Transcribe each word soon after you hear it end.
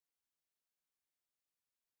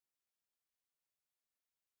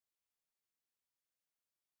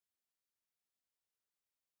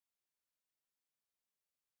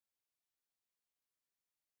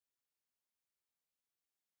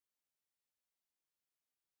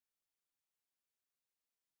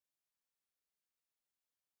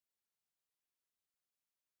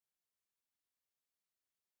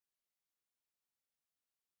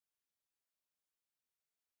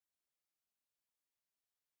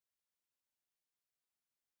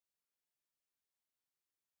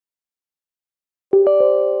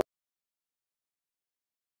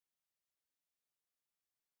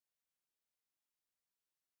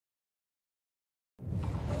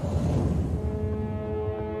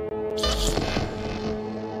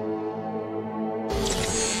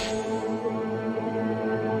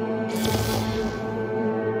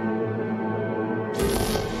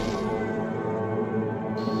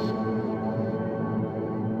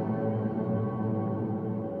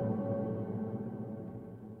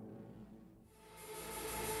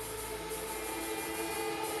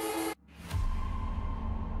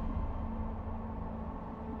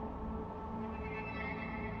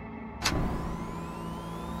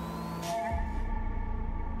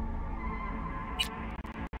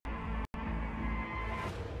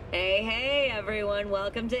Hey, everyone,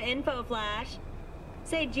 welcome to Info Flash.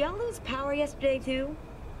 Say, did y'all lose power yesterday, too?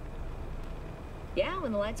 Yeah,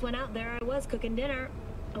 when the lights went out, there I was cooking dinner.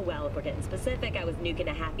 Oh, well, if we're getting specific, I was nuking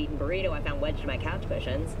a half-eaten burrito I found wedged in my couch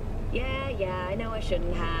cushions. Yeah, I know I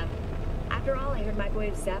shouldn't have. After all, I heard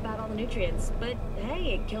microwaves zap out all the nutrients. But,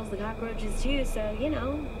 hey, it kills the cockroaches, too, so, you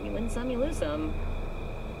know, you win some, you lose some.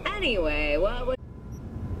 Anyway, what was...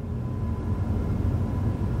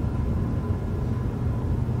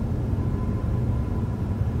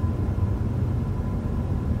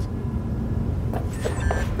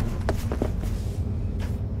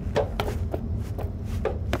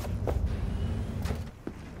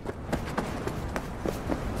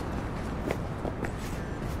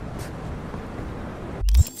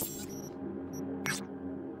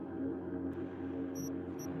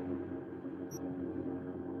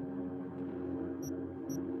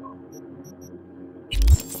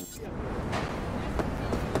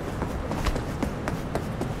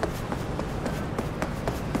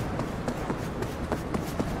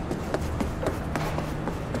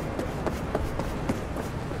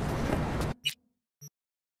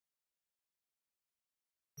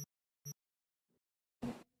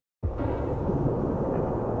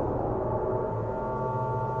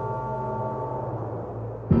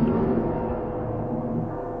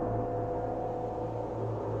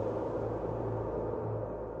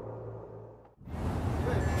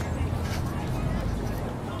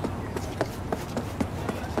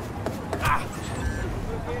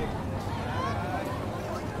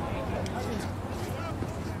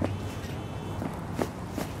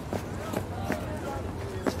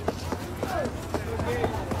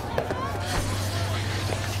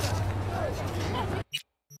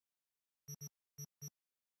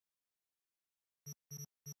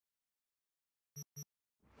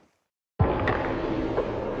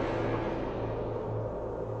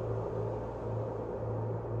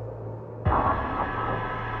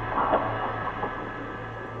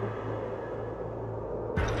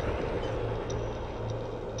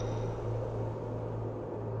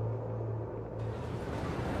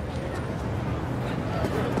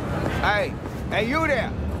 Hey, you there?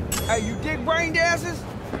 Hey, you dig brain dancers?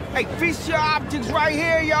 Hey, feast your optics right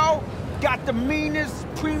here, yo. Got the meanest,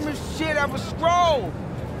 primest shit ever scrolled.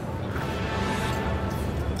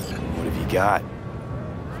 What have you got?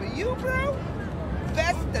 For you, bro?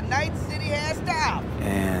 Best the Night City has to offer.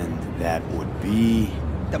 And that would be...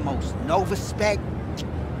 The most Nova spec.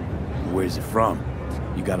 Where's it from?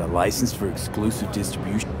 You got a license for exclusive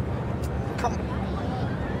distribution? Come on.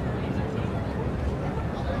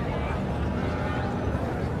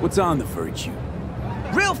 What's on the virtue?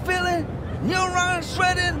 Real feeling, neuron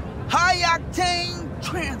shredding, high octane,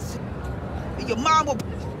 trance. Your mom will...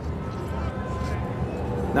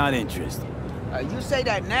 Not interested. You say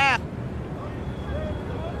that now.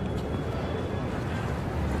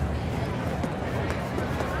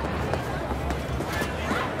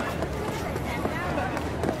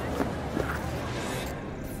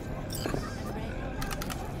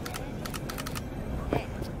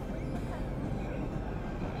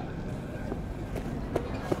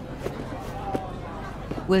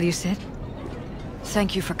 Will you sit?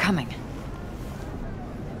 Thank you for coming.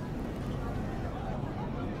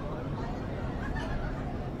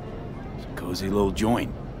 It's a cozy little joint.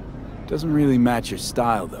 Doesn't really match your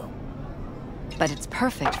style, though. But it's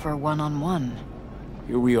perfect for a one-on-one.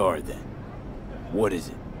 Here we are, then. What is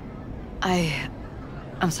it?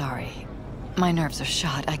 I'm sorry. My nerves are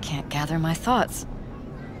shot. I can't gather my thoughts.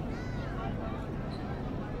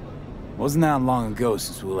 Wasn't that long ago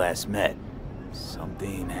since we last met?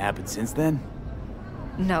 Something happened since then?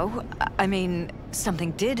 No, I mean,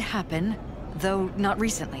 something did happen, though not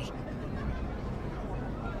recently.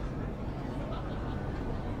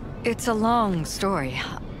 It's a long story.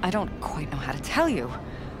 I don't quite know how to tell you.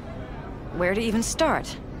 Where to even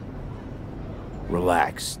start?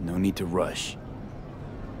 Relax, no need to rush.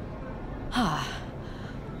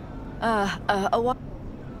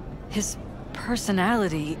 His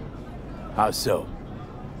personality... How so?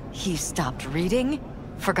 He stopped reading,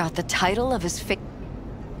 forgot the title of his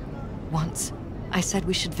Once, I said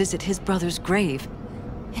we should visit his brother's grave.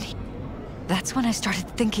 And that's when I started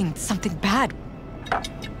thinking something bad.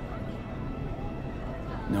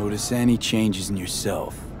 Notice any changes in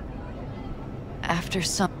yourself? After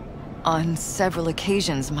on several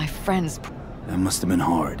occasions, my friends... That must have been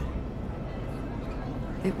hard.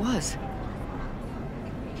 It was.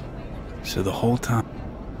 So the whole time...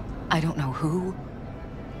 I don't know who.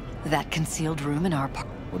 That concealed room in our park.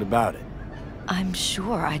 What about it? I'm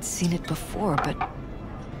sure I'd seen it before, but...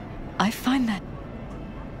 I find that...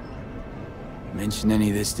 Mention any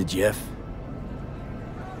of this to Jeff?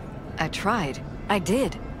 I tried. I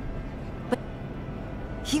did. But...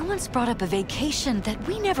 he once brought up a vacation that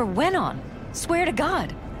we never went on. Swear to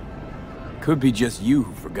God. Could be just you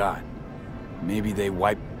who forgot. Maybe they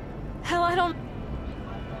wiped... Hell, I don't...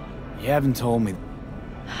 You haven't told me...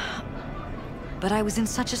 But I was in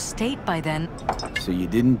such a state by then. So you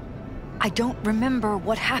didn't... I don't remember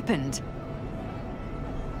what happened.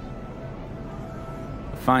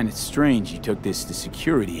 I find it strange you took this to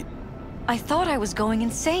security. I thought I was going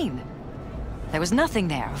insane. There was nothing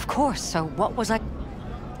there, of course, so what was I...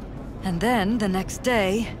 And then, the next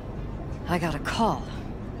day, I got a call.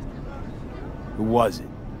 Who was it?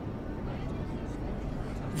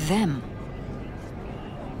 Them.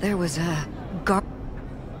 There was a guard...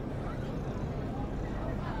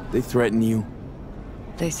 They threatened you?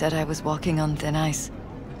 They said I was walking on thin ice.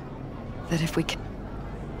 That if we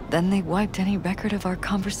then they wiped any record of our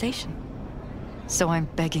conversation. So I'm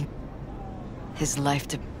begging his life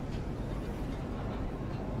to...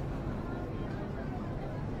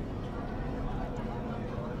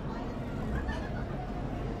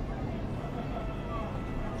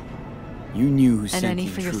 You knew who And sent any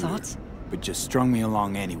the for your intruder, thoughts? but just strung me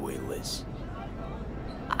along anyway, Liz.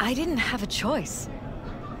 I didn't have a choice.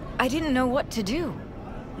 I didn't know what to do.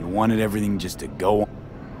 You wanted everything just to go on.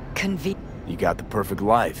 You got the perfect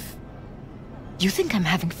life. You think I'm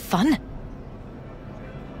having fun?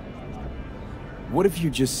 What if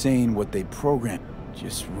you're just saying what they programmed?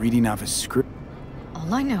 Just reading off a script?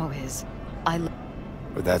 All I know is,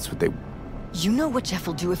 Or that's what they... You know what Jeff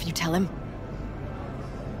will do if you tell him?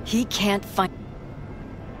 He can't find...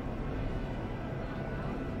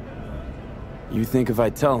 You think if I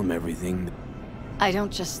tell him everything... I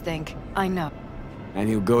don't just think, I know. And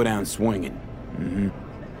he'll go down swinging. Mm-hmm.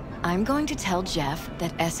 I'm going to tell Jeff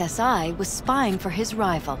that SSI was spying for his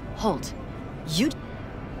rival, Holt.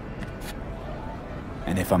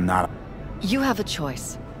 And if I'm not... You have a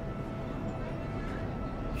choice.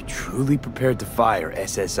 You're truly prepared to fire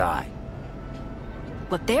SSI?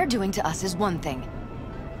 What they're doing to us is one thing.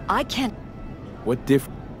 I can't... What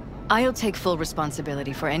difference? I'll take full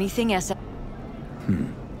responsibility for anything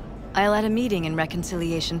I'll add a meeting in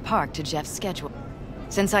Reconciliation Park to Jeff's schedule.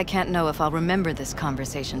 Since I can't know if I'll remember this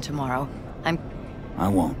conversation tomorrow, I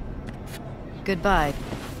won't. Goodbye.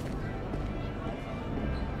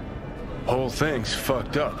 Whole thing's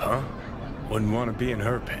fucked up, huh? Wouldn't want to be in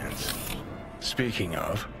her pants. Speaking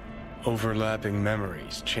of, overlapping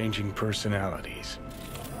memories, changing personalities.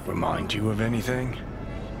 Remind you of anything?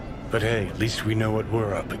 But hey, at least we know what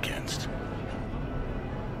we're up against.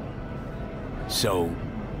 So,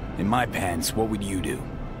 in my pants, what would you do?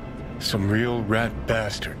 Some real rat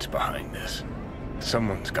bastards behind this.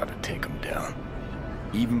 Someone's gotta take them down.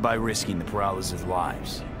 Even by risking the Peralez's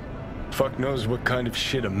lives. Fuck knows what kind of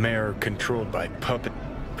shit a mayor controlled by puppet.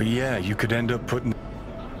 But yeah, you could end up putting...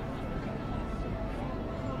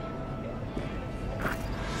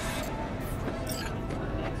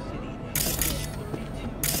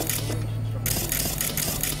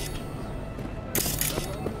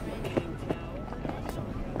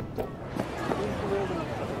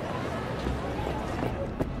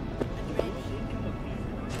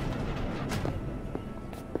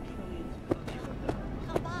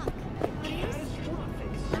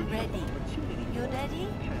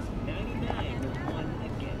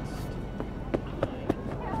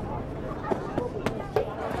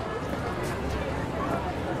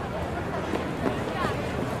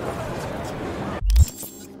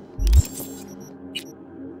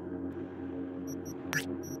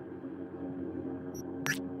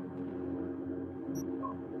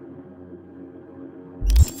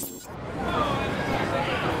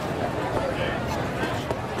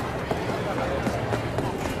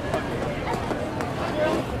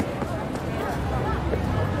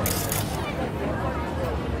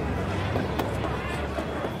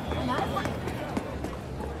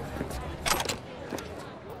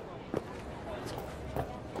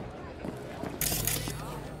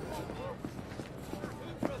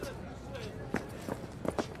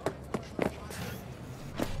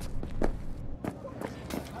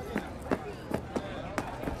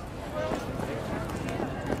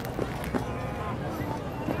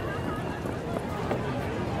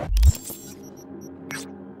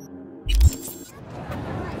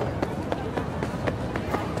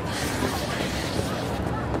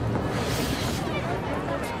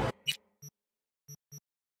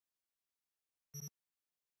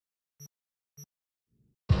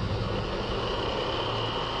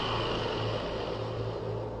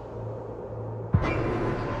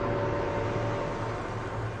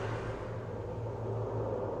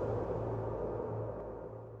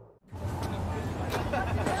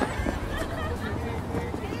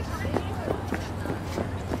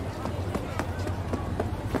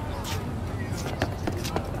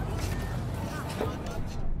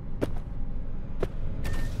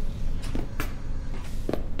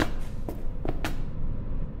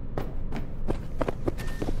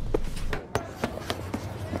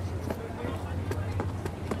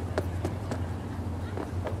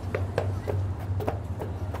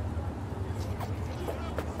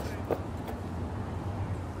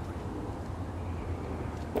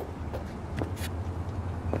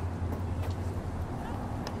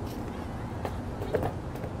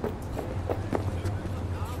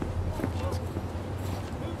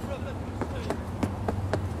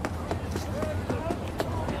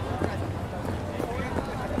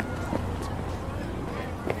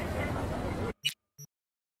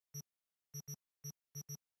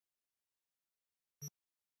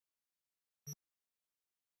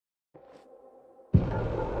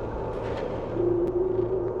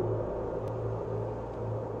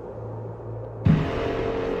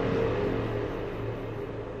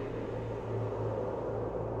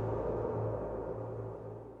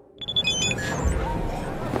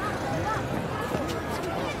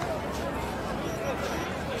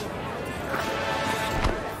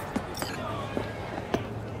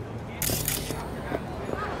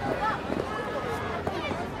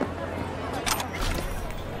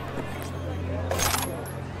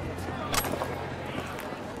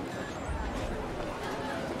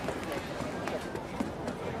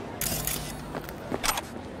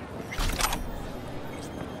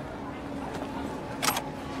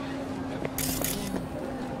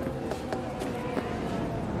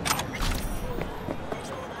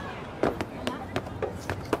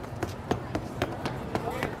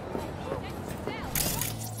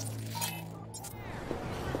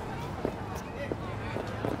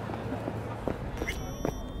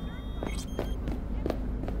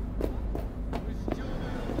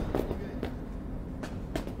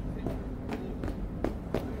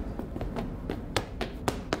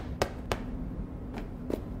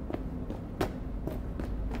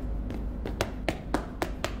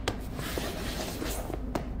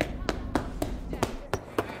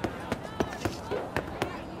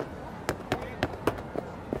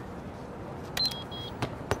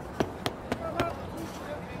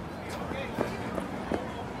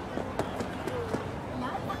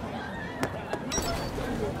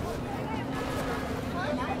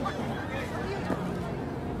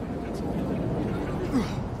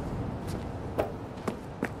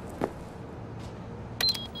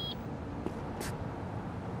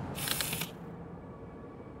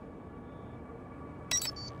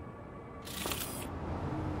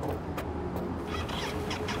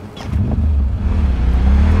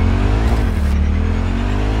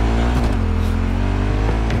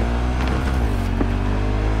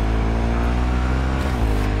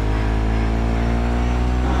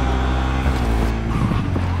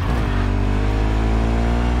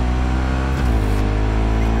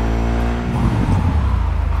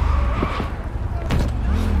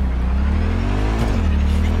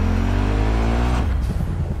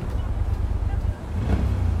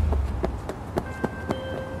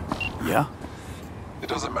 It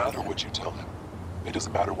doesn't matter what you tell him. It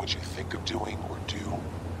doesn't matter what you think of doing or do.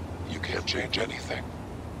 You can't change anything.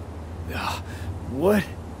 What?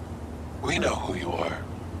 We know who you are.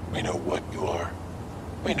 We know what you are.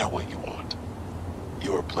 We know what you want.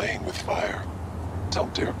 You are playing with fire.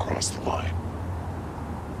 Don't dare cross the line.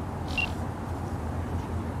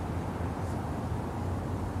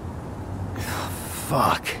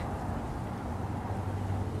 Fuck.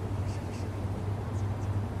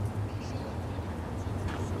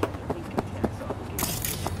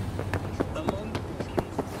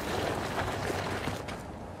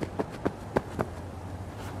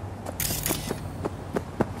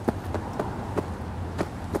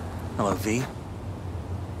 Hello, V.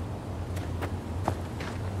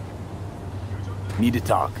 Need to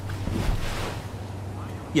talk.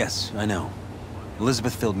 Yes, I know.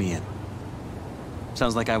 Elizabeth filled me in.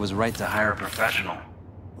 Sounds like I was right to hire a professional.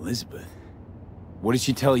 Elizabeth? What did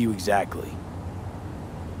she tell you exactly?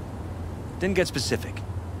 Didn't get specific.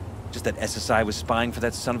 Just that SSI was spying for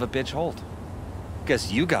that son of a bitch Holt.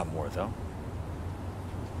 Guess you got more, though.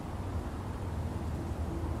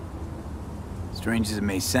 Strange as it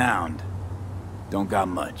may sound, don't got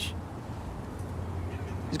much.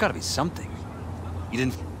 There's gotta be something. You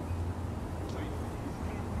didn't...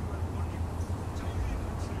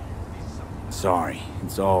 Sorry,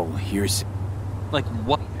 it's all hearsay. Like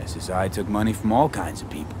what? SSI took money from all kinds of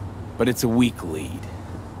people, but it's a weak lead.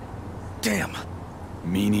 Damn.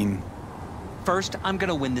 Meaning? First, I'm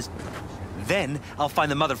gonna win this. Then, I'll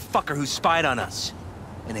find the motherfucker who spied on us.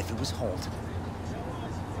 And if it was Holt,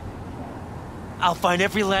 I'll find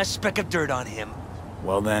every last speck of dirt on him.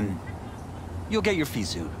 Well then... You'll get your fee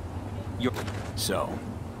soon. So,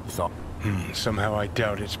 thought... Somehow I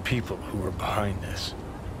doubt it's people who are behind this.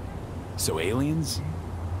 So aliens?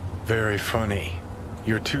 Very funny.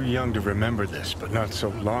 You're too young to remember this, but not so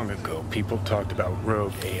long ago, people talked about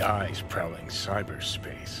rogue AIs prowling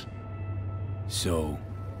cyberspace. So,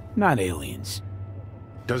 not aliens.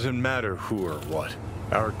 Doesn't matter who or what.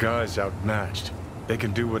 Our guy's outmatched. They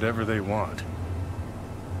can do whatever they want.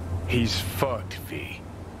 He's fucked, V.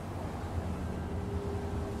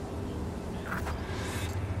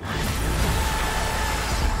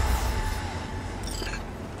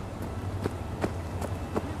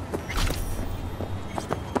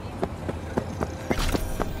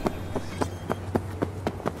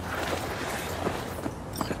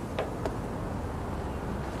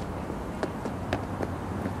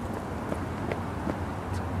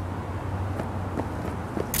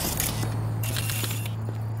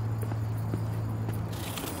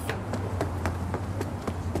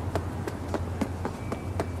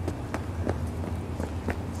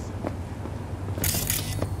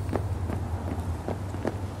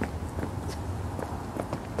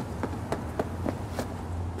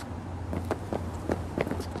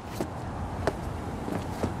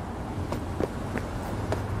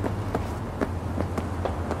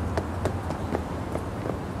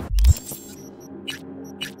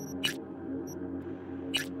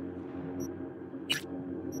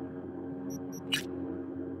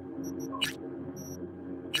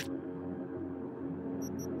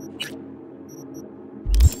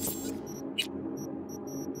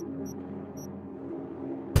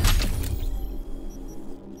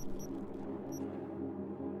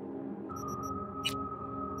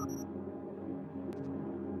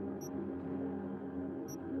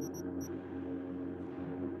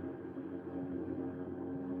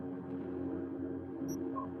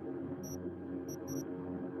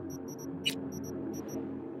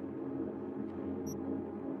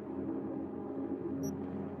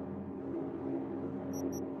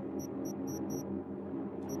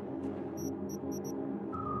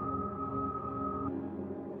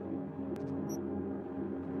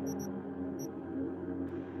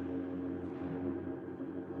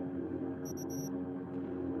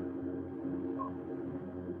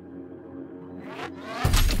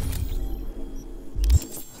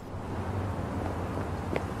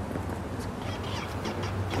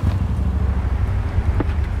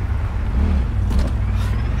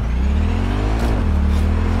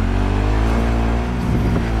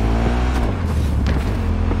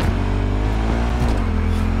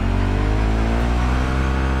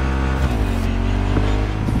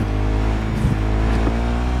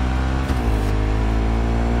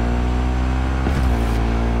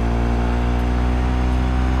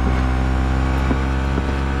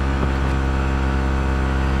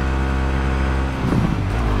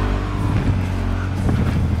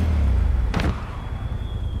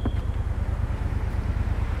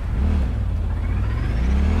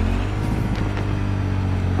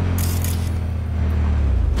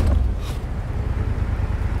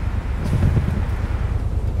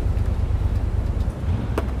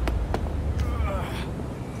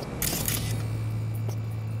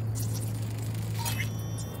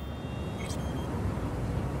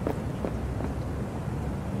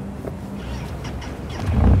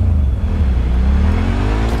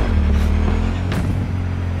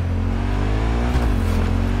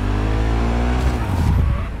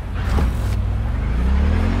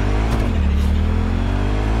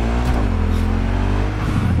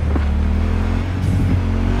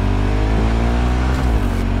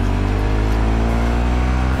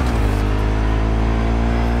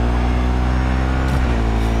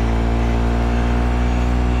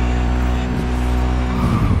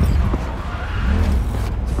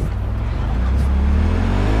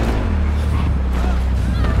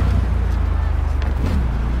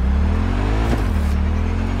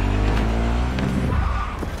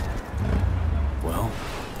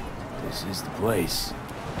 place.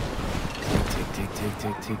 Tick, tick, tick,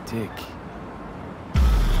 tick, tick, tick.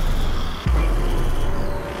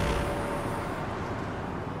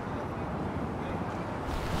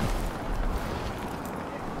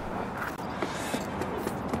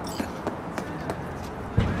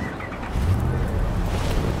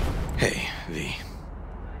 Hey, V.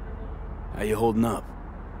 How you holding up?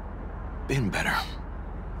 Been better.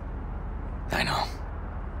 I know.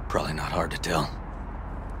 Probably not hard to tell.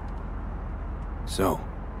 So,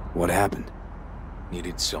 what happened?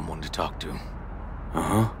 Needed someone to talk to.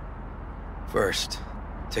 Uh-huh. First,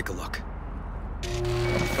 take a look.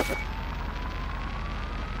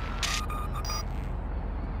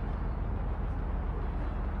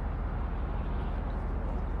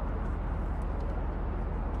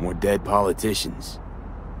 More dead politicians.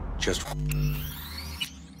 Just...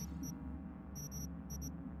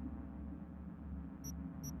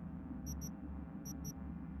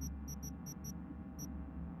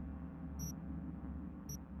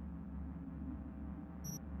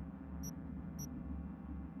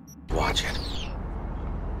 watch it.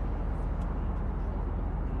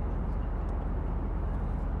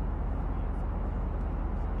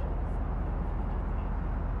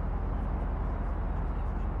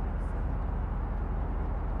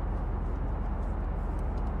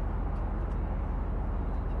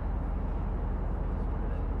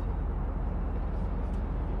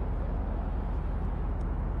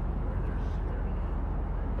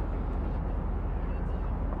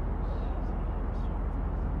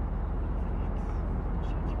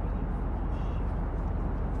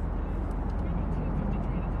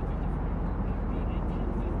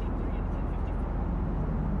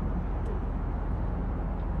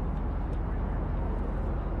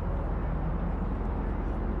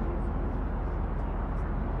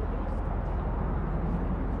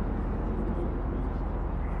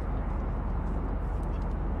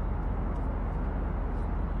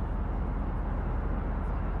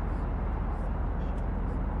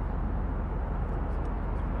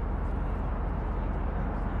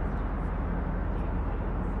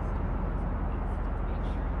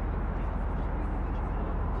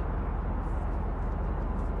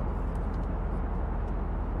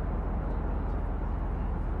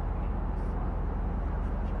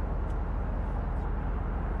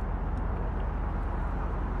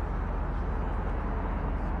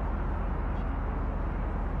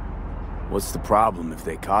 What's the problem if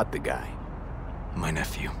they caught the guy? My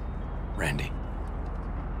nephew, Randy.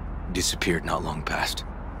 Disappeared not long past.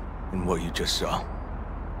 And what you just saw.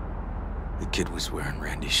 The kid was wearing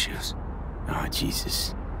Randy's shoes. Oh,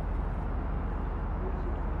 Jesus.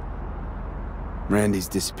 Randy's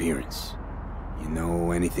disappearance. You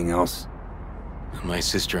know anything else? My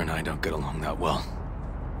sister and I don't get along that well.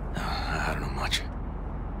 I don't know much.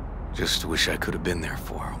 Just wish I could have been there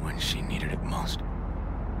for her when she needed it most.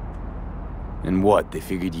 And what, they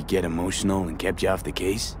figured you'd get emotional and kept you off the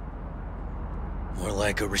case? More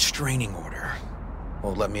like a restraining order.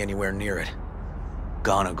 Won't let me anywhere near it.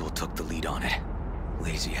 Gonigal took the lead on it.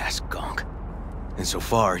 Lazy-ass gonk. And so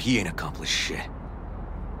far, he ain't accomplished shit.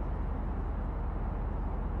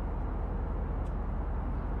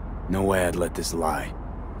 No way I'd let this lie.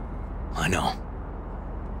 I know.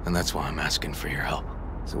 And that's why I'm asking for your help.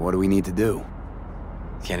 So what do we need to do?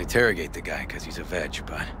 Can't interrogate the guy because he's a veg,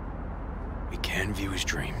 but we can view his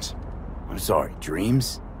dreams. I'm sorry,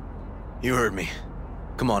 dreams? You heard me.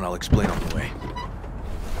 Come on, I'll explain on the way.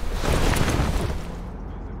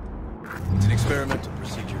 It's an experimental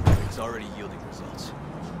procedure, but it's already yielding results.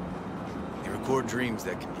 They record dreams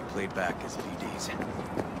that can be played back as VDs.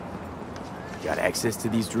 Got access to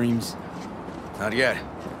these dreams? Not yet.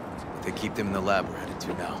 But they keep them in the lab we're headed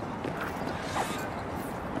to now.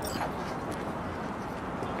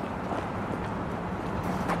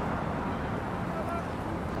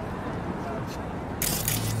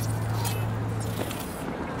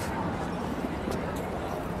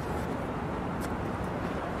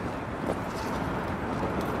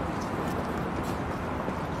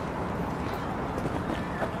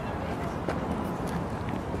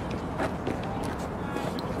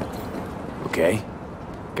 Okay.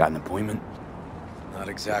 Got an appointment? Not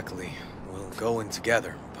exactly. We'll go in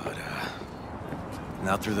together, but,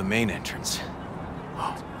 not through the main entrance.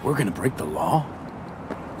 We're gonna break the law?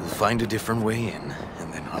 We'll find a different way in,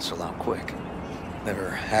 and then hustle out quick.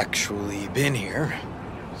 Never actually been here,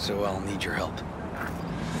 so I'll need your help.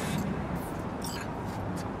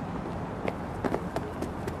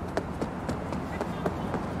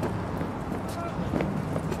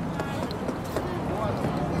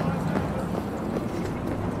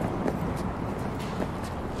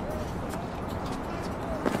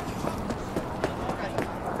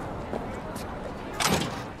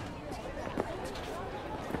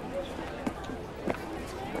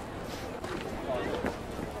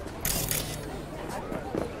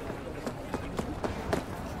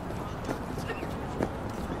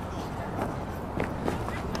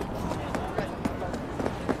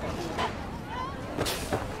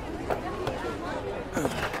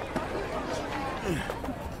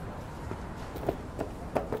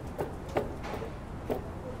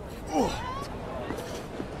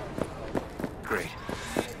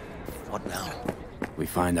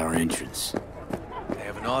 find our entrance. They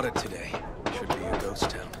have an audit today. Should be a ghost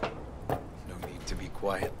town. No need to be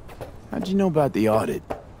quiet. How'd you know about the audit?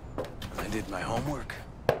 I did my homework.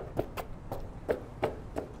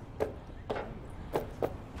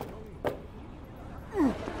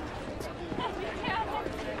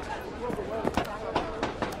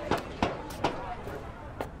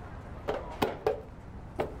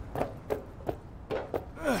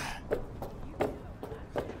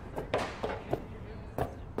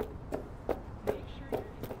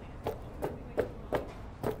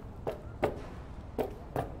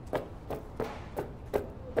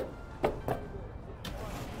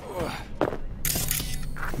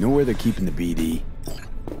 Know where they're keeping the BD?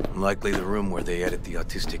 Likely the room where they edit the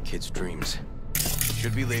autistic kid's dreams.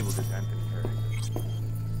 Should be labeled as Anthony Herrick.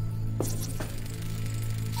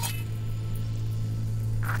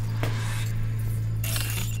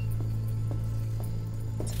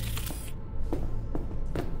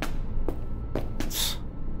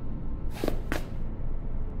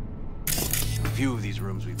 A few of these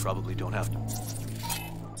rooms we probably don't have to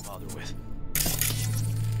bother with.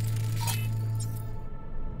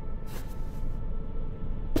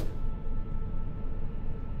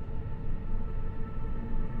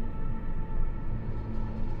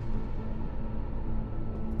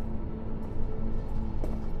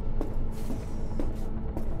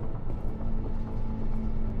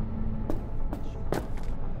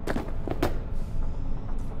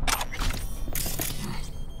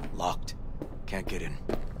 Locked. Can't get in.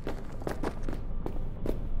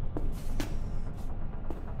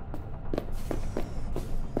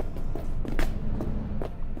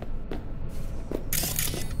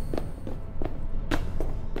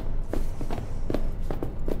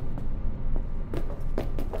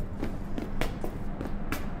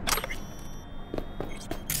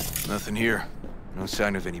 Nothing here. No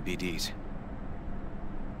sign of any BDs.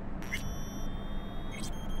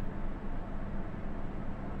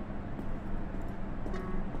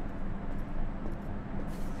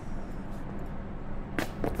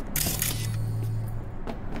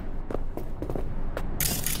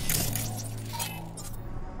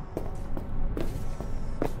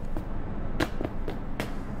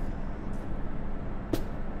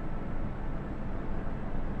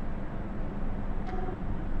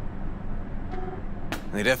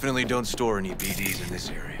 They definitely don't store any BDs in this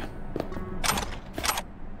area.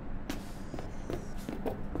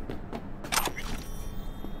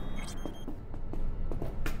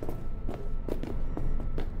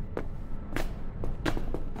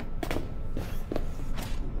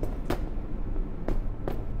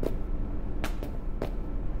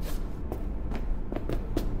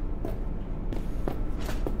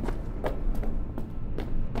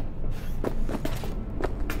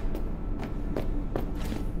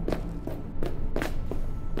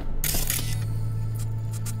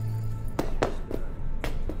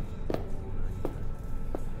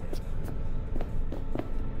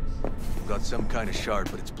 Got some kind of shard,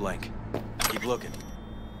 but it's blank. Keep looking.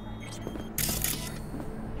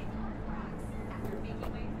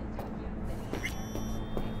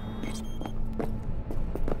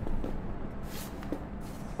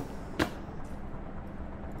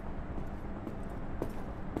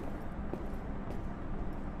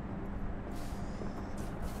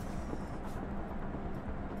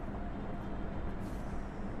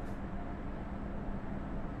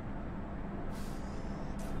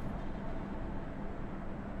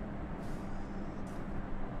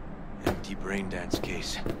 Empty brain dance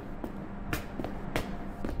case.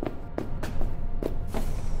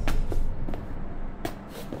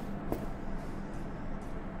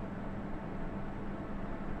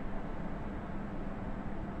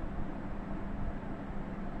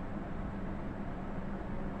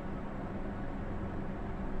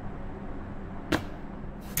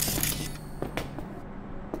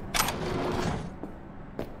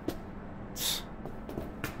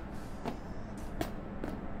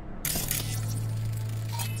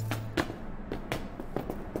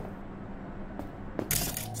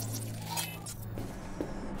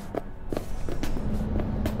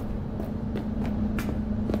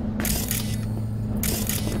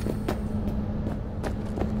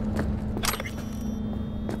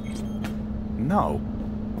 No.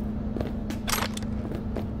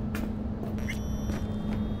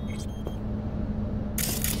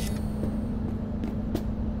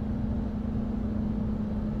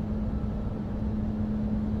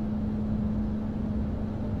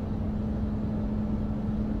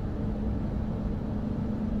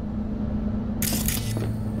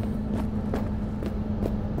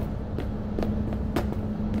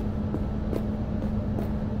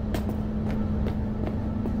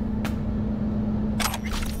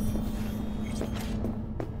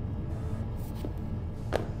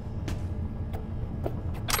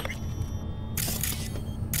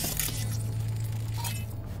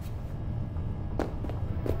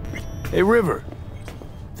 Hey, River.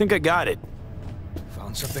 Think I got it.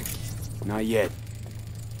 Found something? Not yet.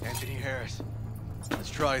 Anthony Harris.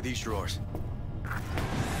 Let's try these drawers.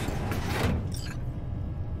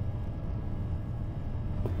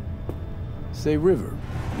 Say, River,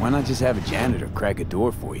 why not just have a janitor crack a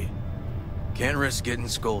door for you? Can't risk getting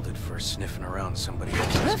scolded for sniffing around somebody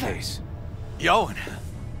else's River. case. Yoan!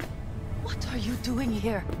 What are you doing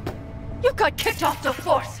here? You got kicked off the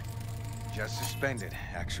force! Just suspended,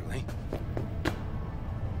 actually.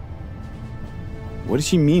 What does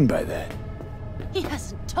she mean by that? He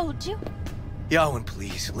hasn't told you? Yoan,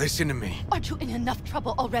 please, listen to me. Aren't you in enough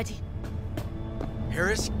trouble already?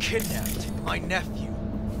 Harris kidnapped my nephew.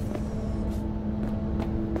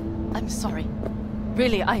 I'm sorry.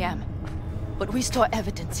 Really, I am. But we store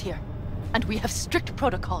evidence here, and we have strict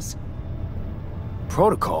protocols.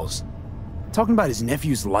 Protocols? Talking about his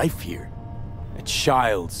nephew's life here. A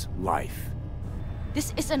child's life.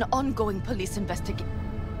 This is an ongoing police investigation.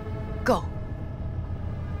 Go.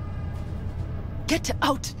 Get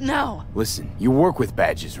out now! Listen, you work with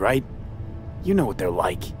badges, right? You know what they're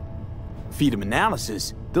like. Feed them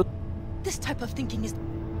analysis, they'll... This type of thinking is...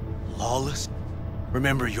 Lawless?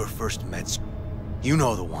 Remember your first med school? You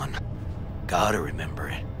know the one. Gotta remember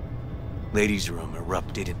it. Ladies' room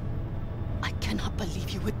erupted in... I cannot believe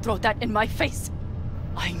you would throw that in my face.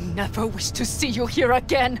 I never wish to see you here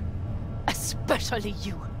again. Especially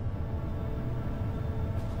you.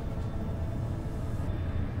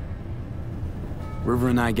 River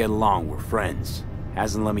and I get along, we're friends.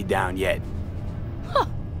 Hasn't let me down yet. Huh.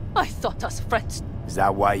 I thought us friends. Is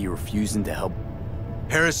that why you're refusing to help?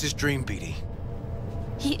 Harris's dream, BD.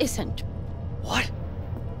 He isn't. What?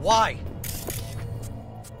 Why?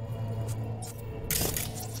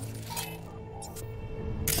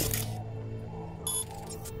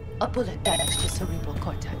 A bullet damaged his cerebral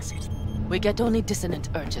cortex. We get only dissonant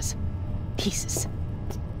urges. Pieces.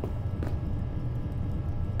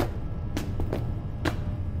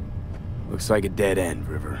 Looks like a dead end,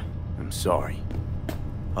 River. I'm sorry.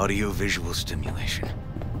 Audio-visual stimulation.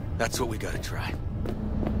 That's what we gotta try.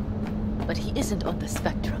 But he isn't on the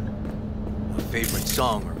spectrum. A favorite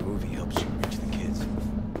song or movie helps you reach the kids.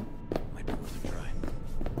 Might be worth a try.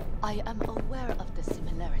 I am aware of the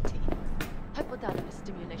similarity. Hypothalamus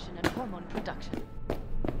stimulation and hormone production.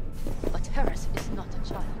 But Harris is not a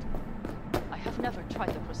child. I have never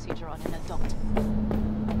tried the procedure on an adult.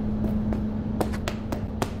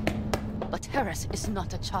 But Harris is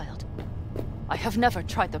not a child. I have never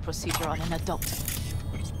tried the procedure on an adult.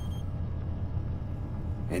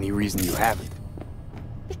 Any reason you haven't?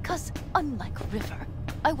 Because, unlike River,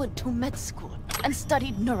 I went to med school and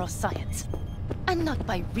studied neuroscience. And not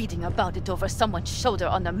by reading about it over someone's shoulder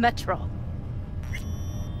on the metro.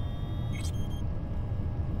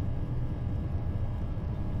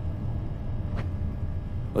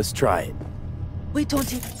 Let's try it. We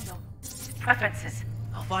don't even know preferences.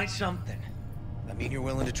 I'll find something. I mean you're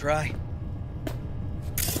willing to try?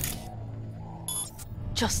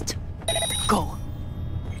 Just go.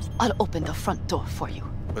 I'll open the front door for you.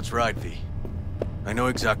 Let's ride, V. I know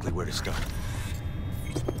exactly where to start.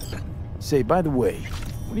 Say, by the way,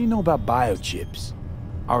 what do you know about biochips?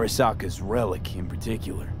 Arasaka's relic in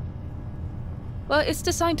particular. Well, it's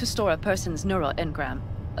designed to store a person's neural engram.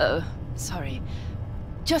 Sorry.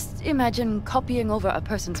 Just imagine copying over a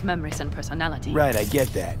person's memories and personality. Right, I get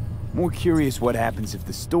that. More curious what happens if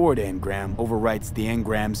the stored engram overwrites the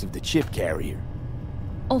engrams of the chip carrier.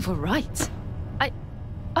 Overwrites?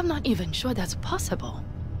 I'm not even sure that's possible.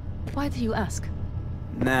 Why do you ask?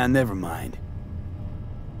 Nah, never mind.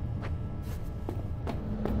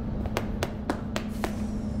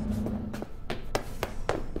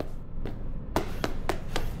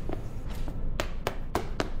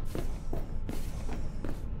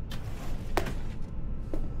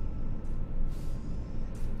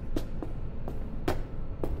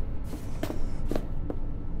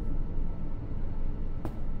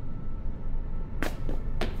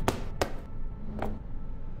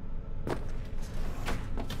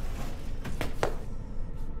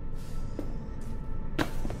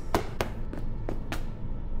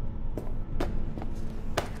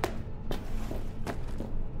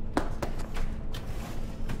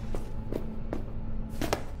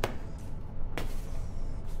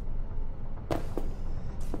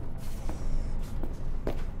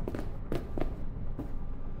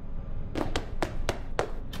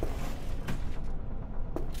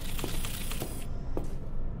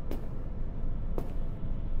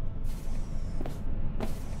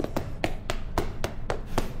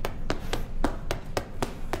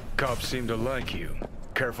 Cops seem to like you.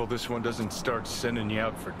 Careful this one doesn't start sending you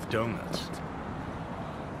out for donuts.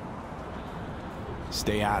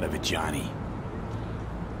 Stay out of it, Johnny.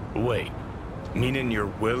 Wait, meaning you're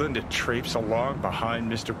willing to traipse along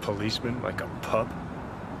behind Mr. Policeman like a pup?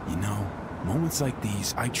 You know, moments like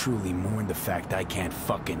these, I truly mourn the fact I can't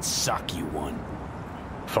fucking sock you one.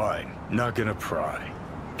 Fine, not gonna pry.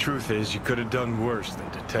 Truth is, you could have done worse than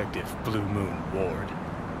Detective Blue Moon Ward.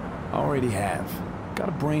 Already have. Got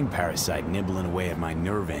a brain parasite nibbling away at my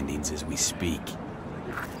nerve endings as we speak.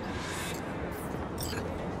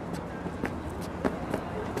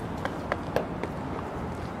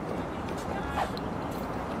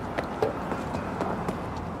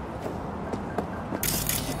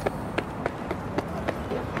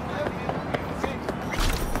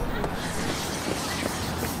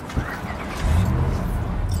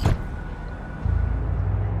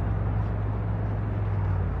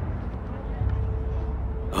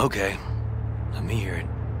 Okay, let me hear it.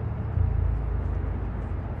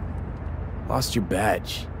 Lost your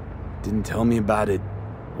badge. Didn't tell me about it.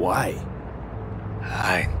 Why?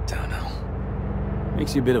 I don't know.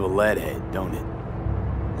 Makes you a bit of a leadhead, don't it?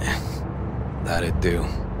 That it do.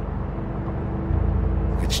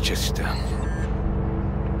 It's just,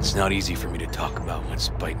 it's not easy for me to talk about what's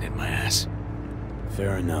biting at my ass.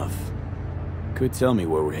 Fair enough. Could tell me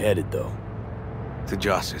where we're headed, though. To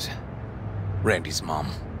Joss's. Randy's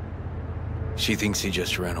mom. She thinks he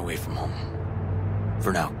just ran away from home.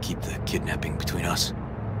 For now, keep the kidnapping between us.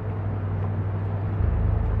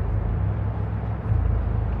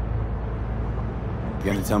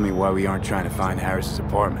 You gonna tell me why we aren't trying to find Harris's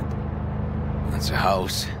apartment? That's a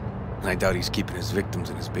house, and I doubt he's keeping his victims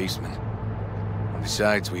in his basement. And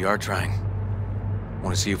besides, we are trying.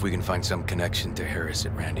 Want to see if we can find some connection to Harris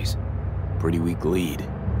at Randy's. Pretty weak lead.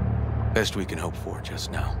 Best we can hope for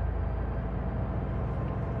just now.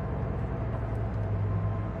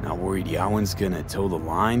 Not worried Yawen's gonna toe the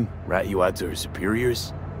line? Rat you out to her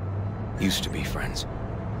superiors? Used to be friends.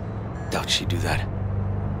 Doubt she'd do that.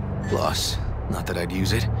 Plus, not that I'd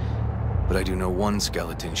use it, but I do know one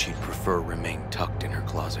skeleton she'd prefer remain tucked in her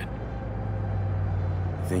closet.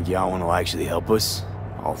 Think Yawen will actually help us?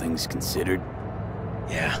 All things considered?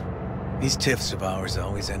 Yeah. These tiffs of ours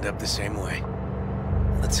always end up the same way.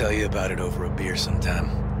 I'll tell you about it over a beer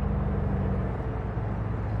sometime.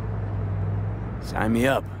 Sign me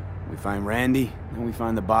up. We find Randy, and we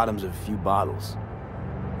find the bottoms of a few bottles.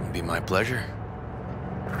 It'll be my pleasure.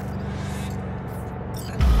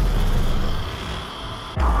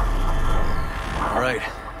 Alright,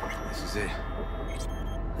 this is it.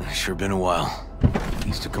 It's sure been a while.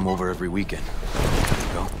 Used to come over every weekend. There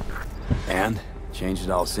you go. And? Changed it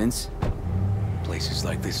all since? Places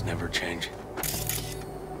like this never change.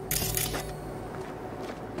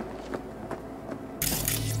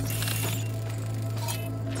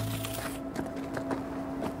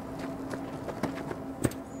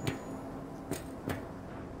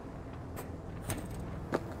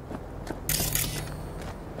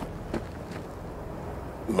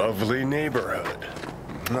 Lovely neighborhood.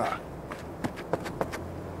 Mwah.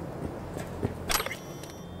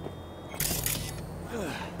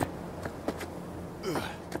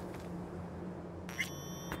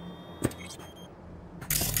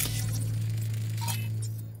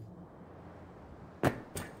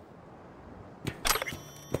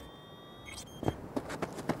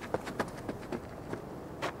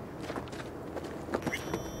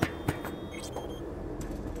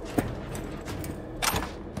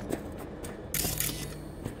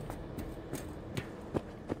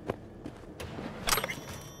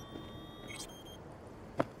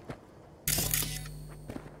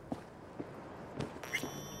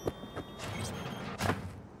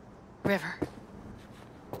 River.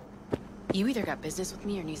 You either got business with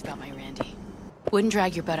me or news about my Randy. Wouldn't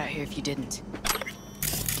drag your butt out here if you didn't.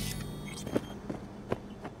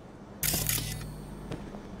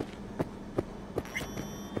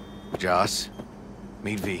 Joss,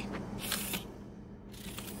 meet V.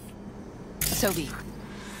 So V,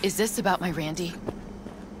 is this about my Randy?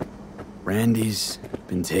 Randy's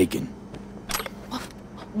been taken.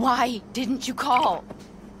 Why didn't you call?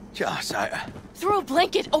 Joss, Throw a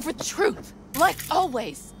blanket over the truth, like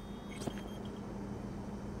always.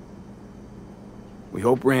 We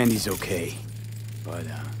hope Randy's okay, but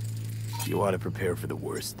you ought to prepare for the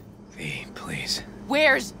worst. V, please.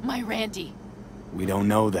 Where's my Randy? We don't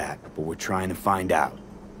know that, but we're trying to find out.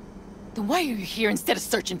 Then why are you here instead of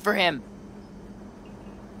searching for him?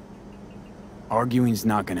 Arguing's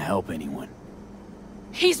not gonna help anyone.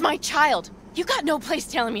 He's my child. You got no place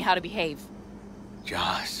telling me how to behave.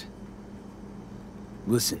 Joss.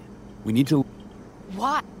 Listen, we need to...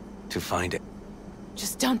 What? To find it.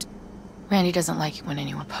 Just don't... Randy doesn't like it when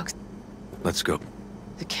anyone pokes. Let's go.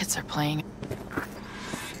 The kids are playing.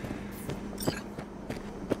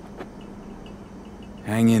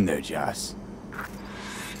 Hang in there, Joss.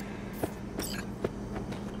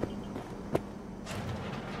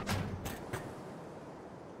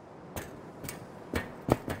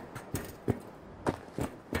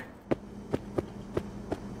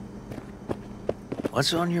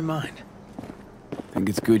 What's on your mind? Think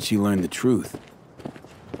it's good she learned the truth.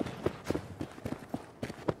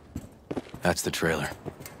 That's the trailer.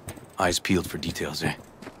 Eyes peeled for details, eh?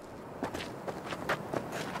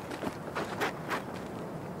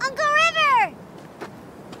 Uncle River!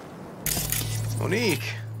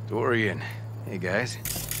 Monique, Dorian. Hey, guys.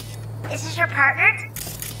 Is this your partner?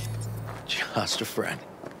 Just a friend.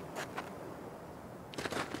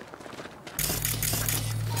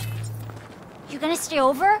 You gonna stay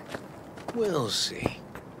over? We'll see.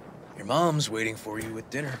 Your mom's waiting for you at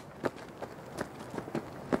dinner.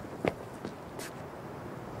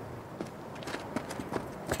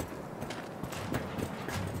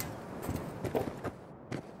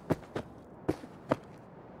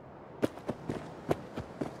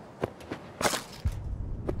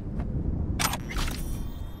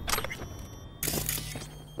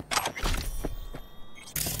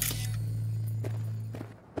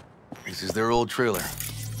 This is their old trailer.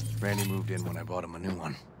 Randy moved in when I bought him a new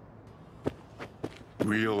one.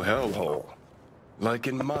 Real hellhole. Like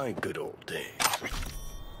in my good old days.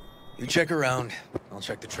 You check around, I'll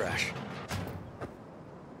check the trash.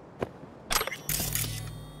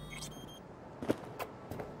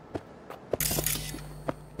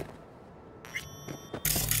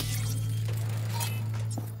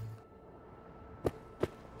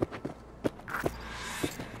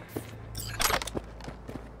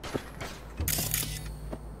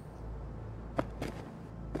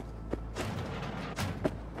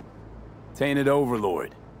 Tainted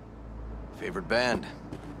Overlord. Favorite band?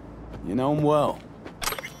 You know him well.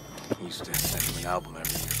 Used to send him an album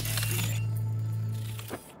every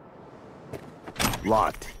year.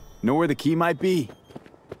 Locked. Know where the key might be?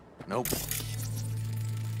 Nope.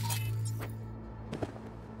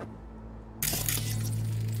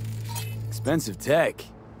 Expensive tech.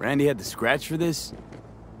 Randy had to scratch for this?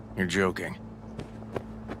 You're joking.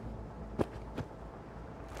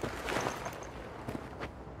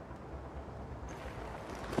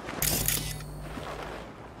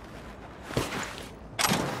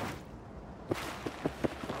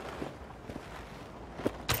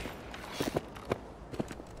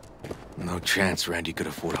 No chance Randy could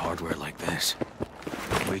afford hardware like this.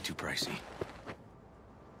 Way too pricey.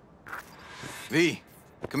 V,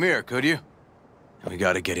 come here, could you? We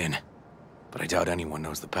gotta get in. But I doubt anyone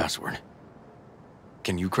knows the password.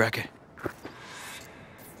 Can you crack it?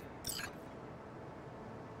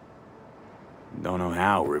 Don't know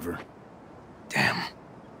how, River. Damn.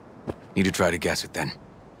 Need to try to guess it then.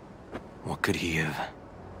 What could he have...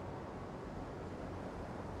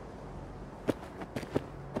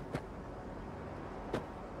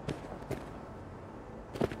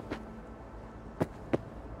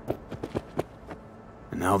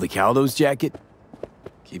 Now the Caldo's jacket?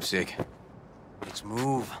 Keepsake. Let's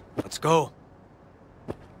move. Let's go.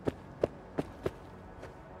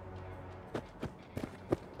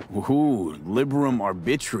 Ooh, Liberum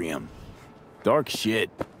Arbitrium. Dark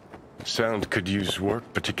shit. Sound could use work,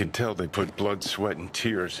 but you can tell they put blood, sweat, and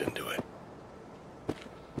tears into it.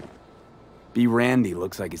 B. Randy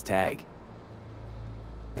looks like his tag.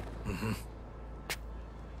 Mm-hmm.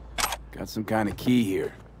 Got some kind of key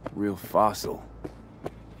here. Real fossil.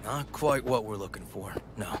 Not quite what we're looking for,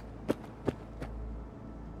 no.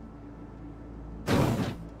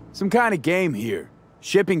 Some kind of game here.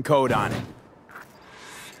 Shipping code on it.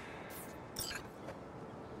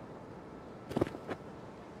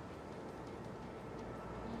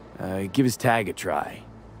 Give his tag a try.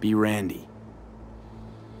 Be Randy.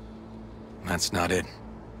 That's not it.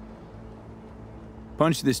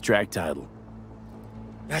 Punch this track title.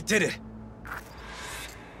 That did it!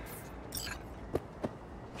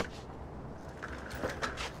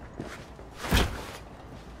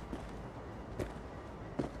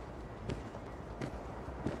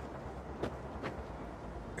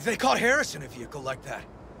 If they caught Harris in a vehicle like that...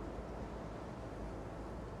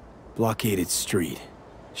 Blockaded street.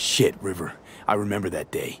 Shit, River. I remember that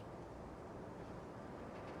day.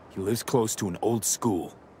 He lives close to an old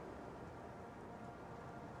school.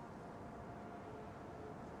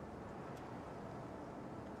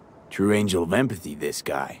 True angel of empathy, this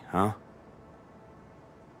guy, huh?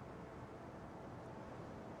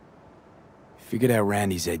 Figured out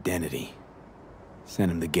Randy's identity. Sent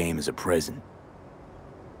him the game as a present.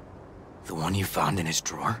 The one you found in his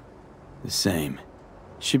drawer? The same.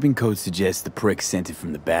 Shipping code suggests the prick sent it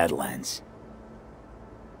from the Badlands.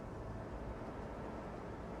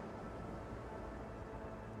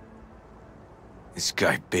 This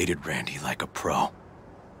guy baited Randy like a pro.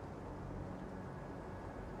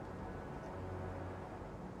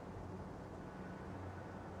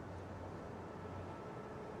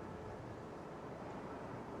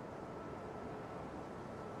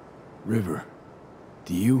 River,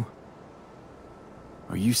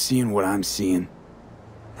 are you seeing what I'm seeing?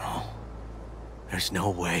 No. There's no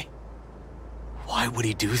way. Why would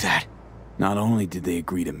he do that? Not only did they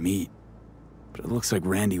agree to meet, but it looks like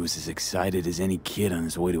Randy was as excited as any kid on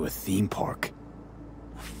his way to a theme park.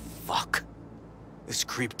 Fuck. This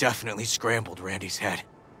creep definitely scrambled Randy's head.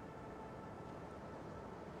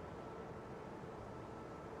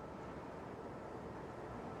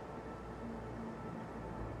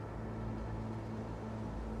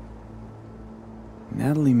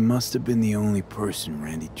 Natalie must have been the only person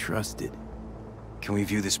Randy trusted. Can we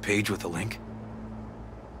view this page with a link?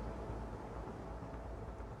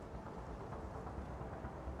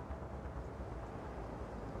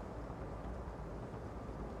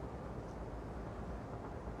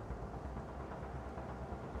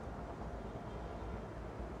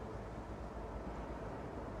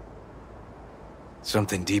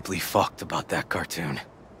 Something deeply fucked about that cartoon.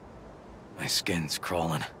 My skin's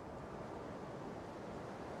crawling.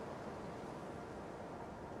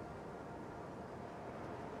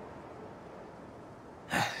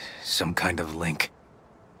 Some kind of link.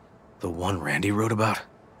 The one Randy wrote about?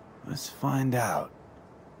 Let's find out.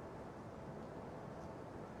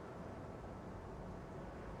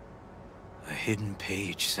 A hidden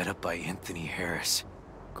page set up by Anthony Harris.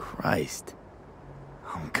 Christ.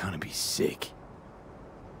 I'm gonna be sick.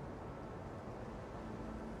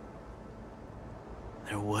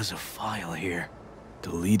 There was a file here.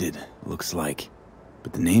 Deleted, looks like.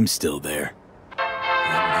 But the name's still there.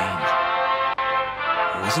 That name.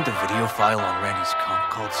 Wasn't the video file on Randy's comp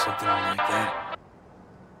called something like that?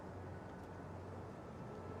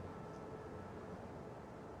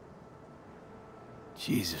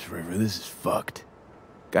 Jesus, River, this is fucked.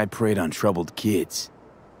 Guy preyed on troubled kids.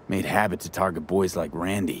 Made habit to target boys like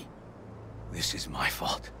Randy. This is my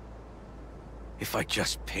fault. If I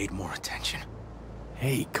just paid more attention.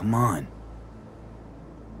 Hey, come on.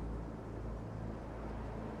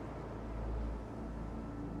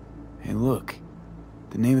 Hey, look.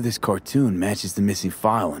 The name of this cartoon matches the missing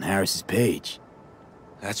file on Harris's page.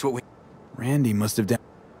 That's what we... Randy must have done...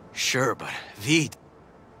 Sure, but Vede...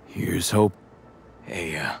 Here's hope.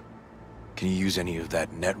 Hey, can you use any of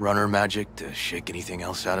that Netrunner magic to shake anything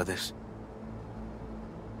else out of this?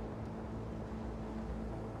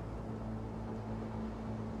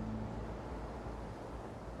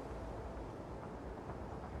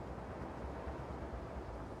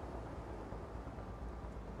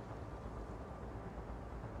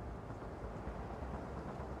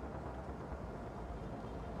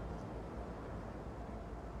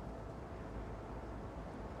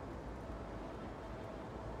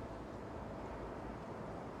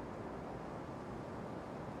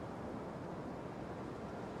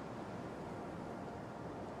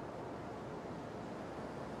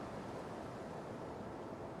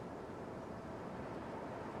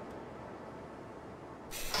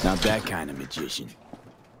 Not that kind of magician.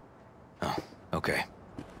 Oh, okay.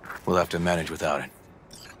 We'll have to manage without it.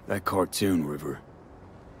 That cartoon, River.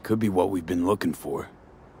 Could be what we've been looking for.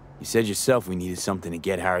 You said yourself we needed something to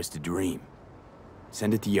get Harris to dream.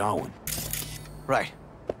 Send it to Yarwin. Right.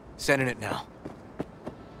 Sending it now.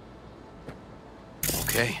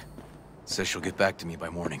 Okay. Says she'll get back to me by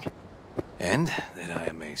morning. And that I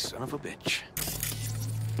am a son of a bitch.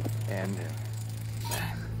 And,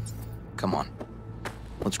 come on.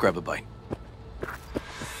 Let's grab a bite.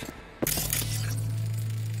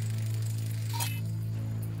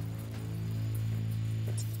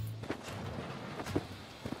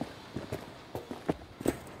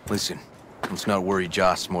 Listen, let's not worry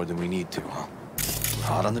Joss more than we need to, huh? We're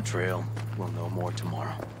hot on the trail. We'll know more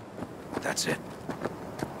tomorrow. That's it.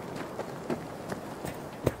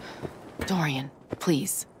 Dorian,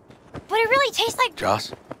 please. But it really tastes like...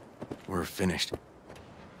 Joss, we're finished.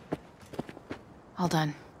 All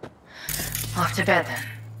done. Off to bed, then.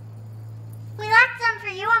 We left some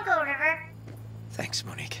for you, Uncle River. Thanks,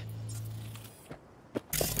 Monique.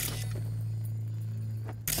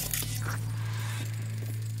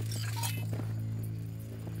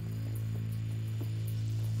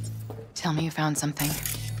 Tell me you found something.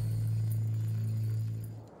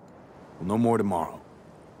 We'll know more tomorrow.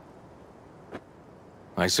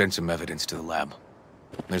 I sent some evidence to the lab.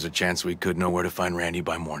 There's a chance we could know where to find Randy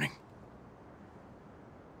by morning.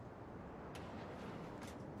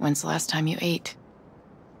 When's the last time you ate?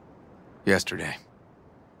 Yesterday.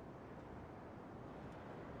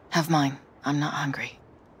 Have mine. I'm not hungry.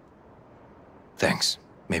 Thanks.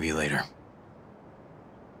 Maybe later.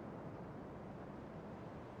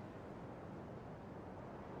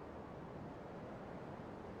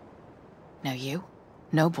 Now you?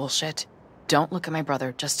 No bullshit. Don't look at my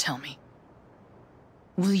brother, just tell me.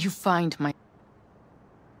 Will you find my...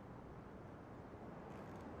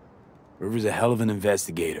 River's a hell of an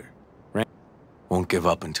investigator. Right? Won't give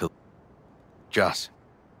up until... Joss.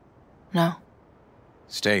 No.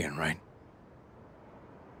 Staying, right?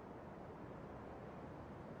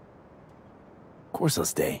 Of course I'll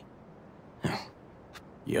stay.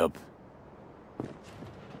 Yup.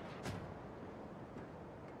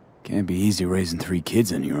 Can't be easy raising 3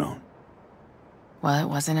 kids on your own. Well, it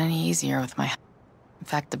wasn't any easier with my... In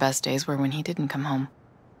fact, the best days were when he didn't come home.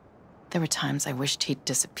 There were times I wished he'd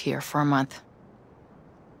disappear for a month.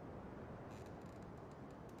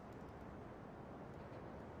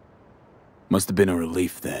 Must have been a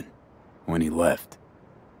relief then, when he left.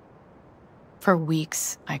 For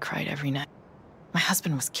weeks, I cried every night. My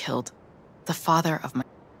husband was killed. The father of my...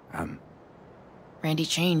 Randy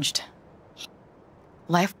changed.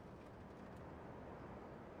 Life...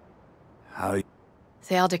 How...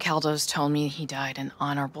 The Aldecaldos told me he died an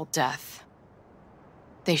honorable death.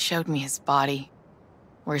 They showed me his body,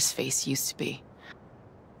 where his face used to be.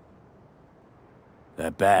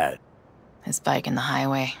 That bad? His bike in the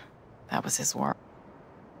highway. That was his work.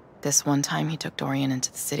 This one time he took Dorian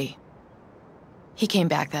into the city. He came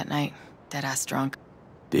back that night, dead-ass drunk.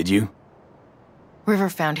 Did you? River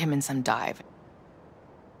found him in some dive.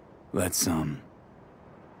 Let's,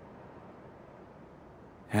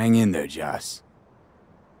 hang in there, Joss.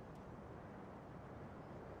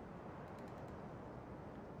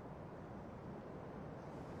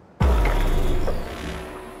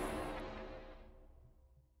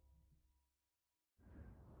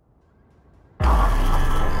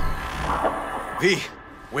 V,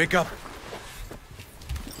 wake up.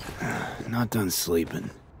 Not done sleeping.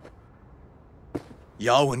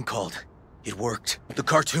 Yawin called. It worked. The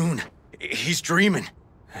cartoon. He's dreaming.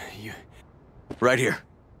 You... Right here.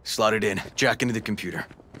 Slot it in. Jack into the computer.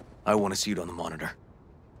 I want to see it on the monitor.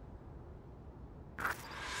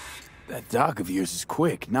 That doc of yours is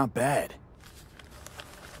quick, not bad.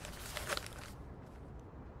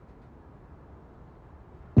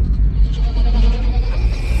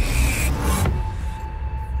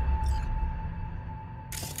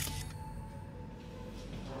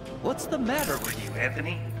 What's the matter with you,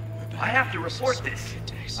 Anthony? I have to report this.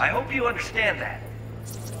 I hope you understand that.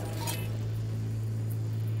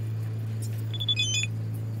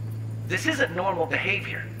 This isn't normal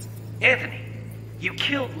behavior. Anthony, you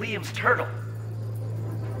killed Liam's turtle.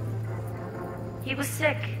 He was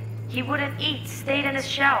sick. He wouldn't eat, stayed in his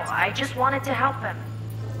shell. I just wanted to help him.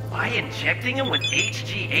 By injecting him with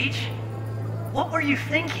HGH? What were you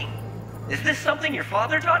thinking? Is this something your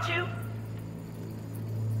father taught you?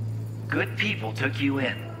 Good people took you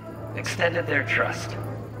in, extended their trust.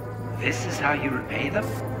 This is how you repay them?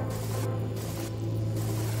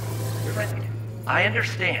 You're right. I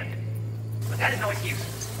understand, but that is no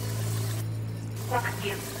excuse. Fuck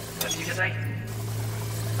you. What did you just say?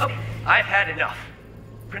 Okay, I've had enough.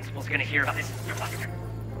 Principal's gonna hear about this. You're fucking...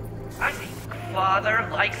 I see. Father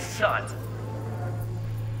like son.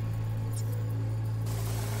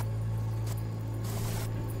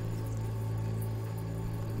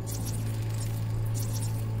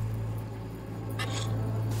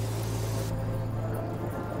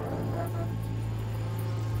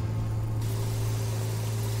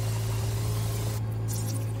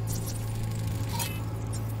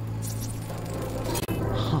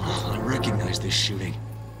 This shooting.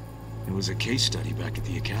 It was a case study back at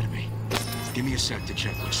the academy. Give me a sec to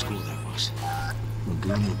check which school that was.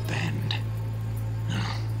 Laguna Bend.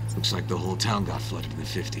 Oh, looks like the whole town got flooded in the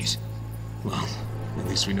 50s. Well, at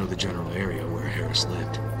least we know the general area where Harris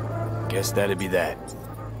lived. Guess that'd be that.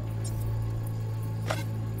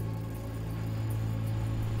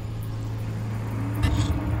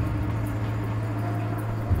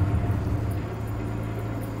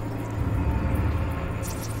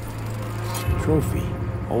 Trophy.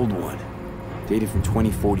 Old one. Dated from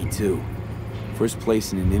 2042. First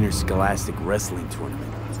place in an interscholastic wrestling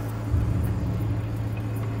tournament.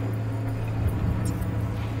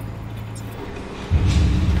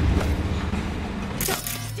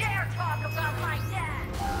 Don't dare talk about my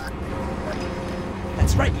dad!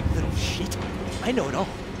 That's right, you little shit. I know it all.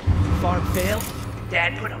 Farm failed.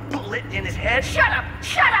 Dad put a bullet in his head. Shut up!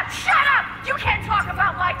 Shut up! Shut up! You can't talk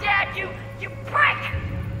about my dad, you prick!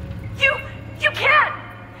 You can't!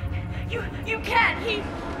 You can't!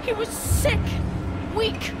 He was sick,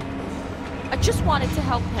 weak. I just wanted to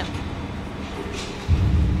help him.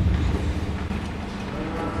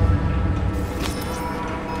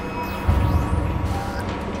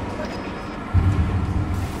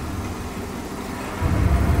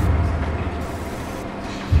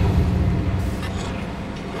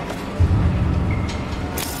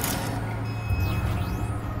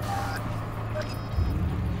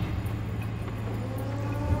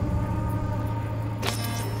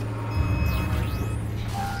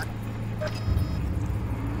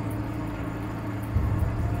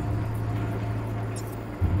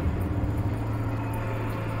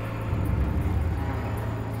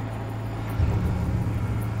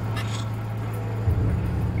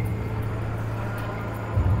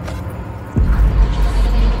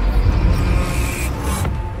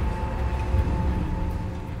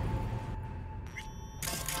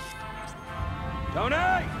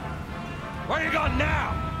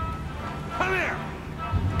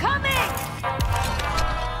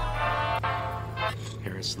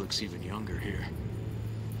 Harris looks even younger here.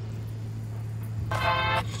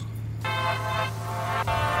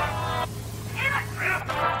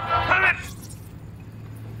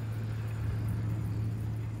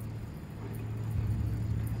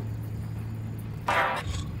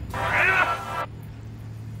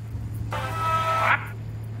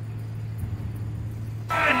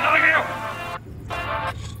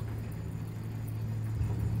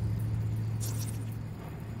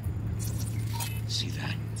 See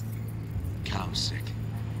that? Cow's sick,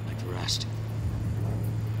 like the rest.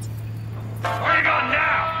 Where you going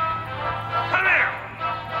now? Come here!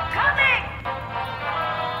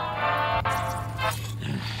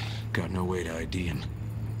 Coming! Got no way to ID him.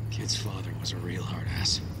 Kid's father was a real hard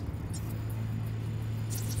ass.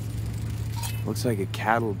 Looks like a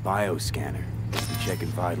cattle bioscanner. We're checking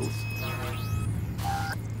vitals.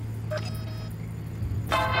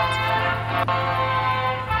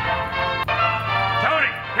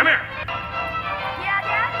 Tony, come here! Yeah,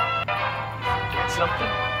 Dad? Get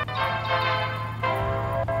something?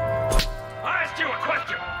 I asked you a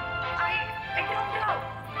question! I don't know.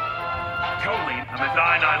 Totally, I'm at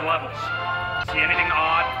 99 levels. See anything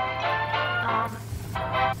odd?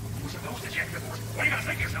 Who's supposed to check the force? What are you gonna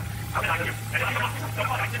say to yourself? How did I do?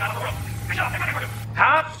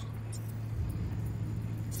 Huh?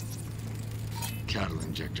 Cattle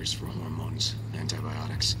injectors for hormones,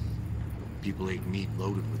 antibiotics. People ate meat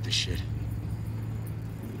loaded with this shit. Too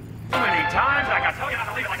many times I gotta tell you not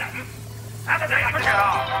to leave it like that. That's the day I took it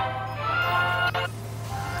off.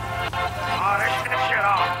 Oh, this shit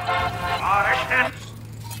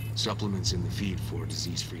off. Supplements in the feed for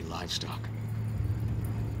disease-free livestock.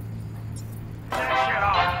 That shit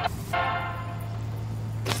off.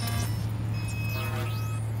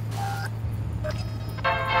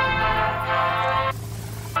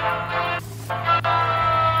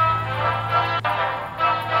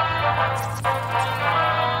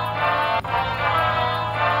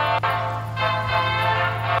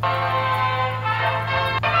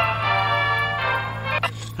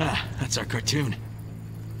 That's our cartoon.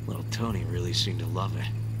 Little Tony really seemed to love it.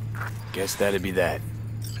 Guess that'd be that.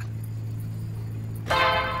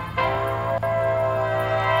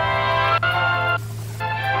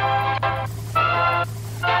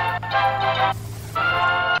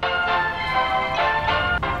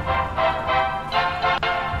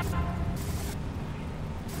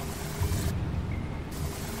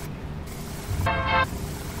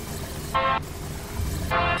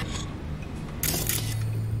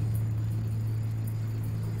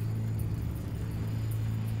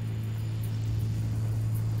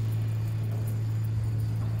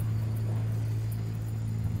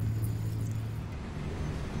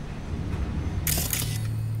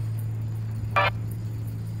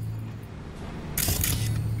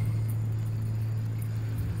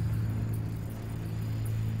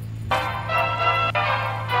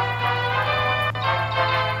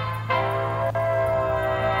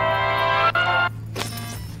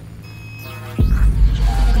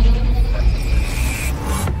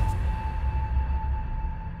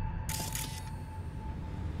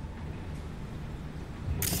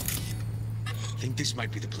 Think this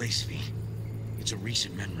might be the place, V. It's a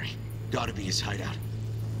recent memory. Gotta be his hideout.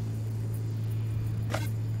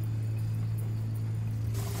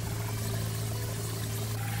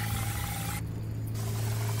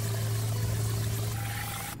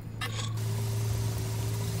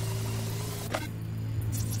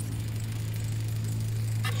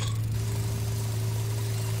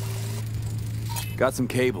 Got some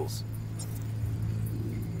cables.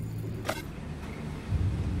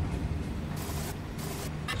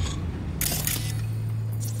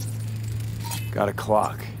 Got a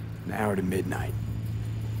clock. An hour to midnight.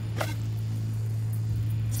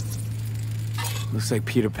 Looks like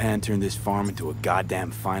Peter Pan turned this farm into a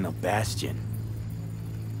goddamn final bastion.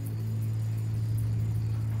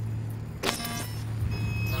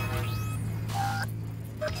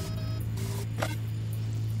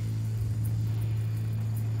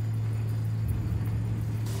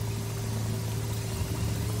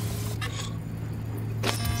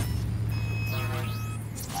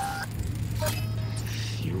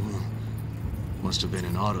 Must have been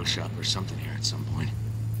an auto shop or something here at some point.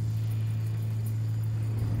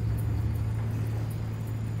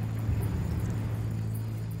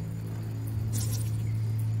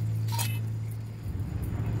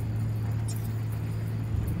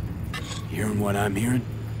 Hearing what I'm hearing?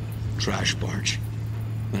 Trash barge.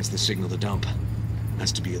 That's the signal to dump.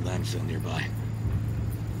 Has to be a landfill nearby.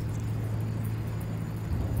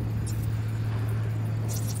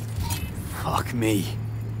 Fuck me.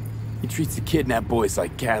 He treats the kidnapped boys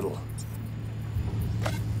like cattle.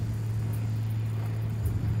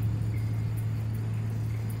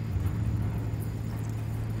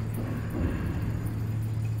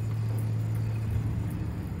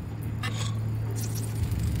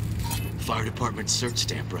 Fire department search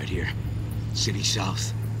stamp right here. City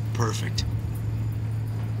South. Perfect.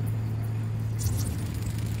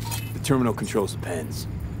 The terminal controls the pens.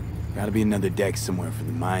 Gotta be another deck somewhere for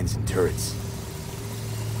the mines and turrets.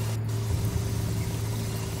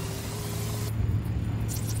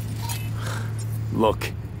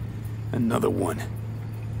 Look. Another one.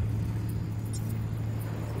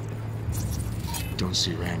 Don't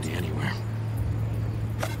see Randy anywhere.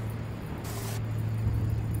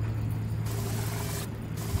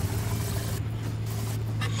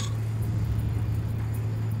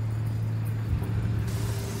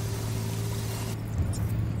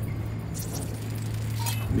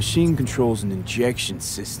 Machine controls an injection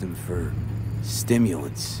system for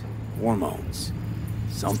stimulants, hormones,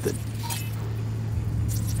 something.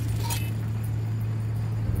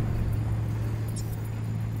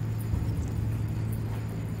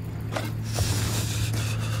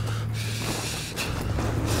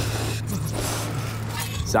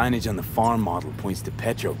 Signage on the farm model points to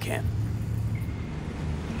petrochem.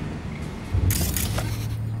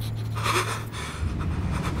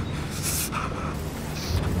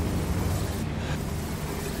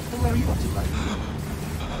 Where are you up to, right?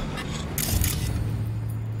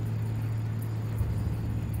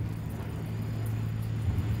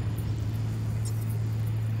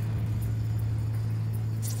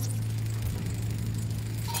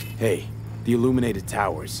 Hey, the illuminated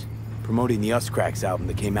towers. Promoting the Us Cracks album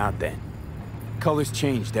that came out then. Colors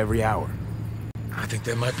changed every hour. I think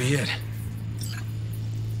that might be it.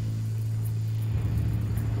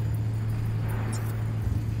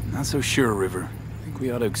 Not so sure, River. I think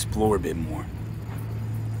we ought to explore a bit more.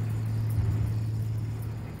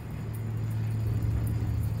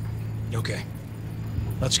 Okay.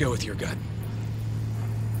 Let's go with your gut.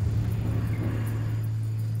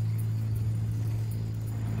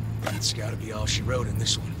 That's gotta be all she wrote in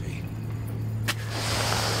this one, V.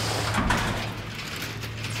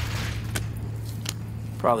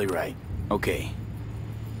 Probably right. Okay.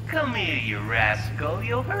 Come here, you rascal.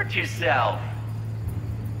 You'll hurt yourself.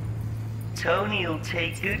 Tony'll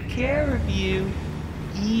take good care of you.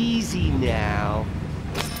 Easy now.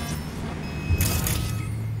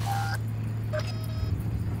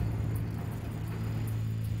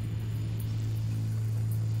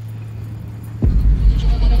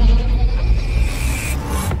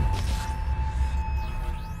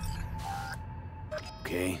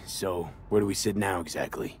 Okay, so where do we sit now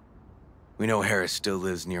exactly? We know Harris still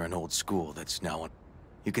lives near an old school that's now on...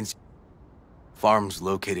 You can see... Farms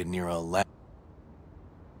located near a lab.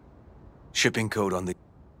 Shipping code on the...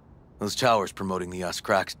 Those towers promoting the Us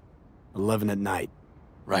Cracks. 11 at night.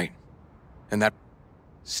 Right. And that...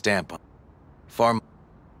 Stamp on... Farm...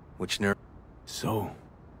 Which nerve... So...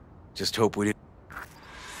 Just hope we didn't...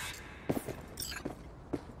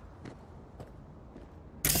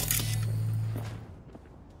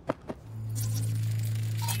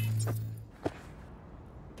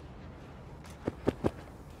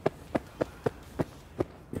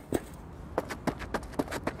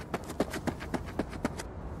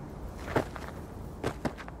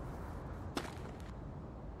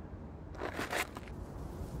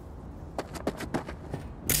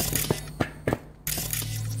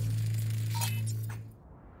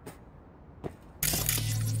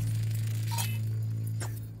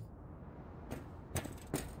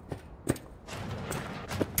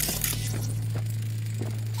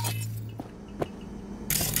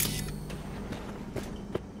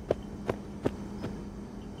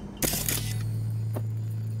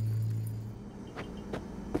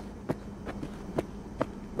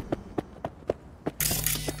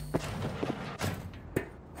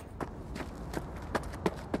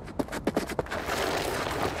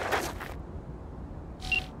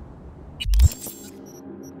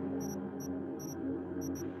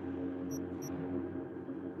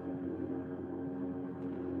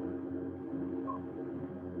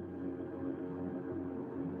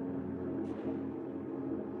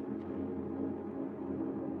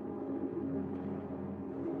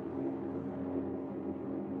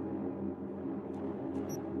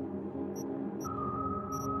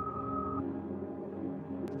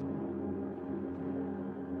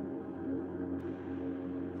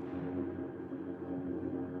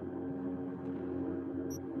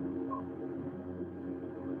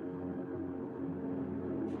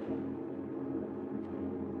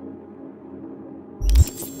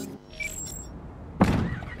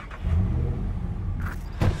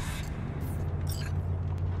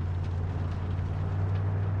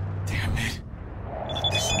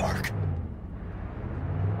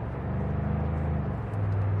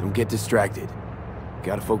 Don't get distracted.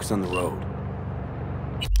 Gotta focus on the road.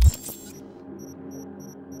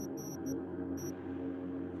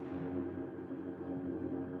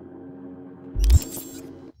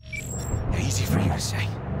 you to say?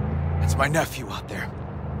 That's my nephew out there.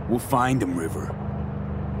 We'll find him, River.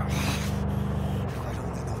 If I'd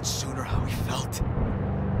only known sooner how he felt.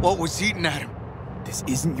 What was eating at him? This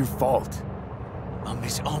isn't your fault. I'm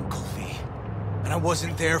his uncle, V. And I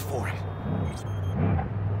wasn't there for him.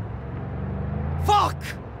 Fuck!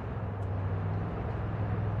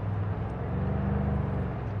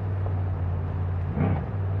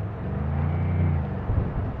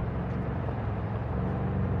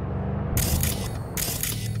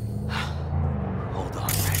 Hold on,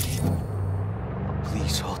 Randy.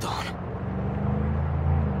 Please hold on.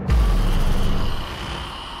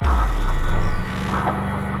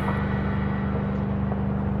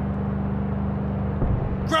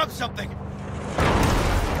 Grab something!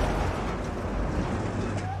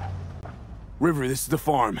 River, this is the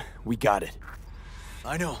farm. We got it.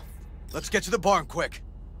 I know. Let's get to the barn quick.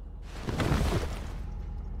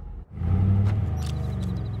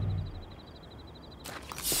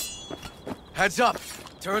 Heads up!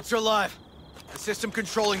 Turrets are alive. The system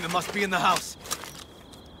controlling them must be in the house.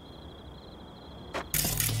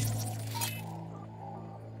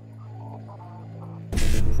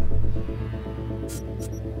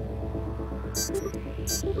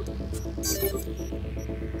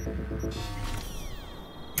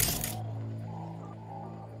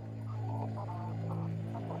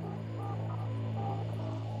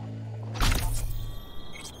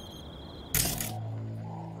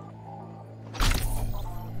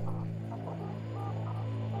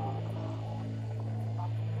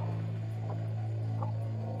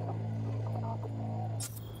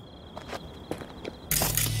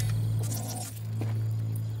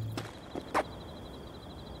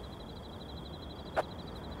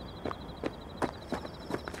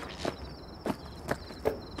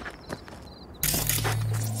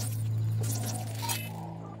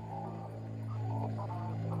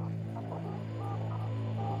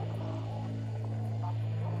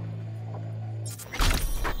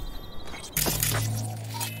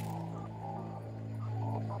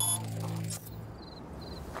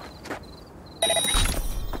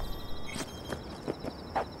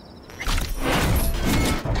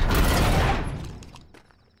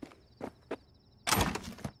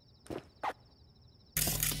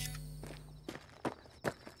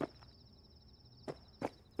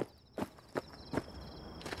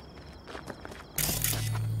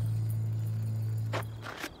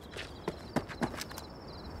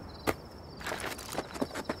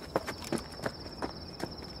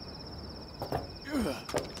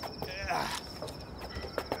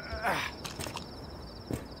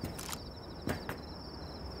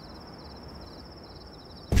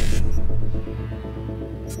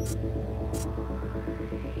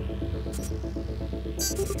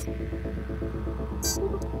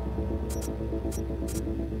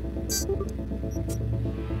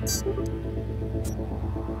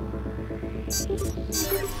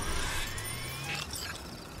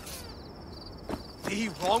 V,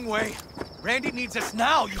 wrong way. Randy needs us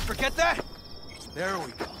now, you forget that? There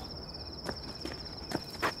we go.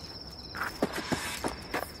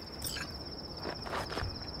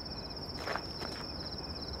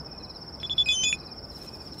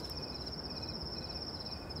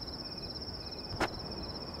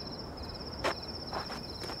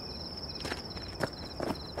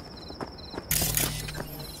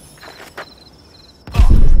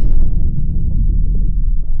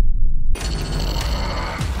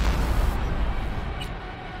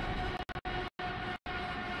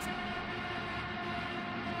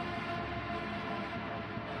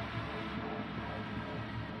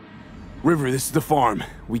 River, this is the farm.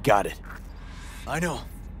 We got it. I know.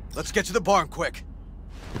 Let's get to the barn quick.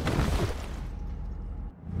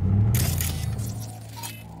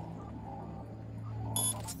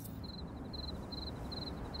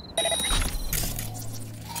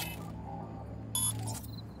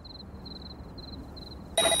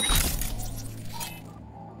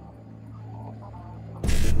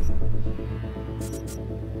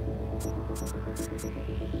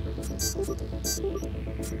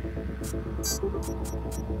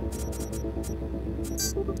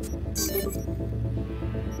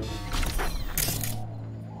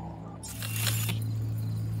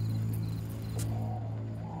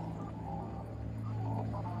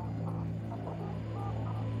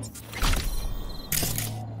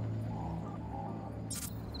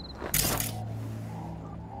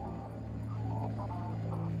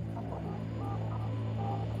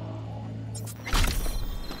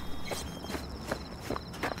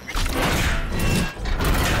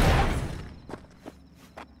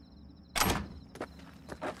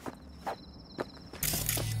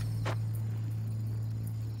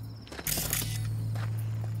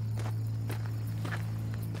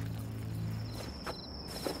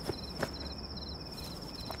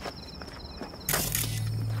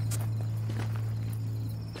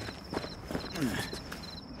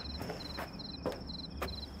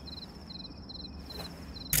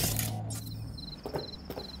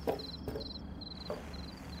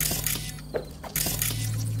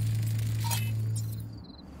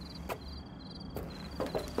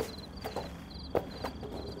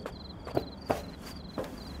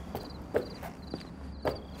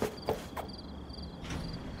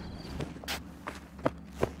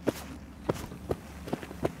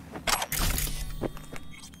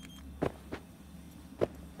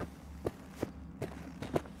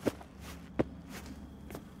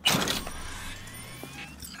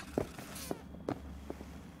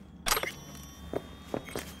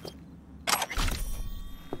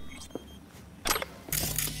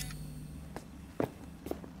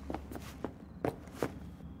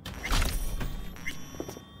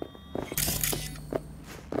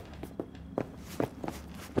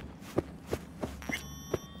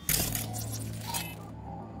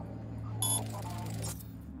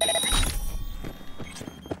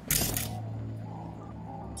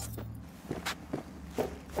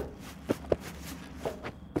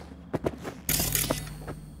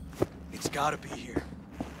 gotta be here.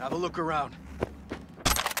 Have a look around.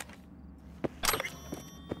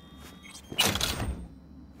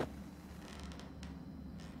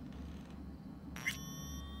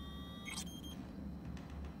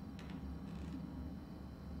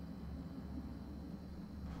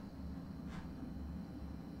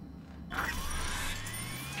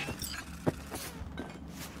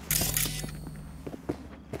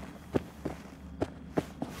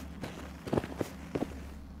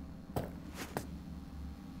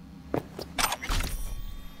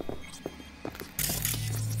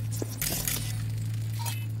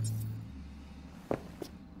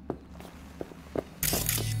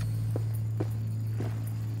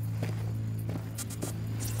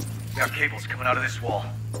 Got cables coming out of this wall.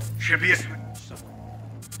 Should be a...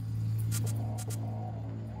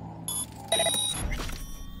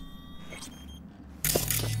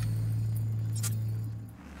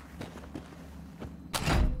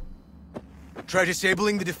 Try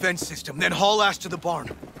disabling the defense system, then haul ass to the barn.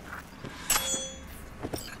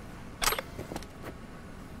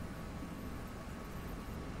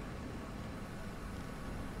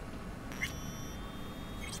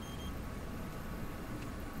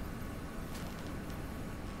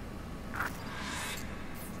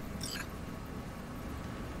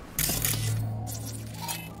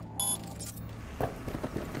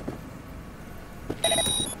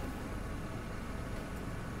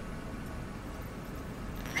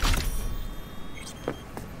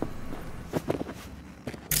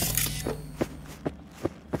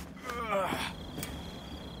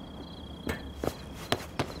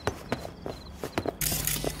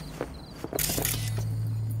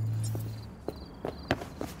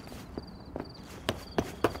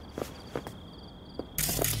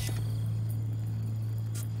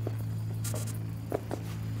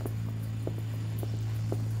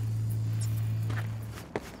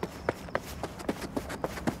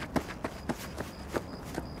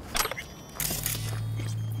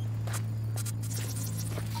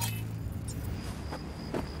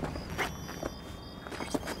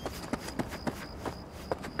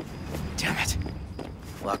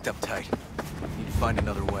 Locked up tight. Need to find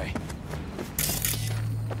another way.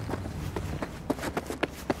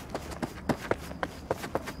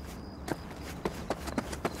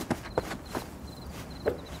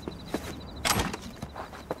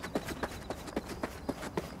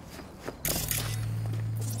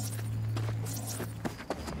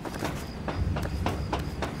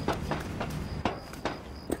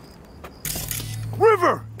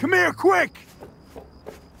 River! Come here, quick!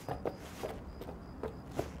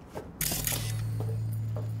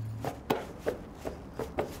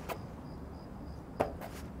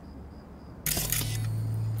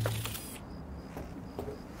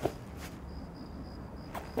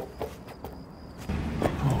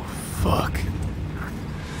 Fuck.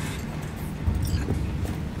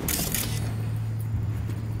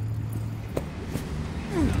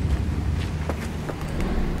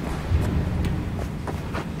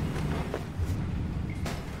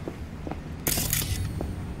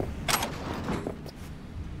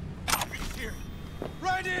 Here.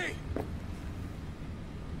 Ready!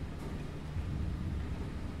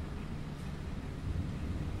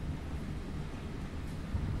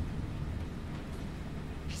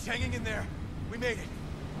 He's hanging in there. We made it.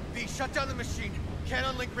 V, shut down the machine. Can't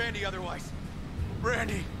unlink Randy otherwise.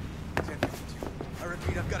 Randy. 1052. I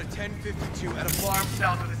repeat, I've got a 1052 at a farm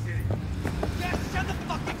south of the city. Yes, send the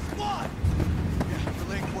fucking squad! Yeah,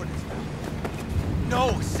 relaying coordinates.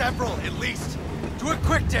 No, several, at least. Do it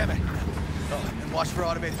quick, damn it! Oh, and watch for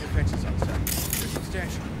automated defenses on site. They're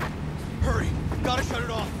substantial. Hurry! Gotta shut it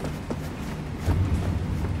off!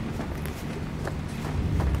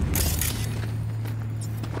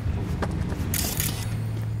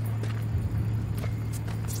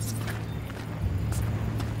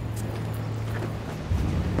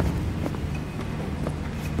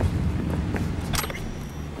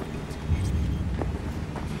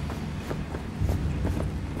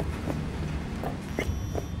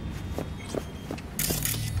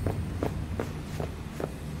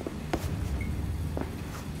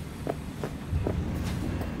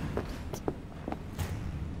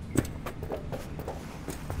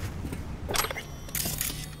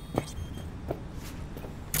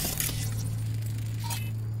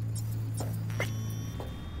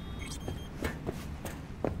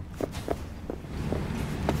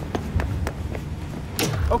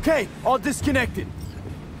 Okay, all disconnected.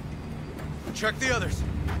 Check the others.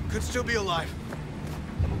 Could still be alive.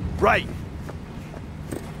 Right.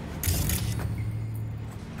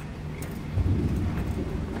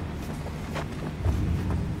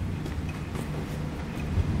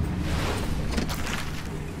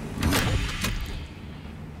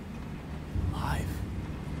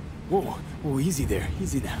 Oh, easy there.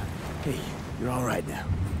 Easy now. Hey, you're all right now.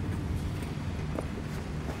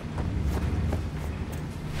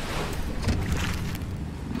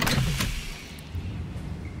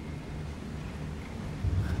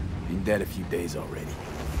 Been dead a few days already.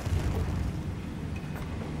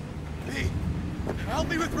 Hey, help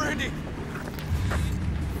me with Randy!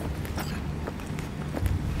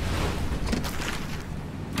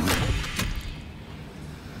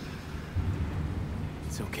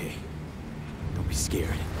 It's okay. Don't be scared.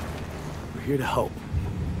 We're here to help.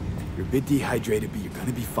 You're a bit dehydrated, but you're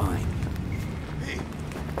gonna be fine. Hey,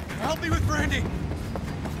 help me with Randy!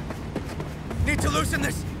 Need to loosen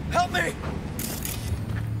this! Help me!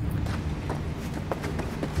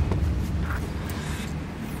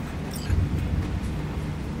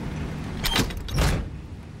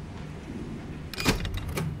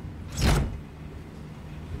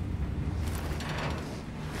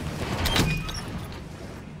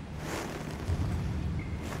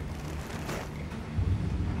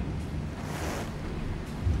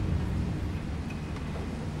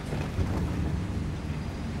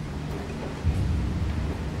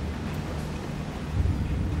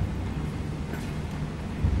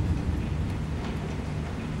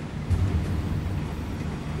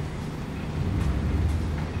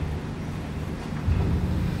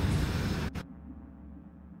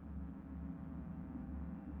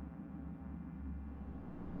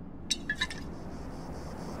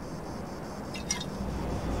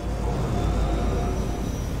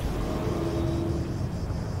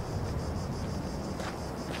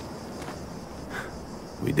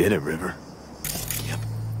 We did it, River. Yep.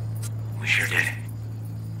 We sure did.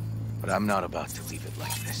 But I'm not about to leave it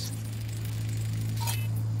like this.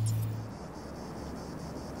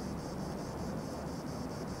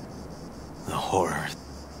 The horror.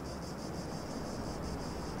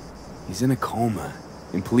 He's in a coma.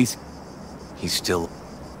 In police... He's still...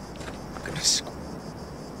 gonna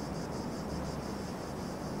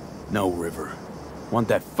No, River. Want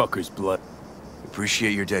that fucker's blood.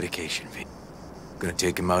 Appreciate your dedication, V. Gonna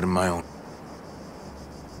take him out on my own.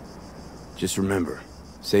 Just remember,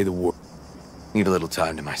 say the word. Need a little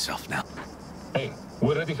time to myself now. Hey,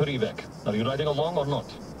 we're ready for evac. Are you riding along or not?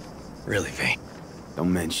 Really, Vane?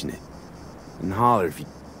 Don't mention it. And holler if you...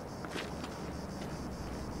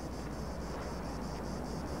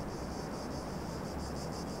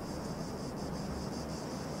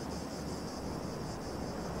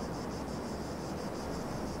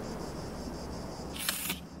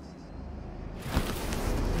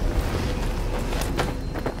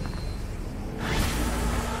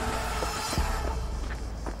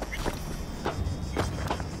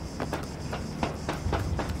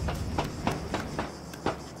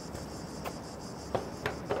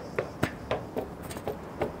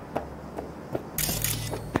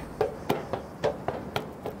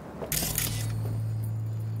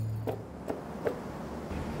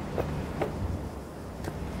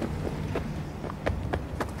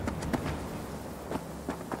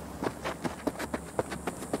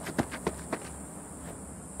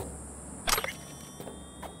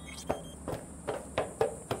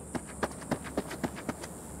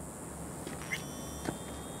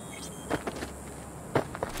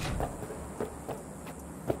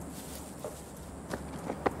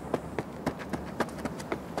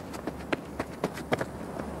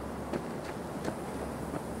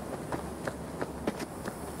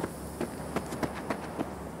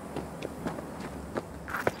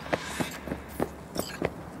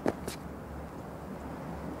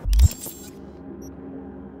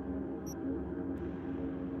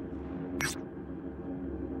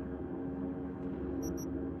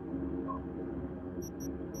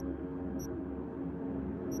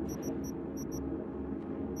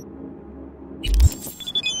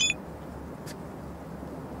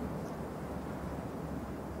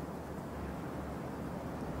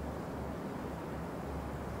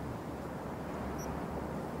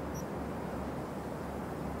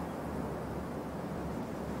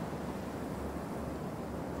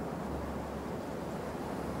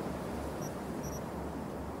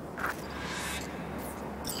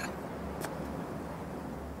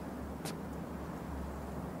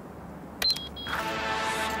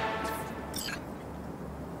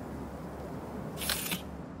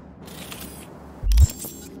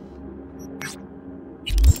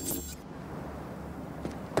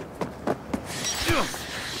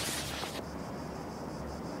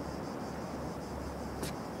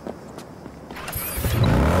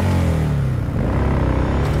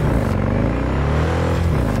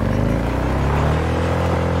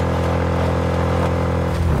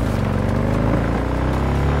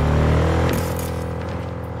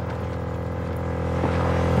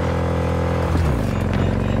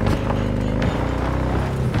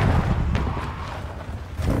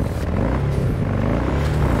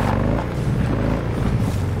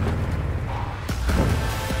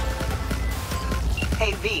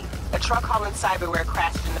 truck hauling cyberware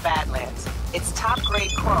crashed in the Badlands. It's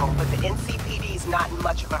top-grade chrome, but the NCPD's not in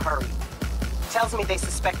much of a hurry. Tells me they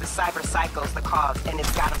suspect the cyber psycho's the cause, and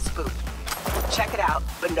it's got them spooked. Check it out,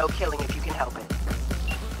 but no killing if you can help it.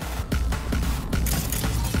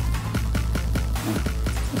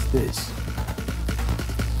 What's this?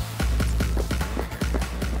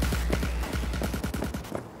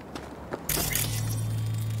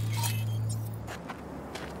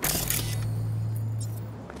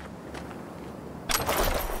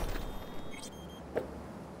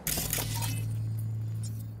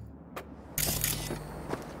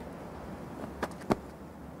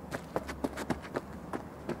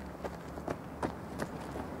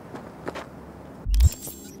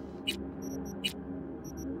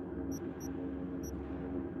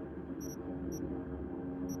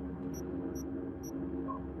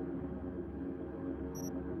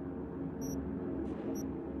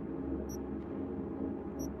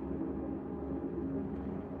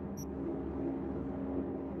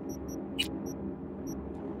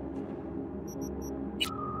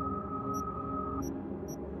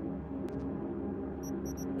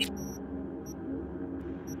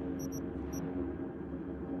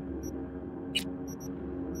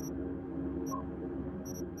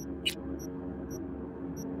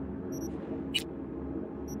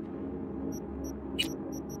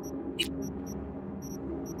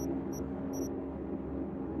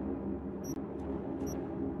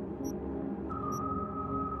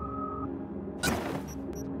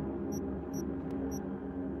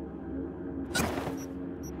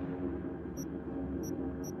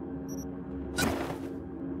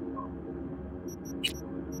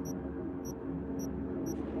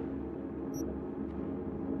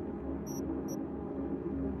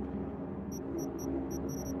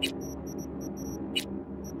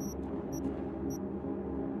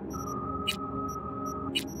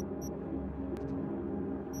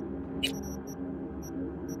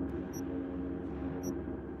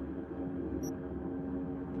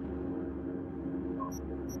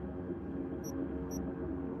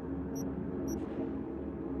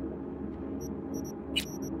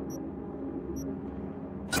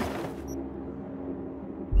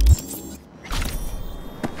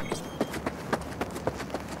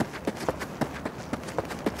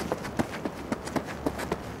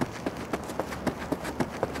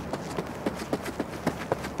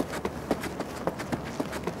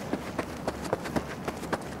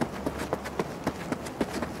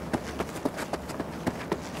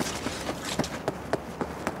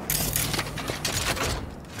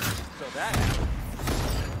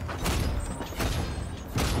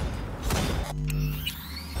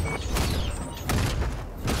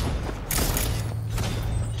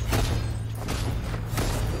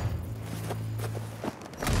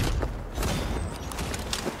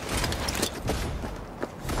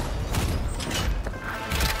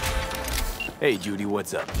 Hey, Judy,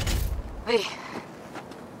 what's up? V,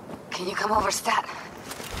 can you come over stat?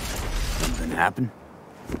 Something happened?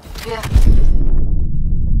 Yeah.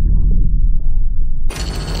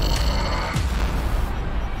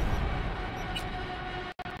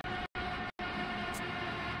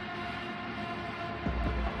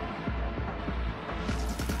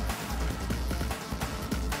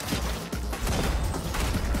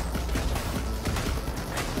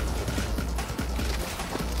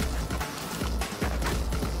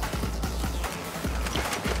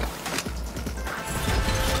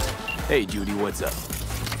 Hey, Judy, what's up?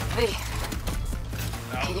 V,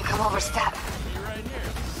 can you come over stat?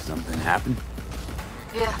 Something happened?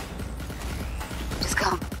 Yeah. Just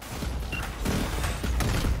come.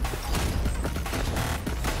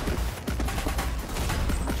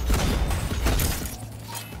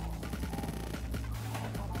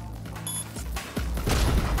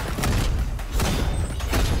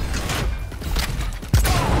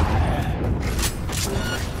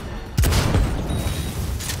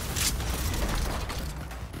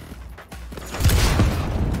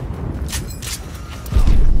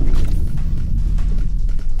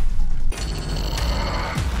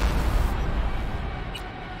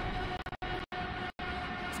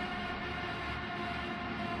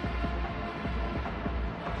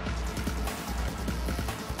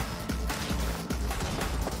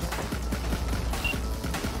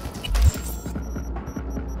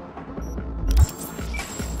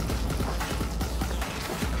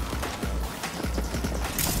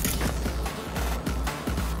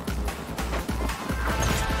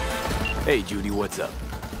 Hey, Judy, what's up?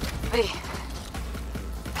 V,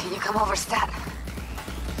 can you come over stat?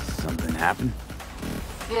 Something happened?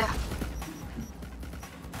 Yeah.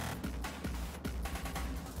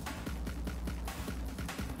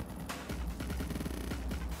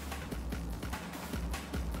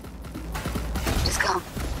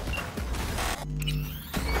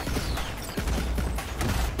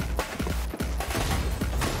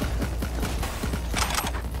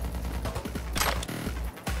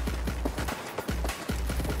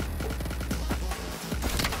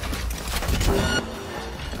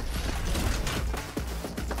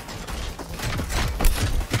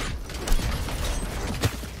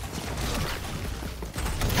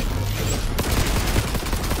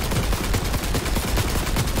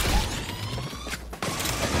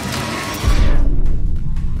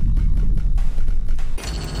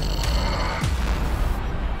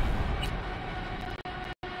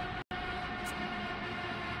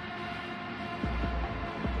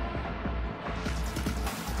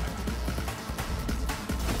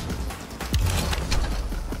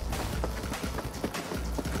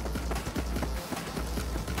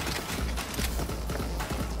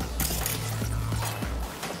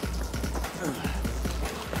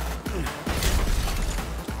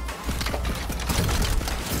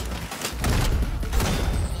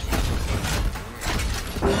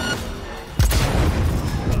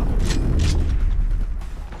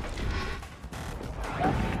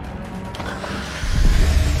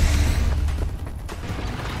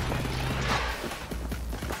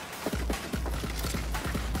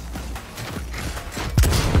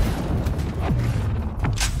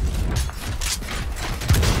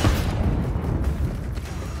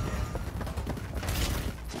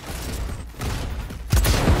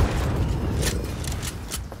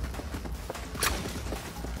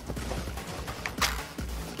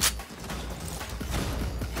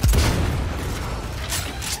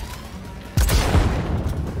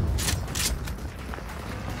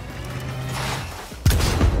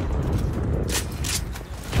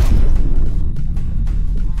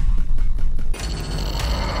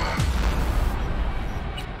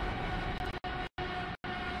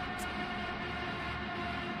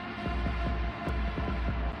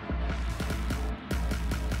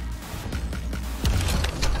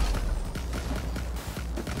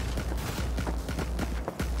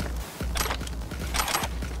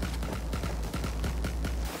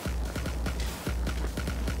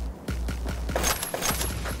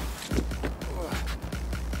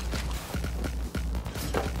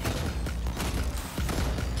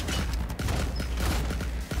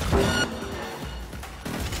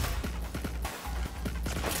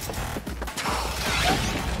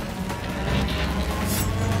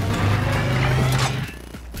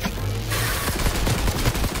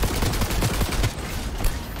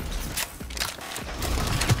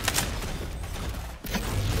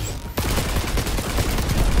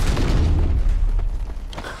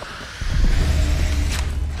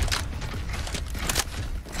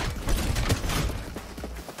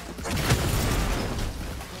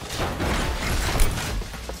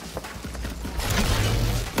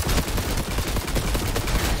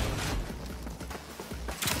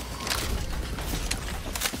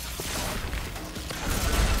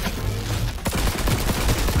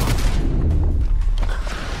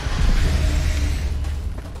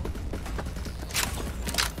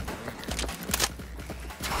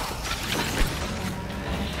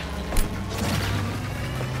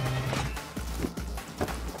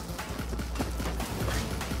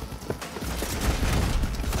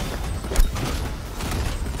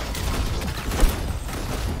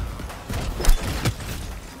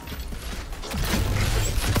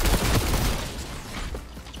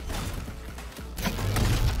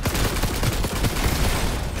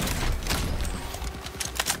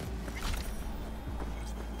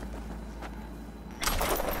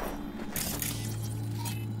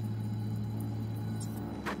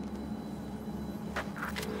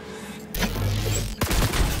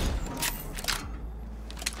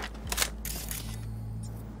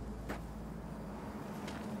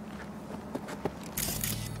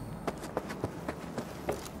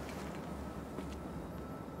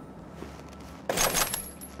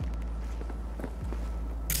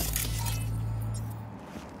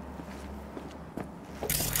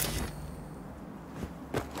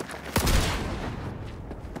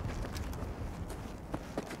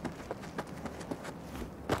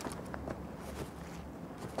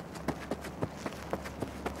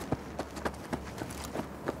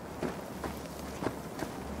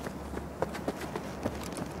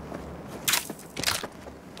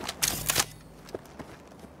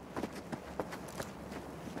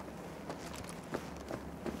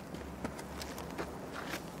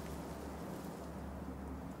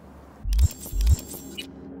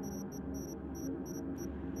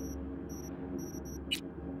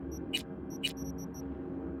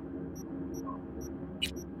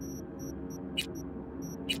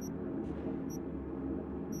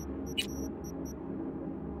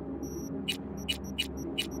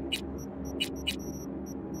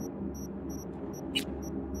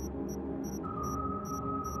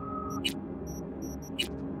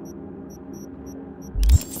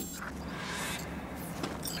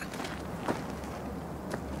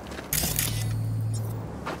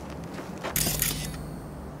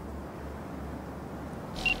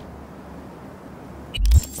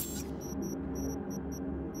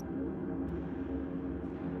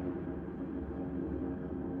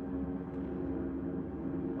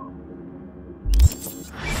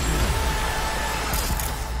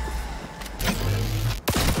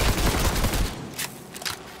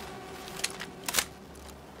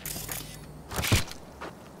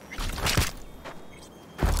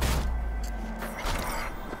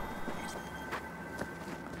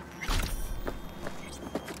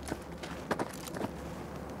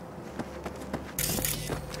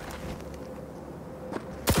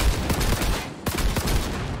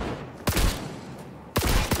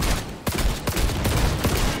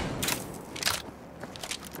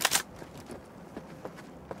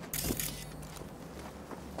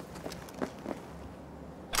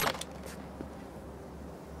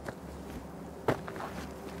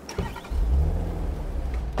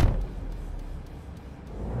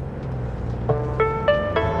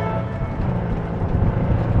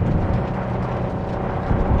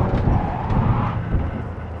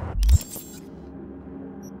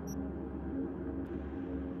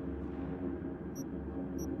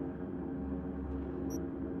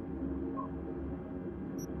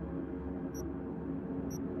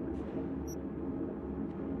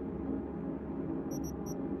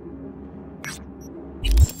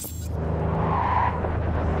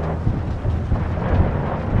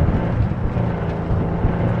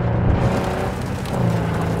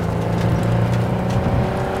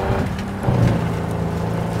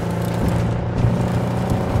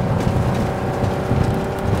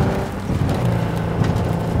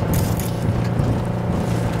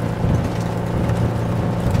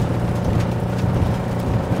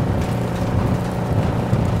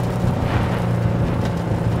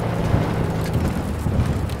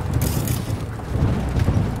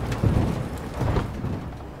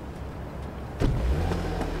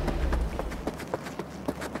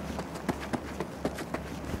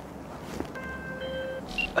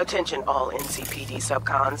 Attention all NCPD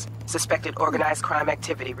subcons. Suspected organized crime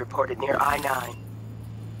activity reported near I-9.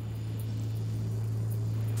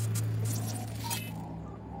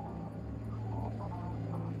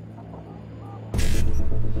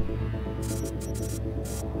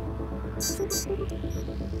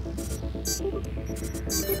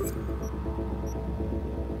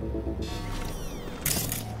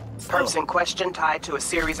 Person in question tied to a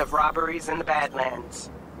series of robberies in the Badlands.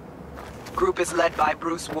 Group is led by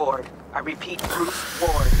Bruce Ward. I repeat, Bruce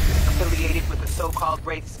Ward, affiliated with the so-called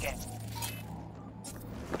Wraith Gang.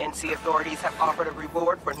 NC authorities have offered a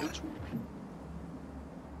reward for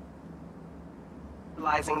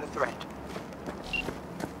neutralizing the threat.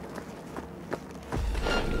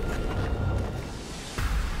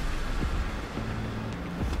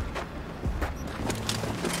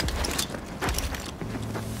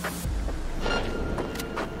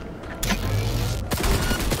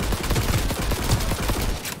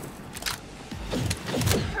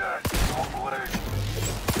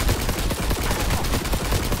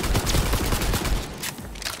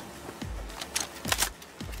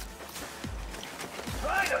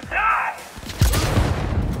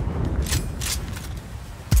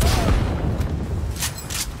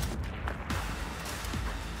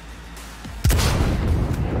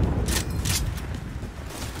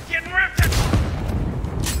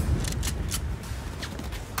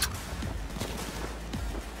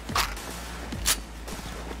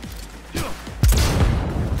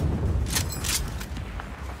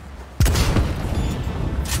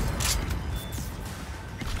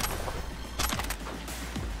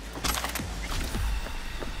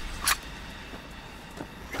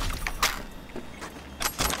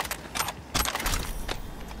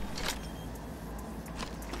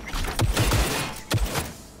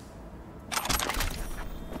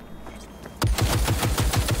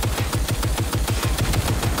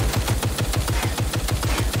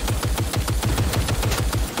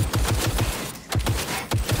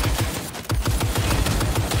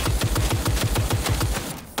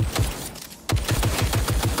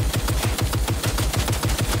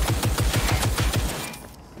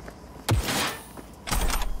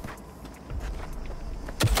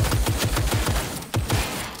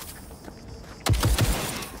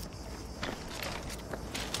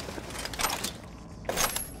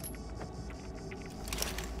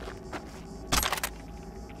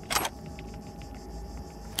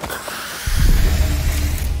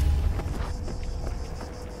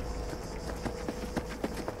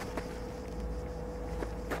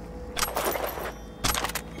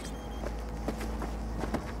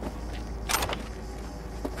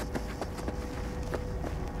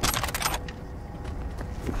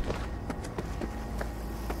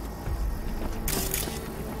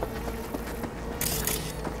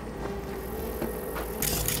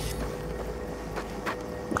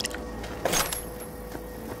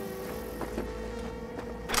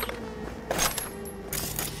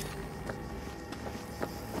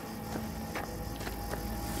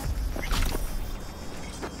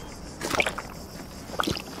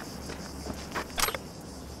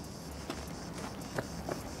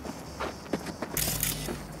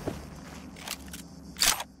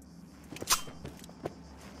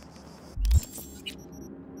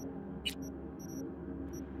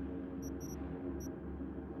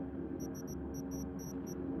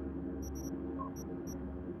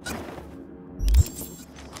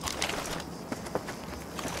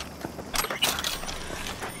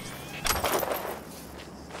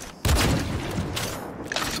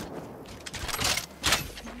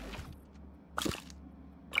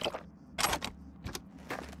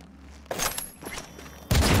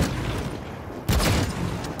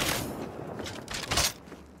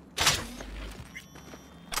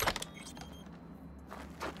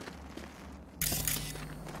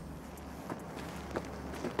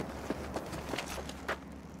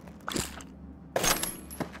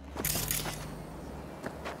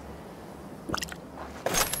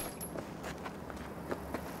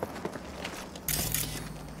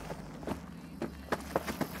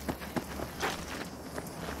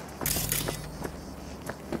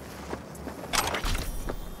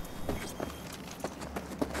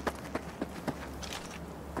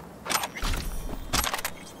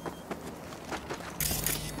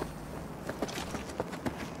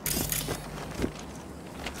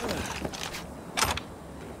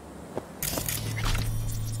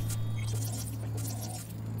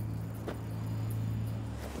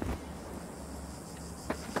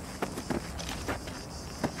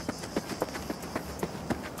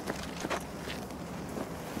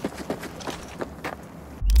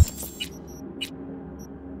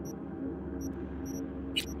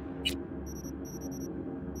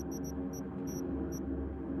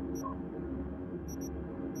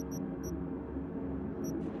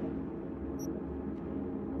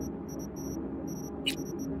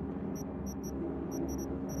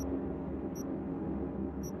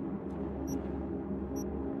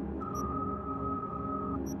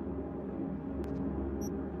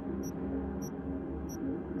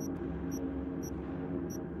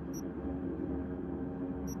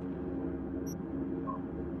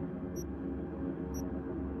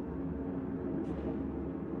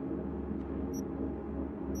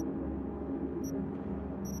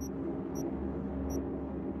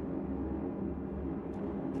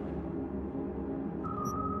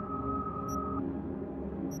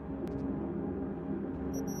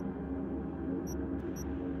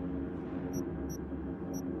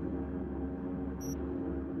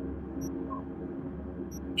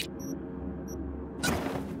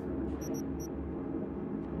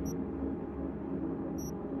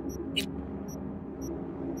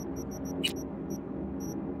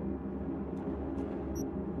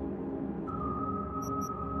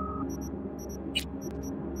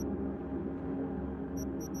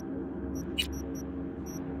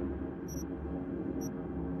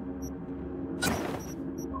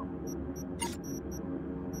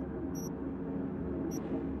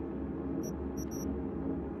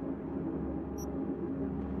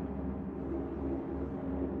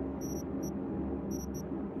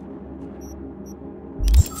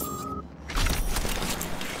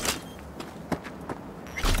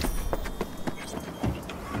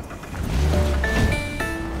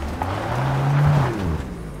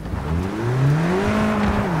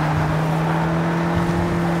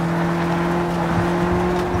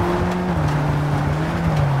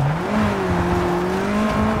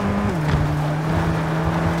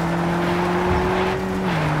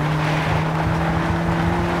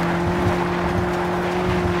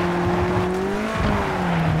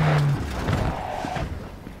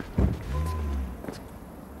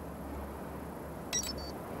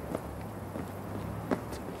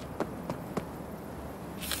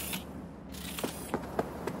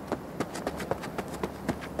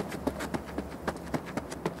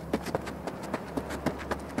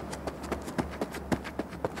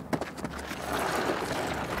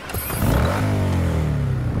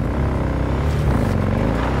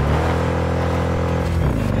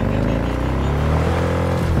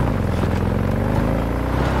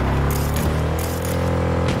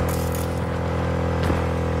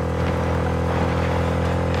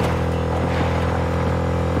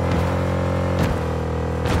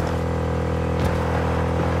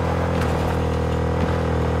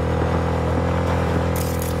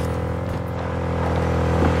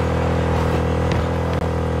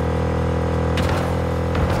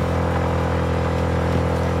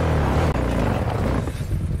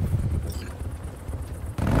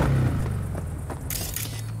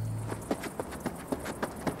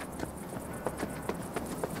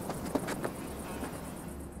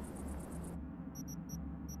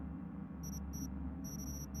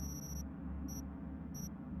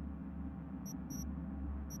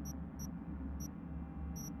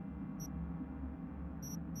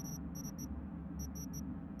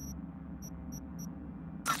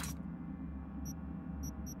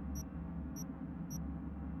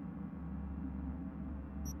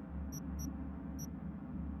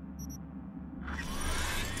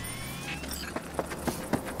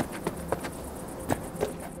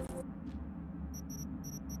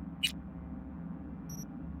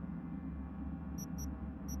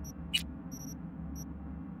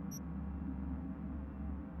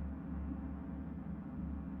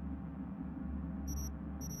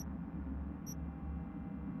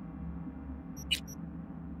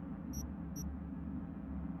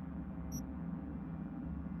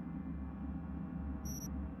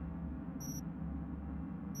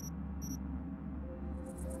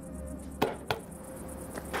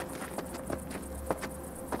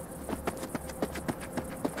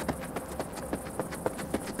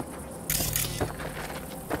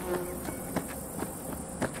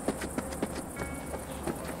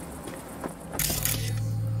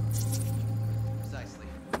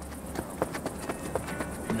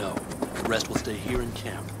 know. The rest will stay here in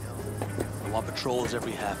camp. I want patrols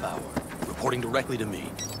every half hour, reporting directly to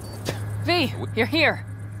me. V, you're here.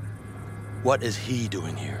 What is he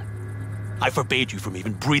doing here? I forbade you from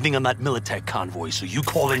even breathing on that Militech convoy, so you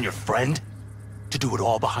call in your friend? To do it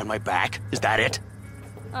all behind my back? Is that it?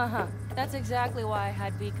 Uh-huh. That's exactly why I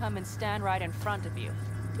had V come and stand right in front of you.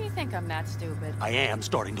 Do you think I'm that stupid? I am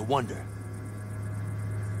starting to wonder.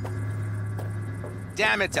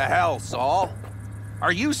 Damn it to hell, Saul.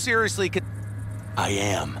 Are you seriously I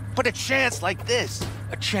am. But a chance like this?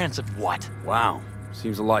 A chance of what? Wow.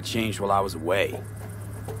 Seems a lot changed while I was away.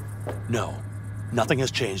 No. Nothing has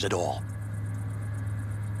changed at all.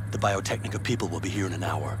 The Biotechnica people will be here in an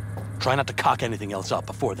hour. Try not to cock anything else up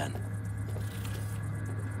before then.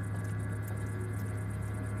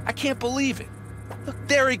 I can't believe it. Look,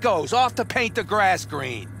 there he goes, off to paint the grass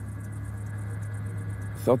green.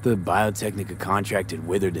 Thought the Biotechnica contract had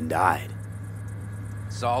withered and died.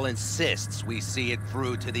 Saul insists we see it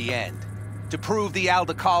through to the end. To prove the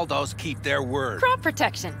Aldecaldos keep their word. Crop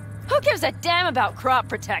protection. Who gives a damn about crop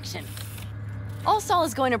protection? All Saul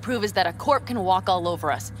is going to prove is that a corp can walk all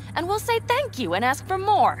over us, and we'll say thank you and ask for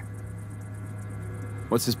more.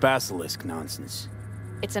 What's this basilisk nonsense?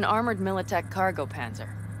 It's an armored Militech cargo panzer.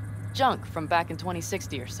 Junk from back in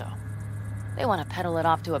 2060 or so. They want to peddle it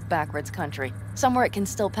off to a backwards country, somewhere it can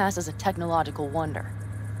still pass as a technological wonder.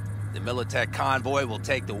 The Militech convoy will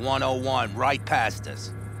take the 101 right past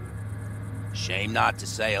us. Shame not to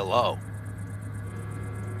say hello.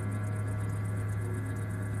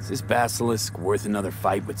 Is this basilisk worth another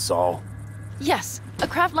fight with Saul? Yes, a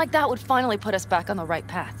craft like that would finally put us back on the right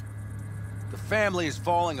path. The family is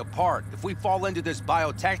falling apart. If we fall into this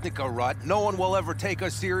Biotechnica rut, no one will ever take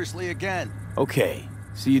us seriously again. Okay,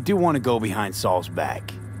 so you do want to go behind Saul's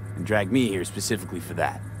back, and drag me here specifically for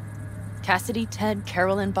that. Cassidy, Ted,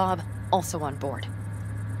 Carol, and Bob, also on board.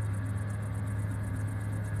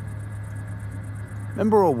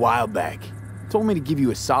 Remember a while back, told me to give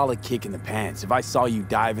you a solid kick in the pants if I saw you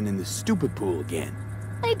diving in the stupid pool again.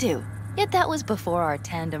 I do, yet that was before our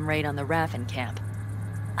tandem raid on the Raffen camp.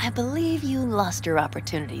 I believe you lost your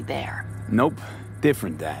opportunity there. Nope,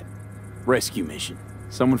 different that. Rescue mission.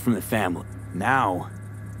 Someone from the family. Now...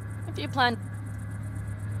 If you plan...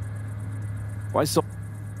 Why so...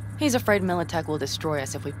 He's afraid Militech will destroy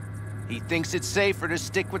us if we... He thinks it's safer to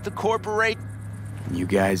stick with the corporate. You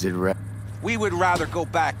guys had We would rather go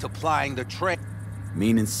back to plying the trade.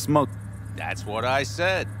 Meaning smoke. That's what I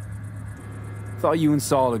said. Thought you and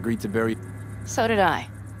Saul agreed to bury... So did I.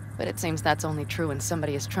 But it seems that's only true when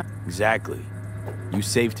somebody is trying... Exactly. You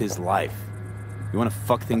saved his life. You want to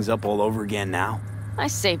fuck things up all over again now? I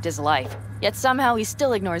saved his life, yet somehow he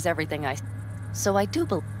still ignores everything I... So I do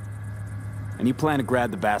believe... And you plan to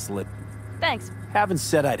grab the basilisk? Thanks. Haven't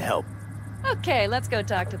said I'd help. Okay, let's go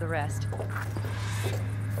talk to the rest.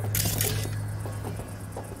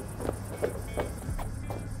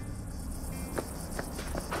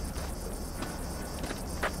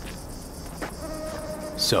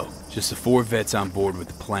 So, just the 4 vets on board with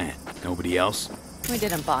the plan. Nobody else? We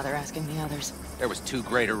didn't bother asking the others. There was too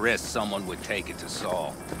great a risk someone would take it to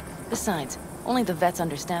Saul. Besides, only the vets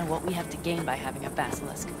understand what we have to gain by having a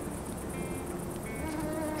basilisk.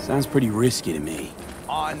 Sounds pretty risky to me.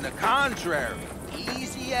 On the contrary,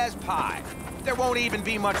 easy as pie. There won't even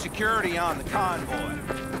be much security on the convoy.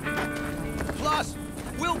 Plus,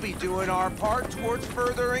 we'll be doing our part towards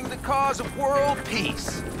furthering the cause of world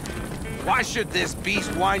peace. Why should this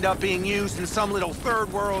beast wind up being used in some little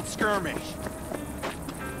third world skirmish?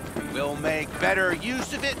 We'll make better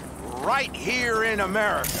use of it right here in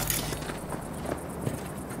America.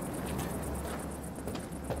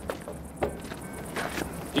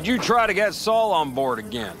 Did you try to get Saul on board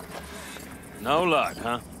again? No luck,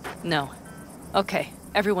 huh? No. Okay,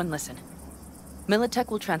 everyone listen. Militech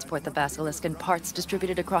will transport the basilisk in parts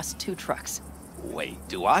distributed across 2 trucks. Wait,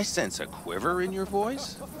 do I sense a quiver in your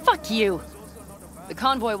voice? Fuck you! The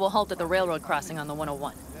convoy will halt at the railroad crossing on the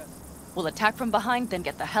 101. We'll attack from behind, then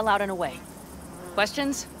get the hell out and away.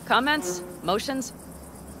 Questions? Comments? Motions?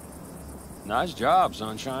 Nice job,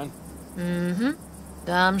 Sunshine. Mm-hmm.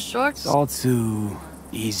 Damn short. It's all too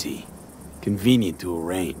easy. Convenient to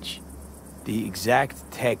arrange. The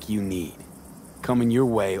exact tech you need. Coming your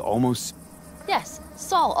way almost... Yes,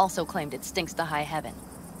 Saul also claimed it stinks to high heaven.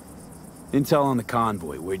 Intel on the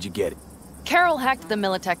convoy, where'd you get it? Carol hacked the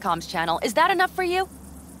Militech comms channel. Is that enough for you?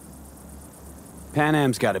 Pan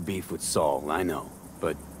Am's got a beef with Saul, I know,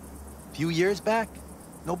 but... A few years back,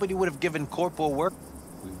 nobody would have given Corporal work.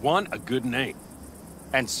 We want a good name.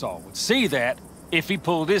 And Saul would see that if he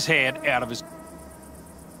pulled his head out of his...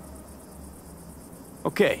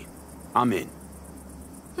 Okay, I'm in.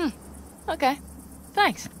 Okay,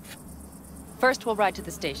 thanks. First, we'll ride to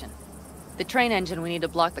the station. The train engine we need to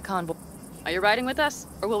block the convoy. Are you riding with us,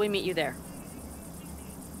 or will we meet you there?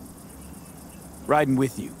 Riding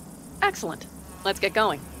with you. Excellent. Let's get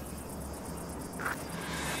going.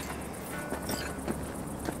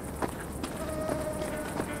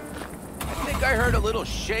 I think I heard a little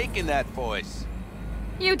shake in that voice.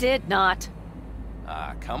 You did not.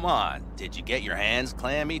 Ah, come on. Did you get your hands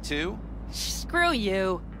clammy too? Screw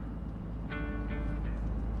you.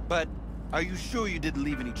 But are you sure you didn't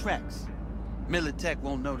leave any tracks? Militech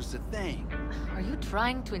won't notice a thing. Are you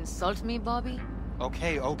trying to insult me, Bobby?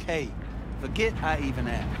 Okay, okay. Forget I even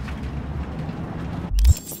asked.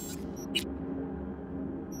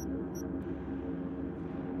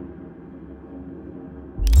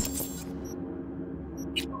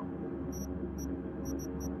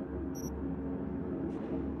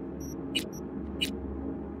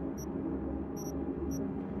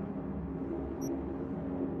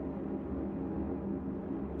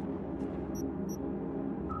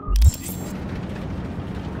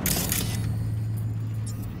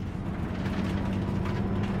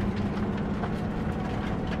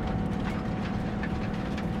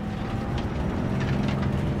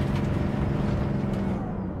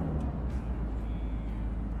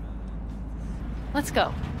 Let's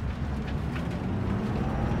go.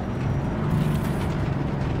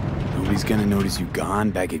 Nobody's gonna notice you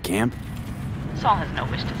gone back at camp? Saul has no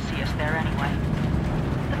wish to see us there anyway.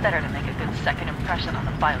 The better to make a good second impression on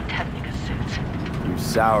the Biotechnica suits. Your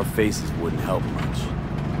sour faces wouldn't help much.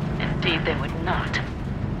 Indeed, they would not.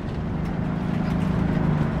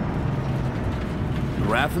 The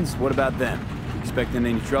Raffens, what about them? Expecting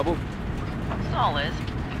any trouble? Saul is.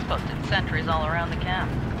 He's posted sentries all around the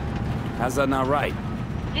camp. How's that not right?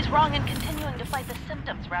 He's wrong in continuing to fight the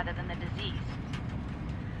symptoms rather than the disease.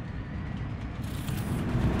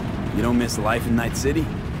 You don't miss life in Night City?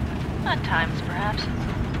 At times, perhaps.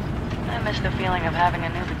 I miss the feeling of having a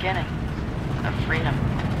new beginning. Of freedom.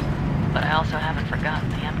 But I also haven't forgotten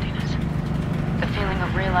the emptiness. The feeling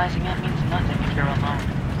of realizing it means nothing if you're alone.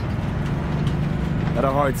 Had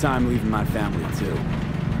a hard time leaving my family, too.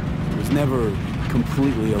 I was never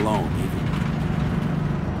completely alone, either.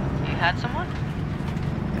 You had someone?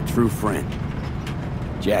 A true friend.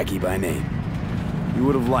 Jackie by name. You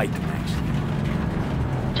would have liked him,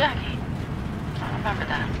 actually. Jackie. I remember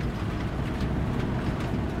that.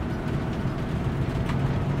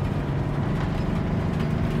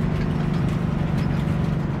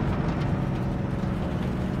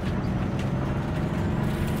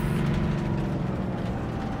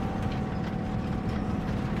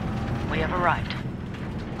 We have arrived.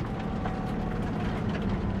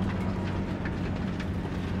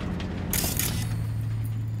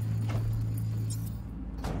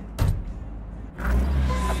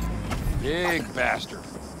 Big bastard.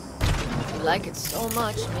 If you like it so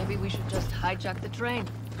much, maybe we should just hijack the train.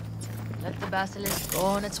 Let the basilisk go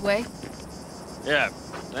on its way. Yeah,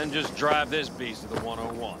 then just drive this beast to the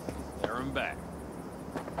 101. There and back.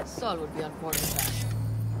 Saul would be on board with that.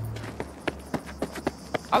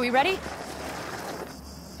 Are we ready?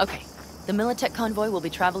 Okay. The Militech convoy will be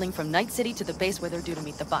traveling from Night City to the base where they're due to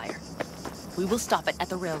meet the buyer. We will stop it at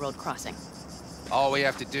the railroad crossing. All we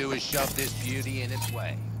have to do is shove this beauty in its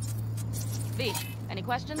way. V, any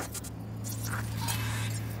questions?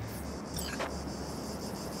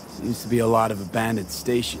 Seems to be a lot of abandoned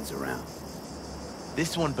stations around.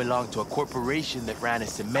 This one belonged to a corporation that ran a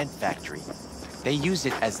cement factory. They use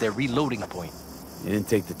it as their reloading point. They didn't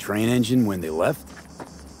take the train engine when they left?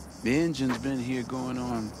 The engine's been here going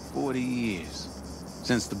on 40 years.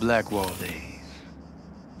 Since the Blackwall days.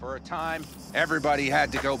 For a time, everybody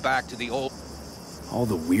had to go back to the old... All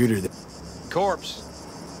the weirder the... Corpse.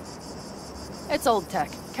 It's old tech.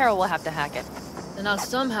 Carol will have to hack it. Then I'll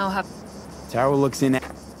somehow have... Tower looks in...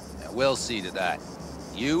 Yeah, we'll see to that.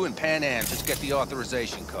 You and Pan Am just get the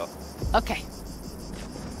authorization code. Okay.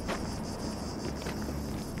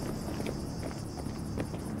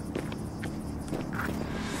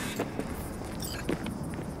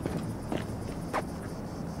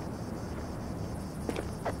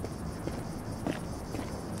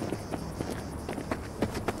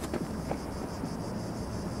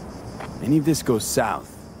 Any of this goes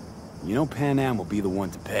south, you know Pan Am will be the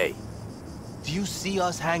one to pay. Do you see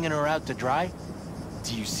us hanging her out to dry?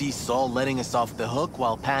 Do you see Saul letting us off the hook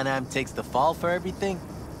while Pan Am takes the fall for everything?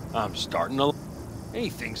 I'm starting to... He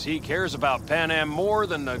thinks he cares about Pan Am more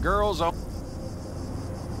than the girls on...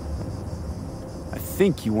 I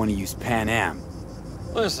think you want to use Pan Am.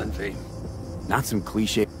 Listen, V. Not some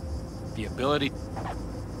cliche... The ability...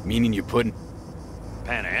 Meaning you're putting...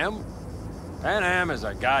 Pan Am? Pan Am is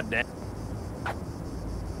a goddamn...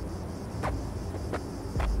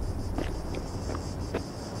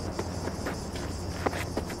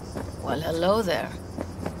 Well, hello there.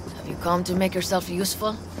 Have you come to make yourself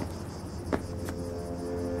useful?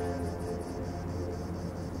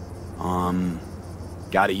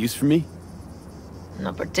 Got a use for me?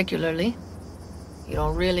 Not particularly. You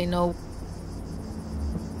don't really know...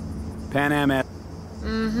 Pan Am at...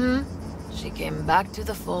 Mm-hmm. She came back to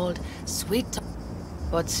the fold, sweet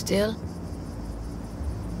but still...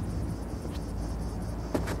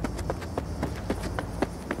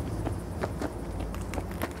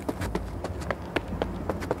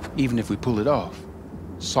 Even if we pull it off,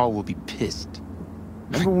 Saul will be pissed.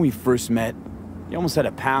 Remember when we first met? You almost had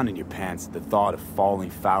a pound in your pants at the thought of falling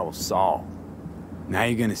foul of Saul. Now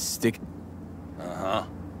you're gonna stick... Uh-huh.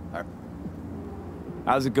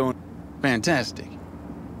 How's it going? Fantastic.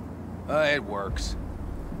 It works.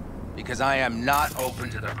 Because I am not open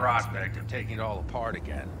to the prospect of taking it all apart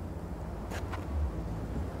again.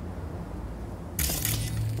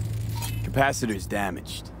 Capacitor's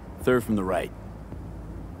damaged. Third from the right.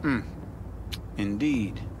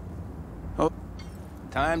 Indeed. Oh.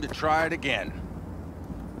 Time to try it again.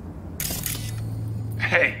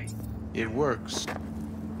 Hey. It works.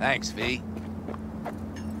 Thanks, V.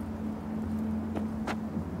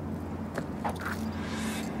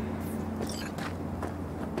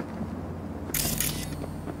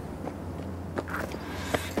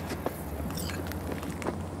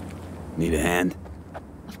 Need a hand?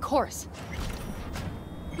 Of course.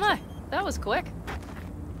 My, that was quick.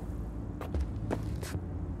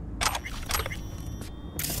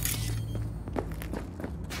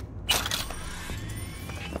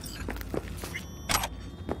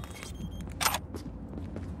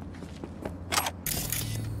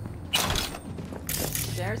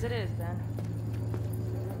 Stairs it is, then.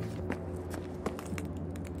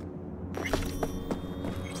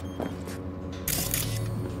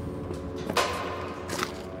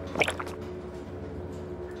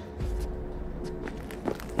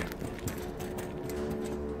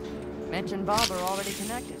 Mitch and Bob are already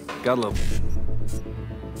connected. Got a little...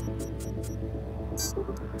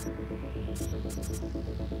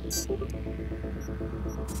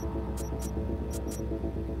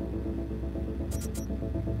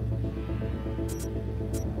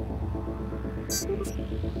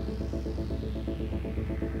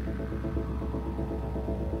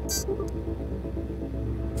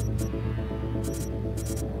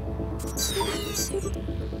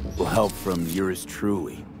 Will help from yours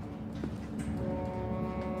truly.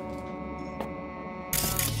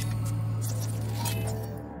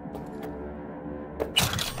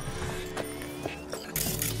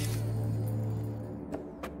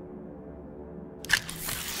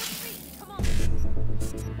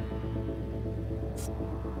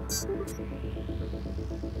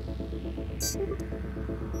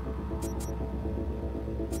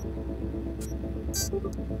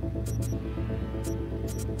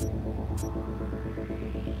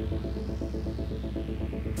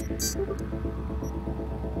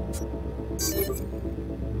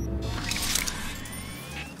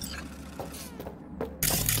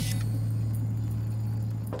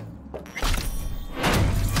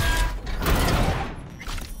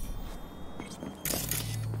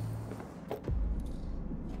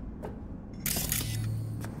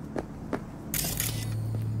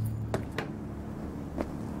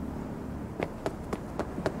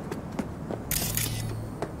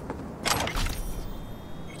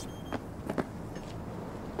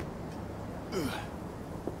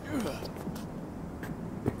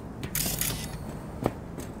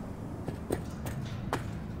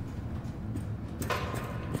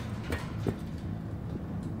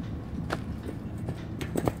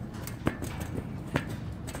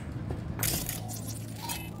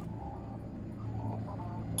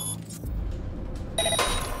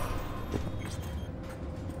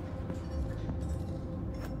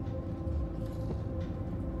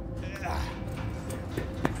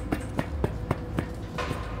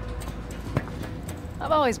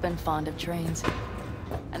 I've always been fond of trains.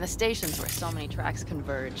 And the stations where so many tracks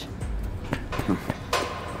converge.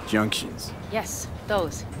 Junctions. Yes,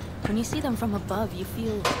 those. When you see them from above, you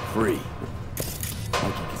feel... Free.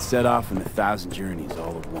 Like you could set off on 1,000 journeys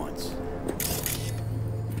all at once.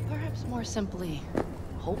 Perhaps more simply,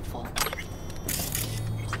 hopeful.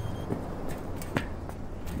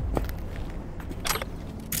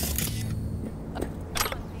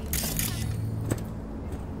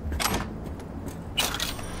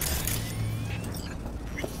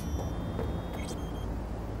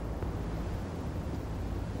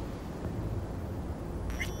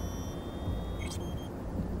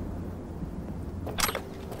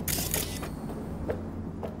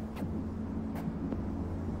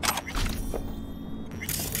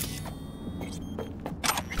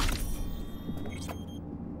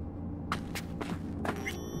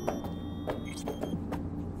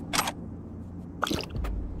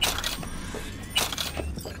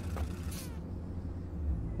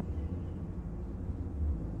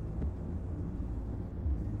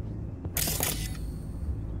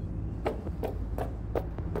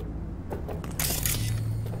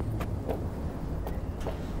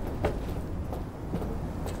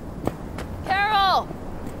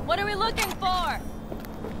 we looking for?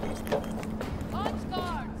 Punch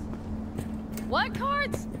cards. What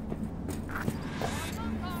cards?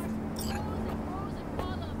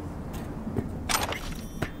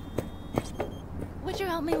 Would you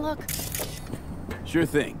help me look? Sure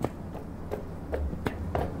thing.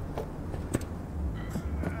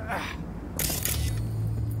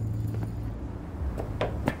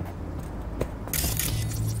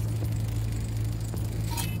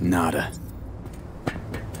 Nada.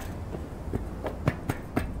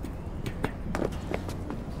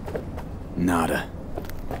 Nada.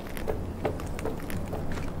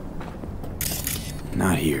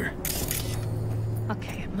 Not here.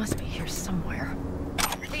 Okay, it must be here somewhere.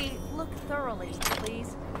 Hey, look thoroughly,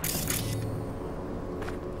 please.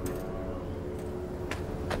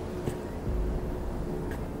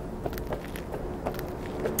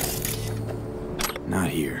 Not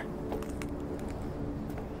here.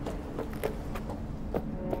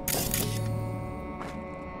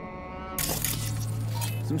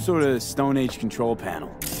 Some sort of Stone Age control panel.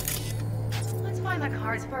 Let's find the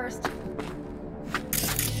cards first.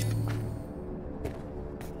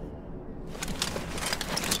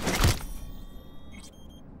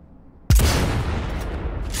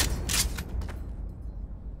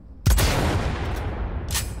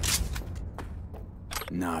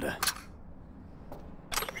 Nada.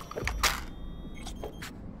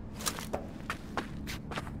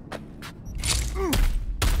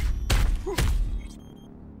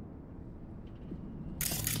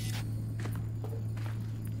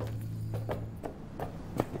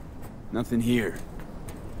 Nothing here.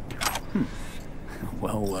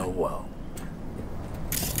 Well, well, well.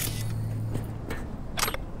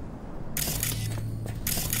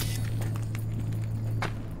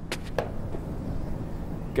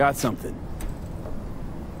 Got something.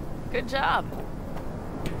 Good job.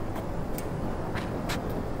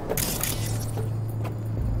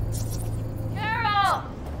 Carol!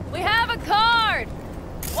 We have a card!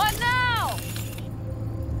 What now?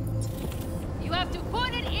 You have to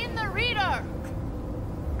put it in the reader!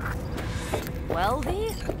 Well,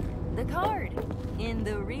 the card. In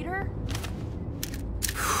the reader?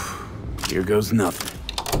 Here goes nothing.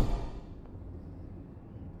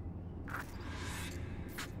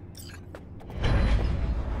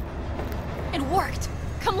 It worked!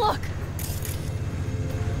 Come look!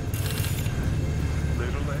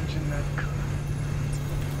 Little engine that could.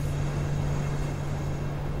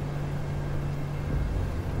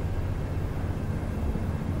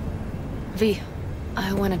 V,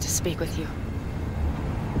 I wanted to speak with you.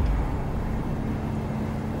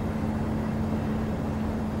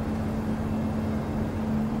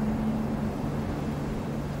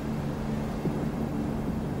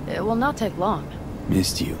 It will not take long.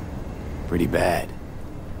 Missed you. Pretty bad.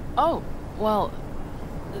 Oh, well,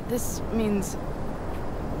 this means...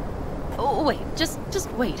 Oh, wait, just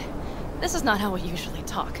wait. This is not how we usually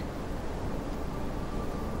talk.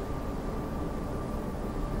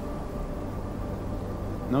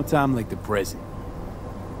 No time like the present.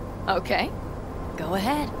 Okay, go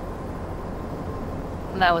ahead.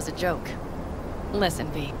 That was a joke. Listen,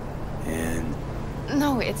 V. And...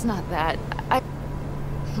 No, it's not that.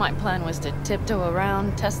 My plan was to tiptoe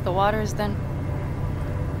around, test the waters, then...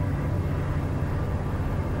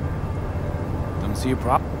 Don't see a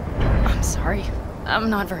problem. I'm sorry. I'm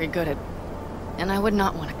not very good at... And I would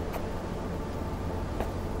not want to...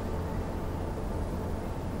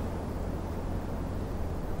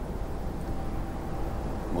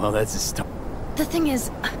 Well, that's a start. The thing is...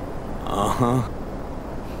 Uh-huh.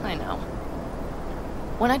 I know.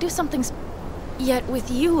 When I do something... Yet with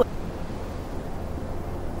you...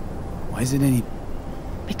 Why is it any...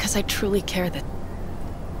 Because I truly care that...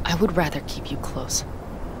 I would rather keep you close.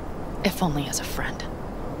 If only as a friend.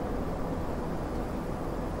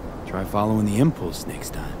 Try following the impulse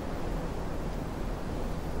next time.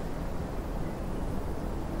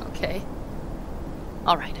 Okay.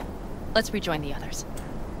 All right. Let's rejoin the others.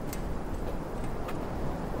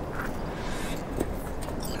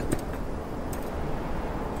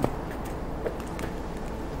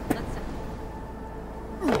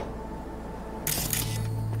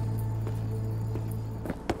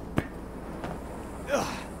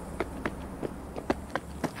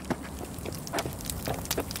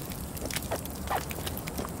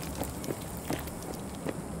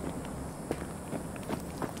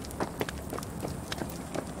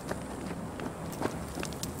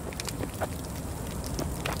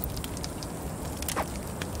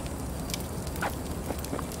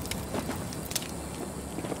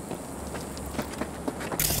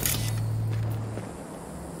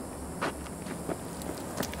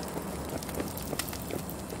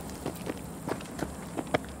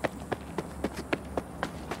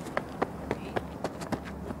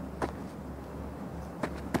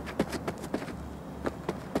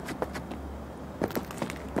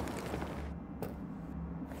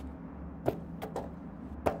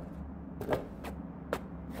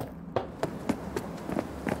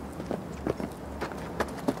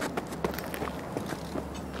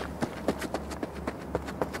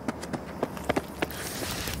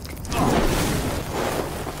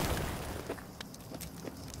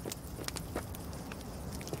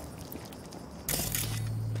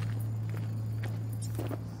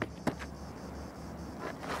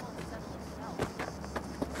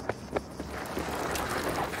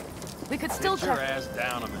 still Sit your ass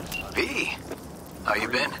down a minute. B, how you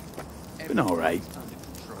been? Been all right.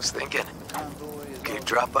 Was thinking. Could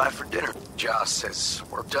drop by for dinner. Joss has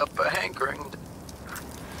worked up a hankering.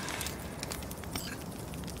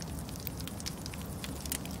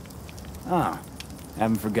 Ah,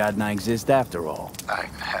 haven't forgotten I exist after all. I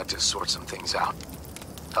had to sort some things out.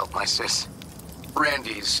 Help my sis.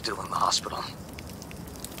 Randy's still in the hospital.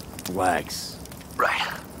 Relax.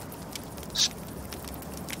 Right.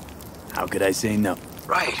 How could I say no?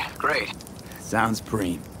 Right, great. Sounds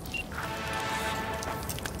preem.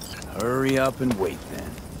 Hurry up and wait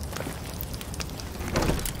then.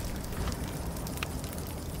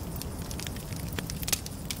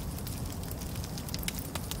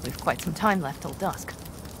 We've quite some time left till dusk.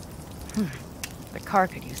 The car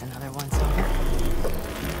could use another one somewhere.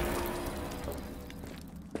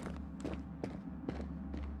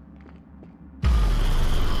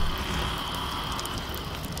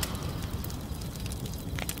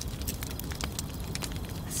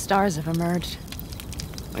 The stars have emerged.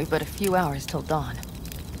 We've but a few hours till dawn.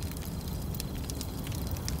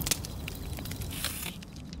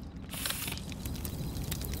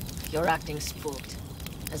 You're acting spooked.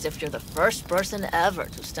 As if you're the first person ever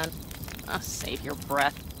to stand... Save your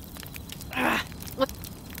breath. What?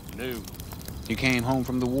 No. He came home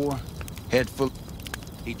from the war, head full.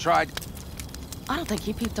 He tried... I don't think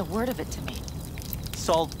he peeped a word of it to me.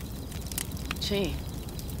 Saul... Gee,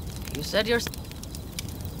 you said you're...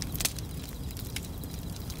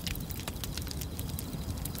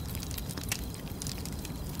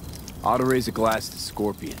 Ought to raise a glass to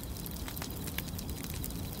Scorpion.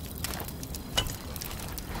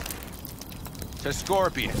 To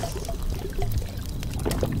Scorpion.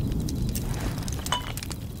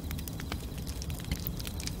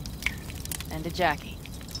 And to Jackie.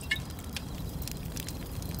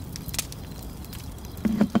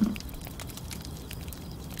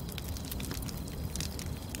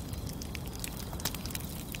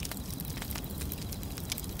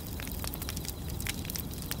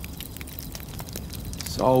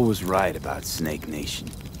 Saul was right about Snake Nation.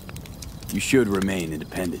 You should remain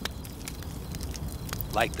independent.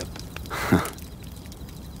 Like the...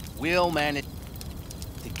 We'll manage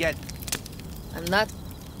to get... And that...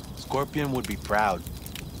 Scorpion would be proud.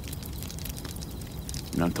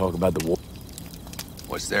 You don't talk about the war.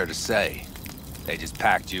 What's there to say? They just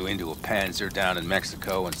packed you into a Panzer down in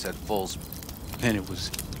Mexico and said fulls. Then it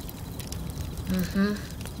was... I'm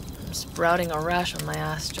sprouting a rash on my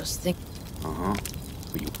ass, just think... Uh-huh.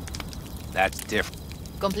 That's different.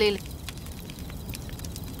 Completely.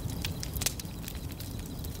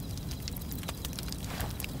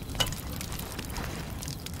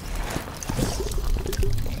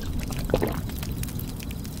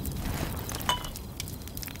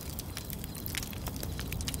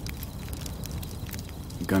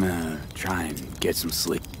 I'm gonna try and get some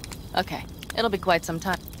sleep. Okay, it'll be quite some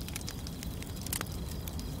time.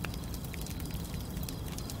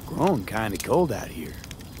 Growing kinda cold out here.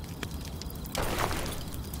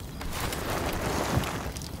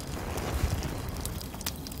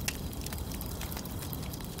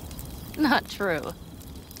 Not true.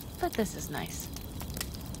 But this is nice.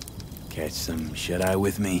 Catch some shut-eye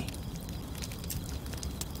with me?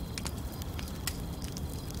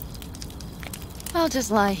 I'll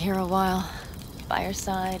just lie here a while. By your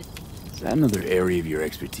side. Is that another area of your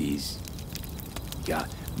expertise? You got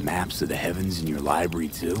maps of the heavens in your library,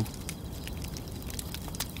 too?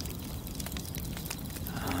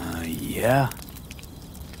 Yeah.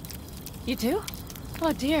 You do?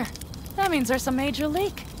 Oh dear. That means there's a major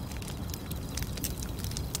leak.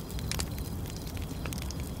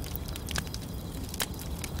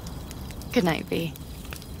 Good night, V.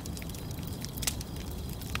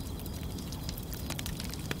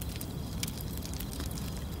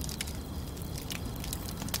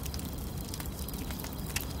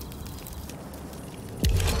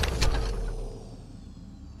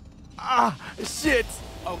 Ah, shit!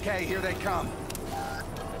 Okay, here they come.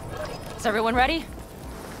 Is everyone ready?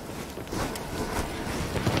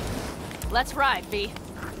 Let's ride, V.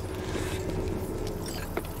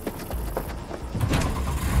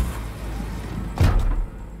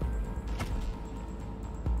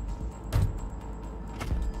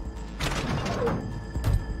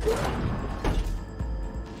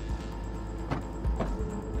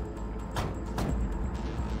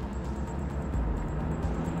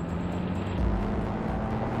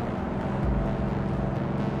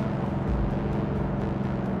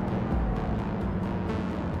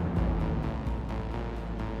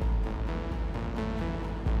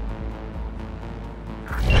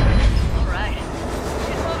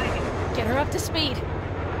 Get her up to speed.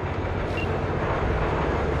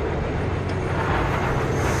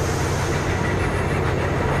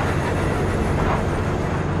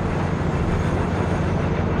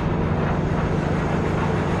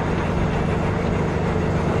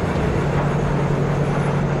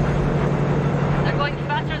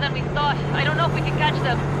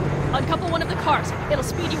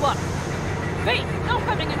 V, no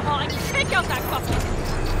hemming and hawing! Take out that coupler!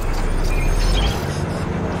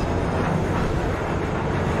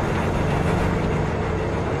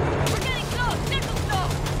 We're getting close! Signal slow!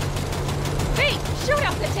 V, shoot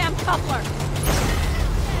out the damn coupler!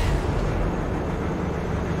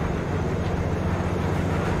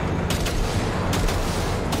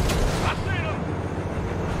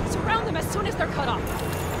 Surround them as soon as they're cut off.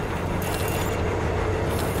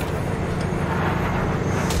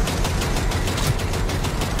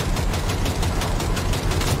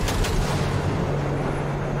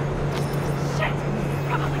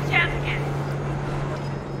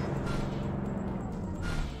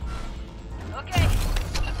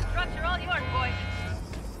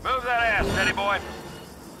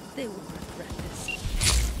 They will regret this.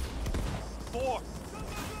 4.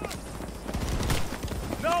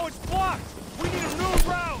 No, it's blocked! We need a new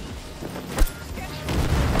route!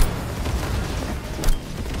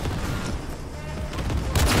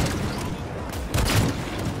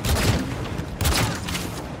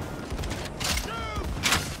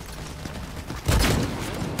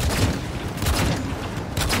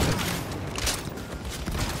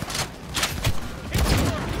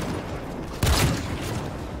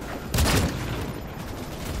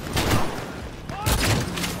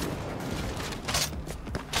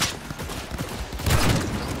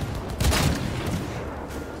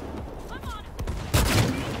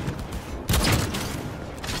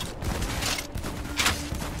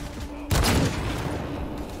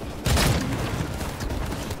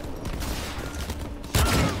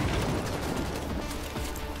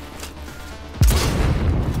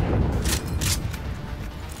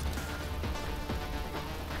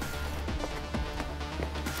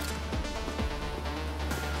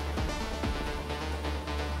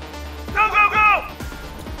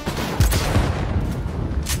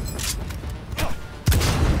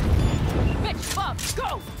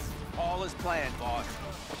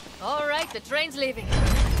 The train's leaving.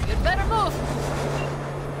 You'd better move.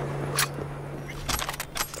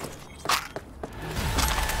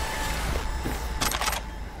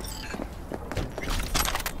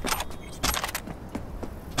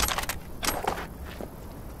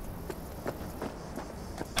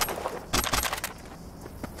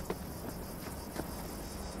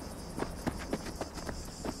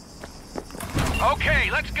 Okay,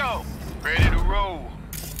 let's go. Ready to roll.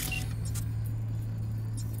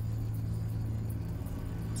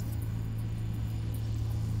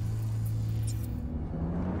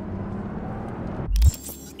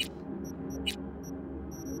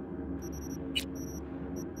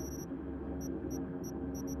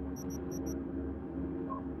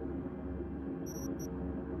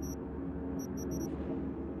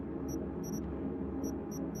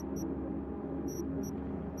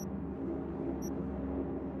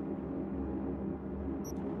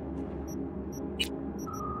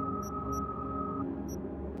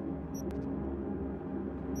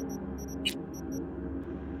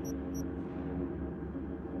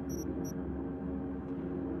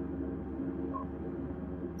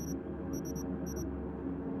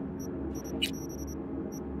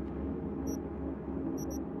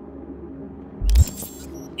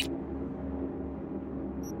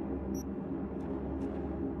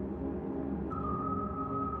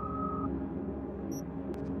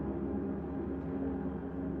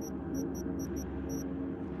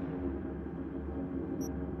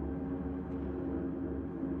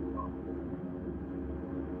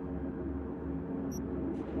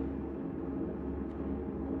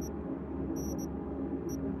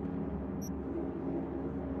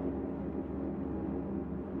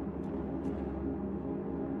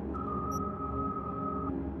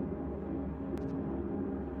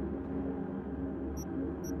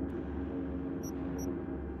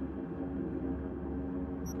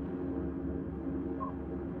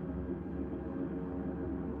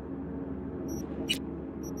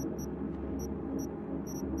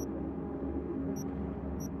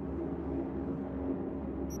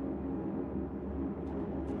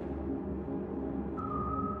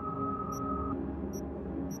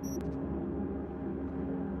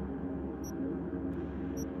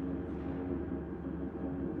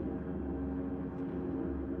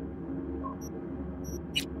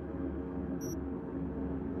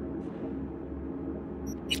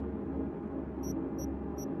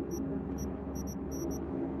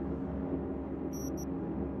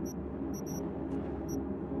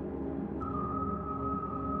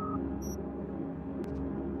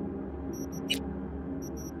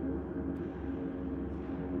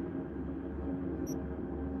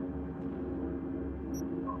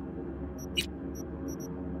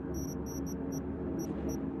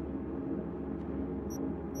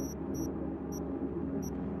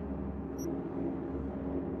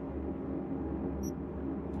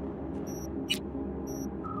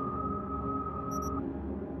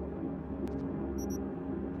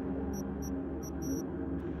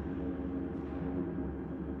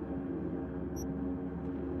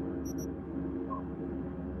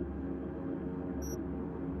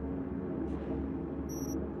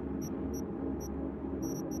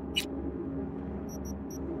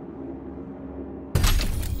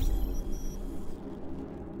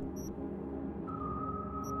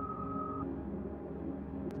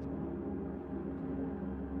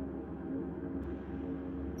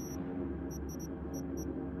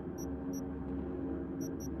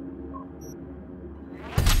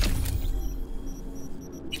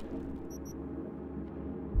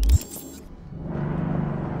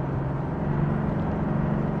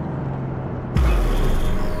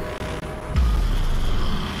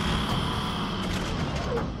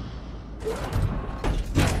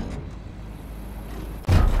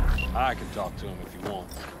 I can talk to him if you want.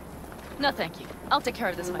 No, thank you. I'll take care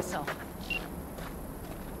of this myself.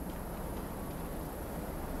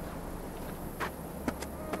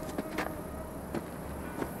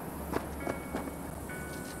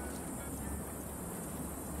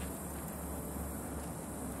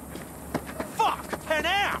 Fuck! Pan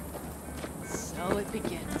Am! So it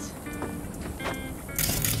begins.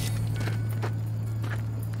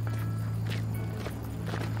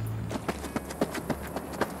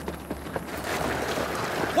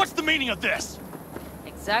 What's the meaning of this?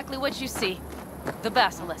 Exactly what you see. The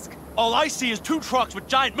Basilisk. All I see is 2 trucks with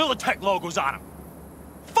giant Militech logos on them.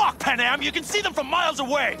 Fuck, Pan Am! You can see them from miles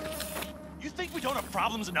away! You think we don't have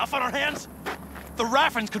problems enough on our hands? The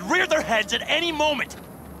Raffens could rear their heads at any moment.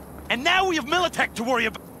 And now we have Militech to worry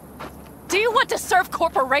about. Do you want to serve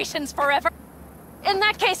corporations forever? In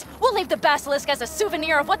that case, we'll leave the Basilisk as a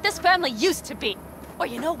souvenir of what this family used to be. Or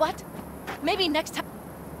you know what? Maybe next time...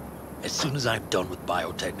 As soon as I'm done with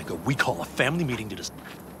Biotechnica, we call a family meeting to discuss.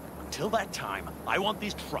 Until that time, I want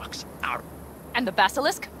these trucks out. And the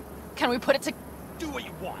Basilisk? Can we put it to... Do what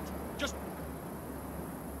you want. Just...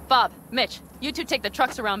 Bob, Mitch, you two take the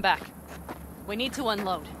trucks around back. We need to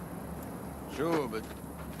unload. Sure, but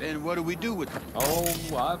then what do we do with them?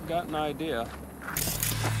 Oh, I've got an idea.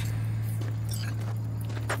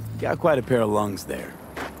 Got quite a pair of lungs there.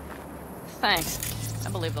 Thanks. I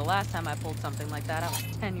believe the last time I pulled something like that, I was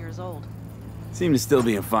 10 years old. Seem to still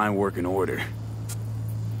be in fine working order.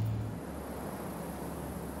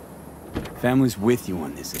 Family's with you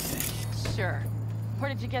on this, I think. Sure. Where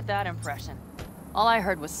did you get that impression? All I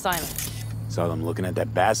heard was silence. Saw them looking at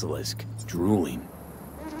that basilisk, drooling.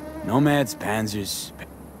 Nomads, panzers...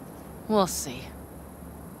 We'll see.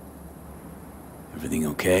 Everything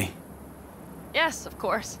okay? Yes, of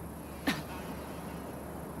course. You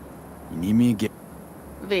need me again?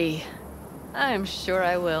 V. I'm sure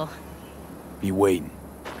I will. Be waiting.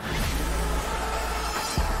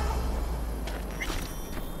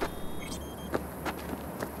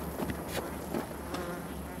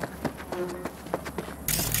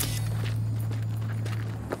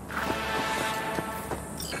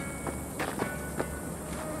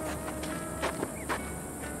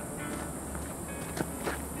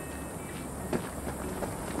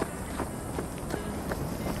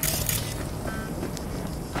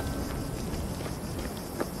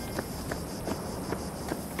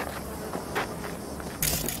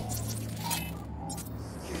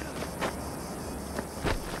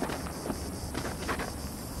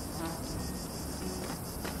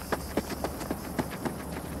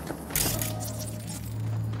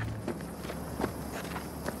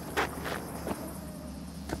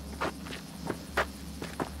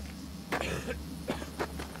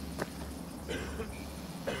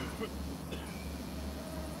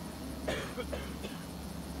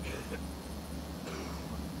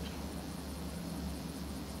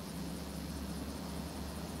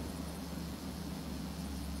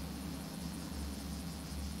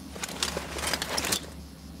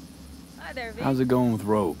 Hi there, V. How's it going with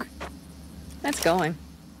Rogue? It's going.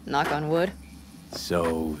 Knock on wood.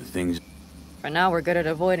 So, things... For now, we're good at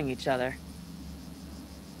avoiding each other.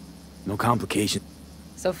 No complications?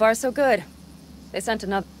 So far, so good. They sent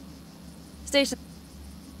another... station...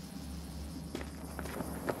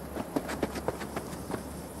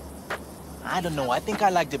 I don't know, I think I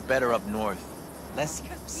liked it better up north. Less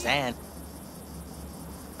sand.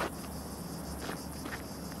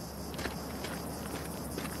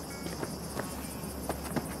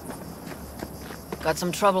 Got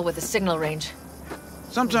some trouble with the signal range.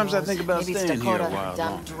 Sometimes I think about Maybe staying here a Dakota, while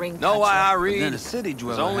dumb longer. drink Know why I But read? then a city It's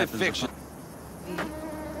dweller only happens fiction.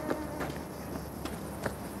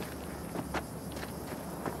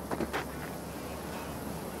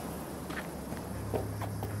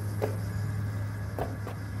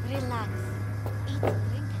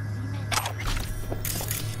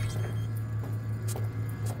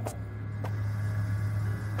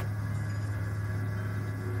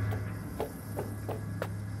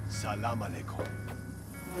 Salam alaikum.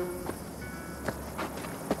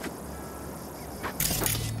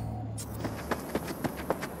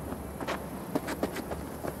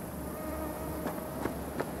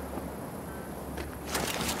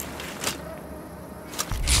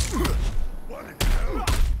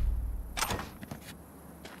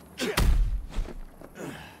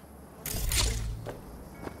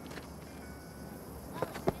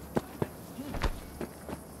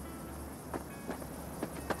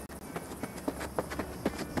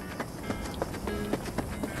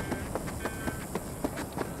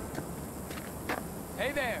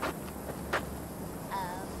 Hey there.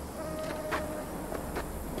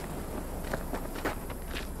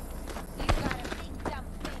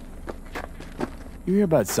 You hear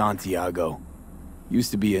about Santiago? Used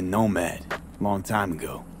to be a Nomad, long time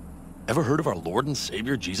ago. Ever heard of our Lord and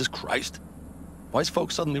Savior, Jesus Christ? Why's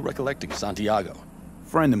folks suddenly recollecting Santiago?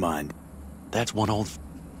 Friend of mine. That's one old...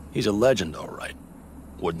 He's a legend, all right.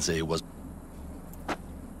 Wouldn't say he was...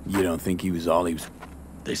 You don't think he was all he was...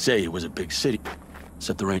 They say it was a big city,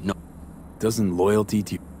 except there ain't no... Doesn't loyalty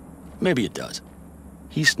to... Maybe it does.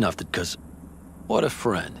 He snuffed it 'cause... What a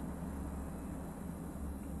friend.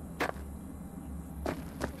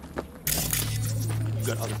 You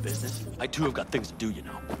got other business? I too have got things to do, you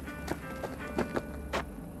know.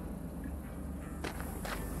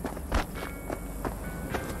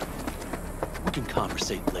 We can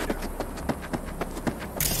conversate later.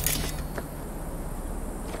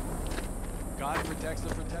 God protects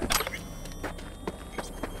the protector.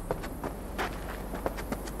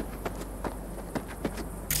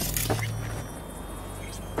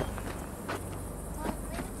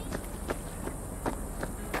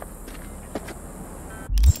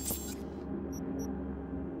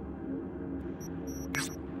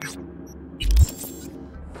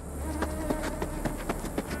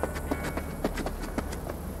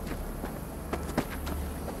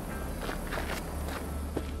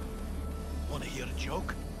 Want to hear a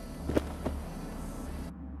joke?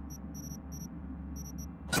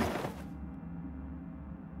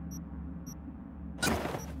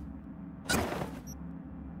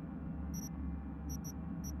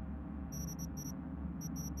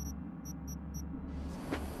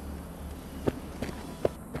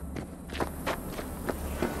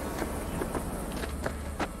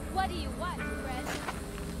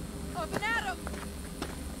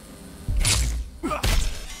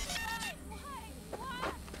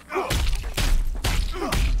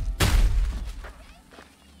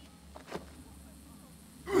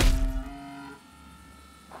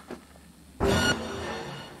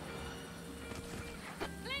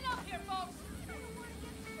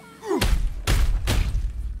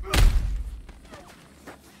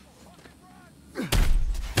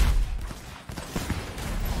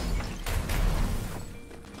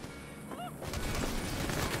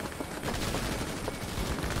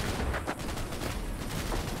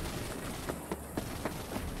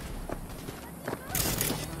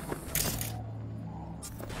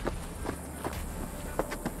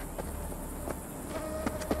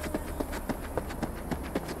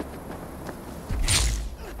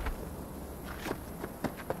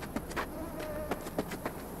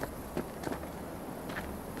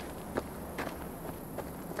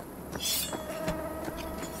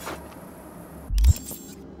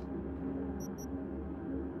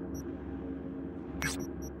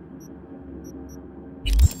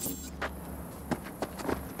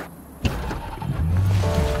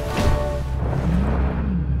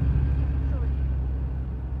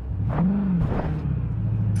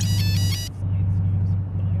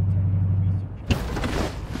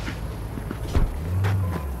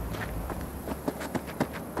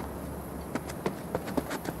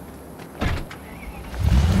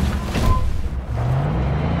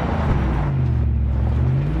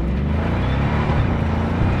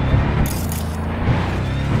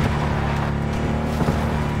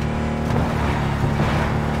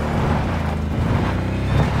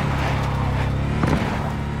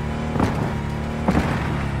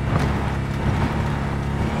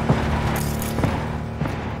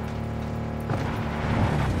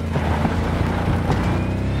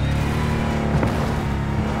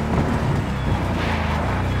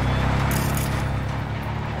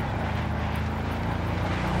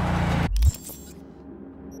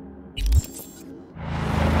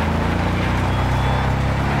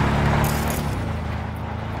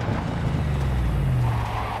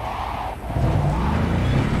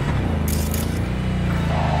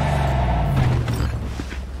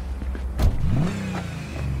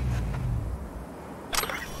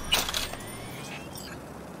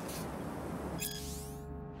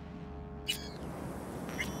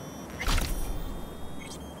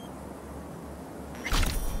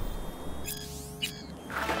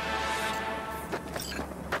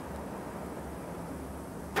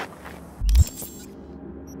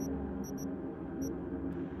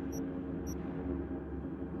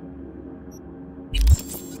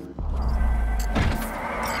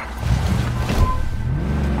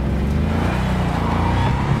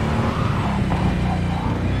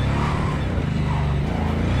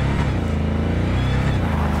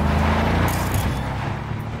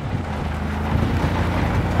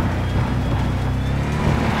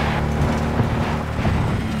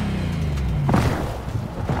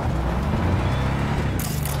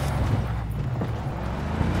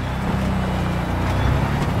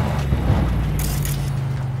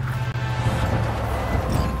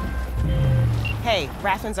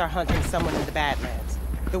 Raffens are hunting someone in the Badlands.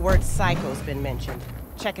 The word psycho's been mentioned.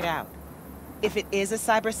 Check it out. If it is a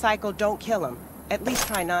cyber psycho, don't kill him. At least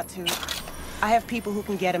try not to. I have people who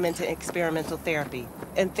can get him into experimental therapy.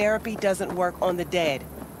 And therapy doesn't work on the dead.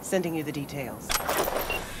 Sending you the details.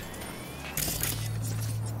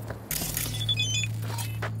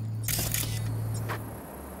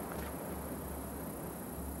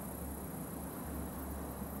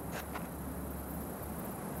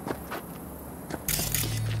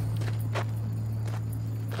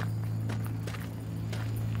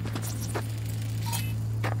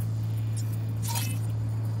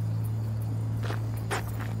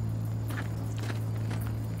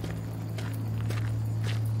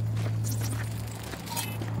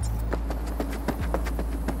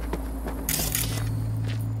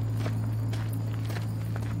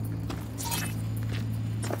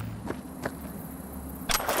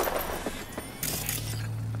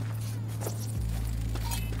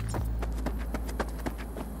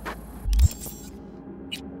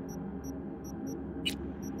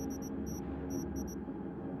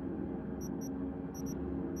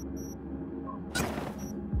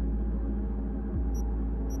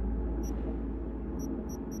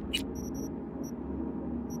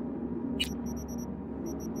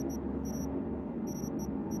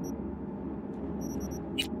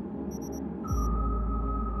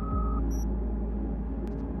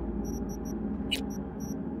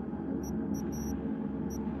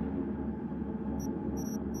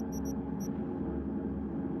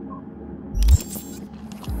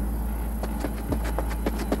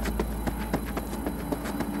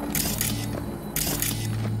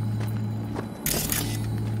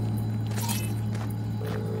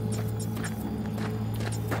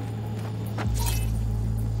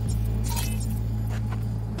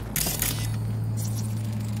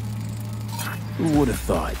 Who would have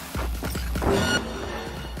thought?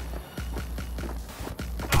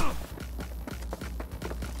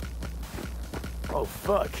 Oh,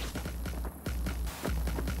 fuck.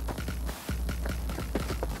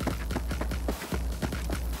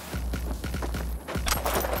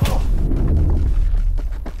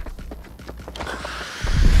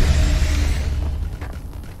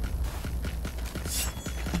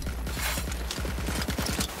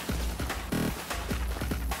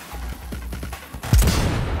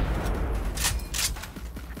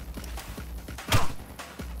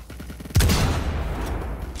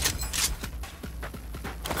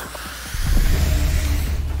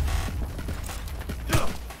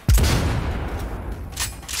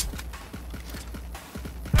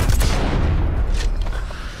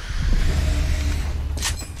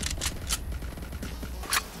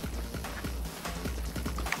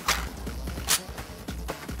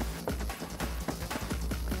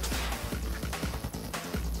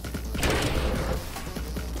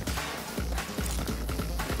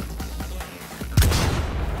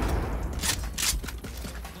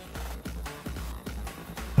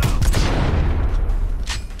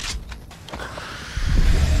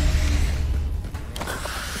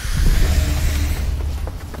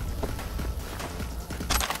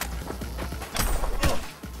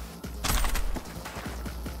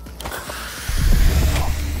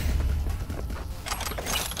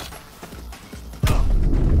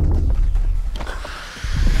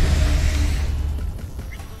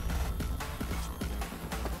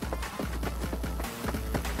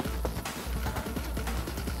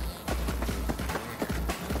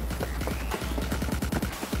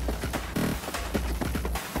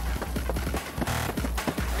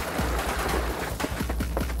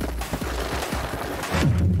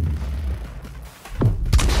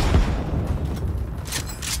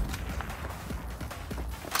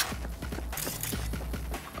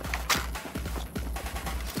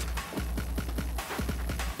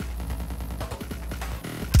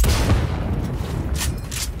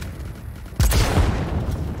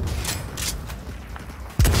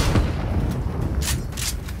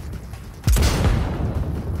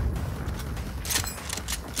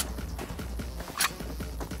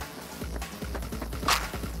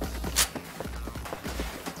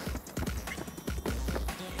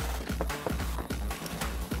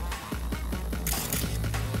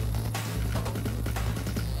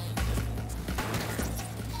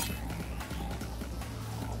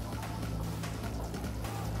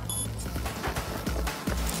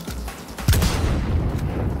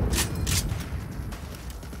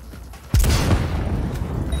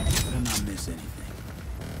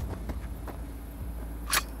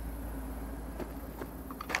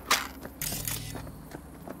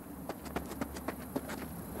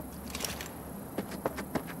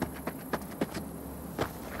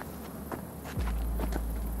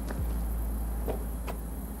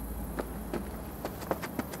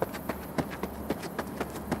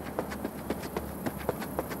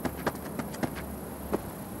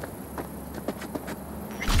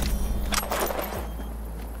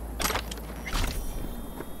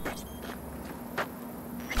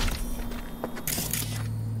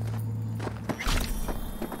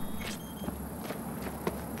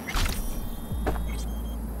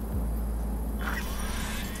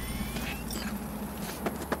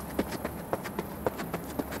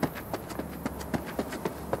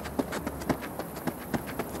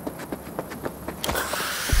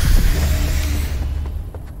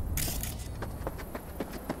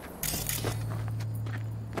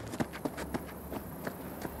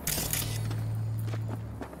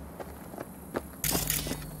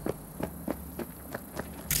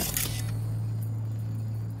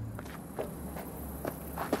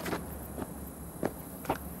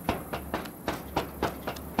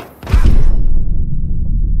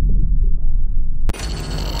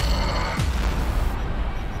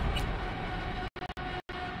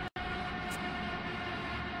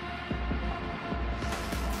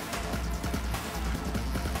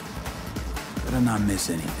 not miss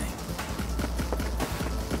anything.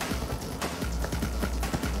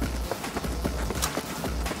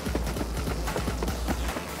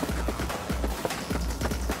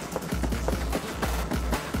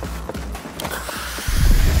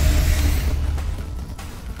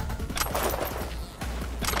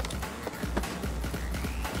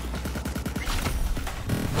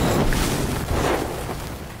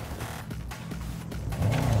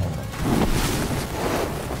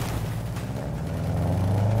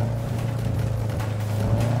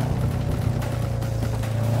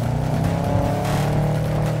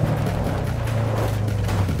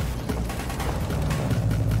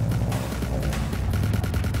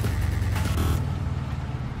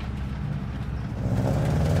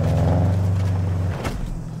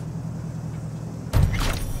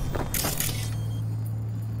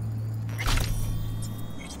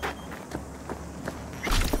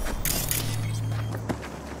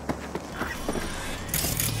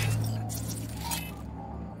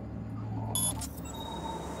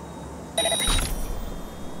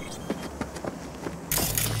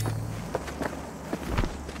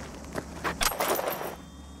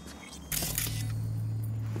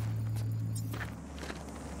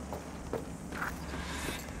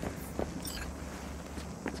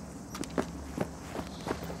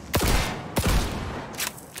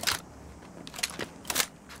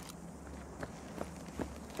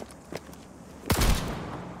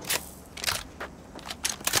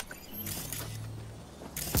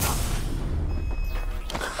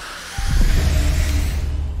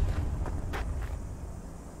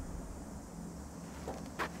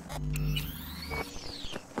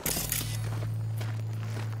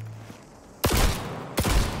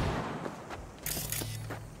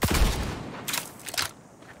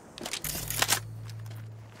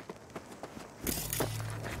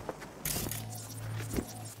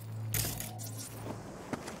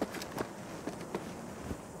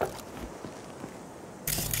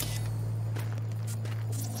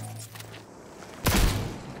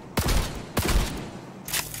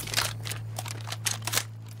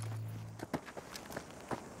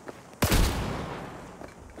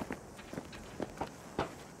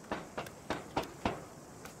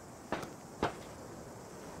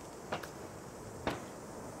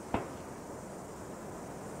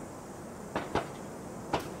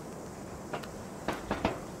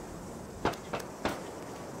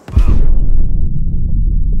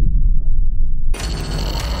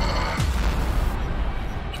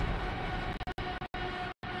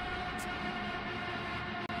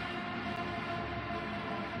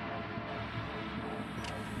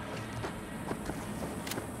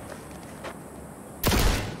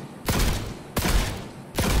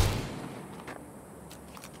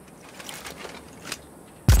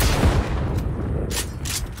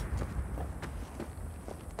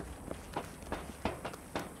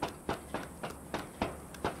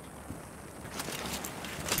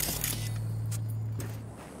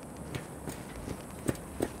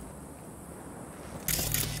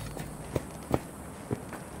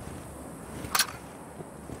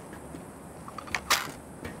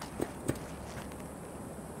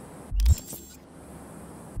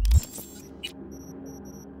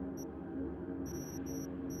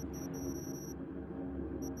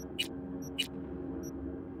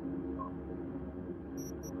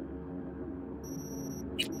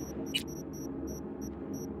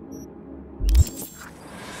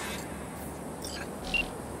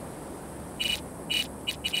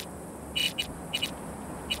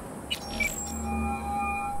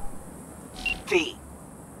 V.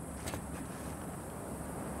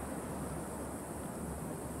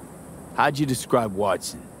 How'd you describe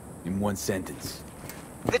Watson in one sentence?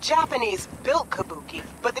 The Japanese built Kabuki,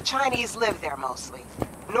 but the Chinese live there mostly.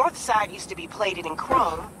 North side used to be plated in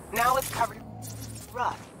chrome, now it's covered in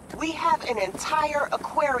rough. We have an entire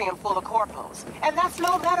aquarium full of corpos, and that's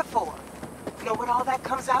no metaphor. Know what all that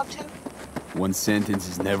comes out to? One sentence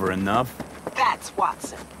is never enough? That's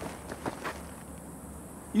Watson.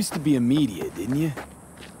 Used to be a media, didn't you?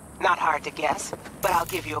 Not hard to guess, but I'll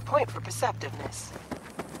give you a point for perceptiveness.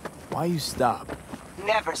 Why you stop?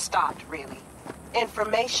 Never stopped, really.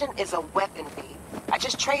 Information is a weapon, V. I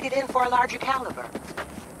just traded in for a larger caliber.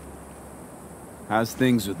 How's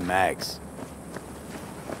things with Max?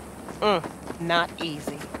 Not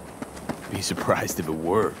easy. Be surprised if it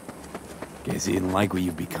were. Guess he didn't like what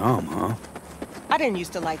you've become, huh? I didn't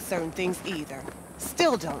used to like certain things either.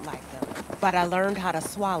 Still don't like them. But I learned how to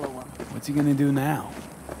swallow them. What's he gonna do now?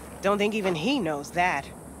 Don't think even he knows that.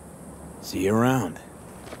 See you around.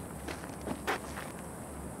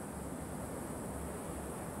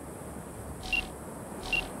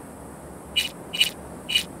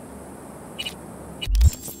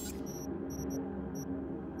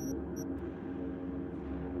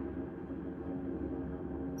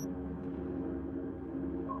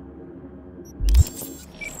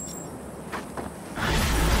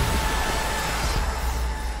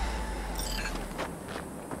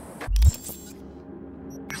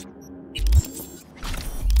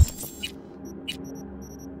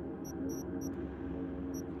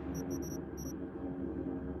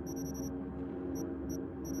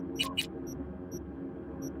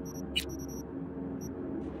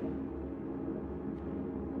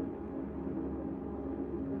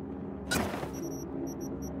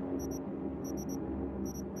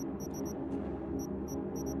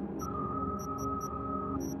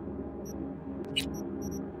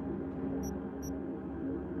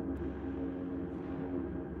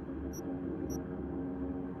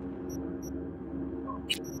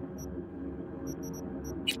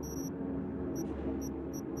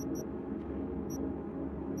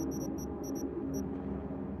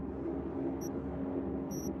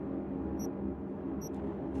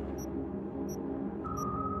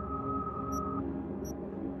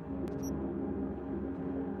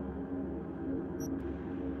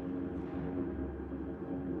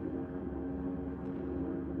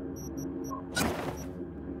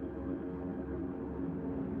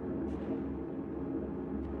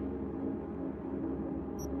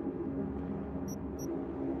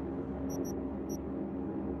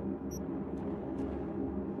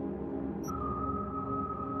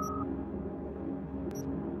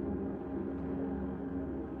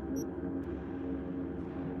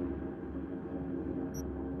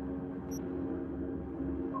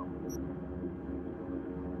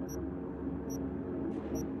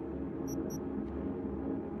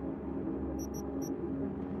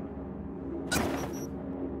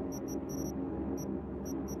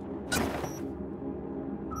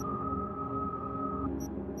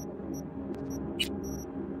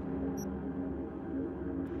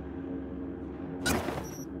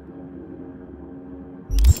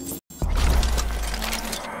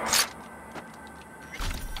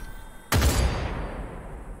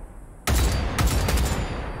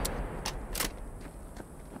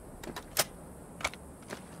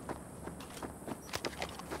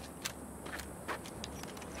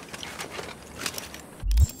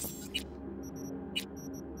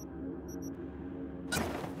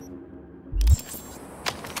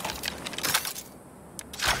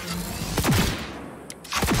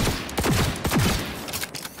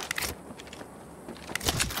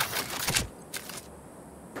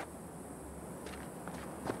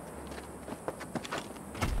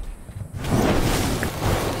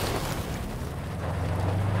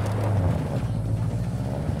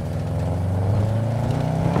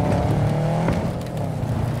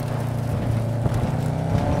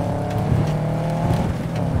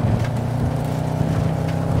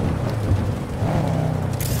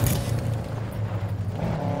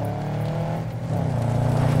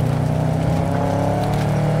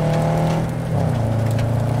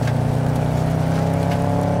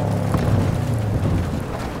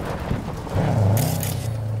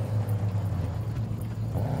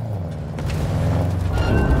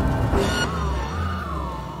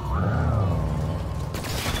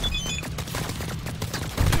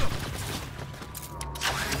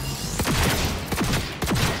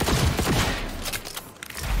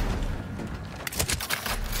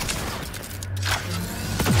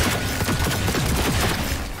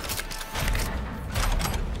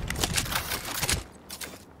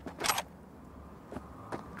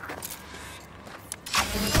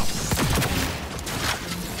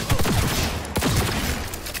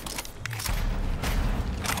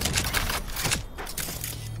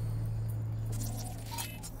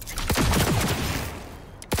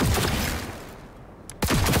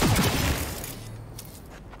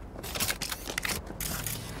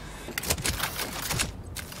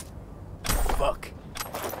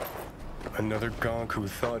 Another gonk who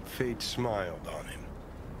thought fate smiled on him.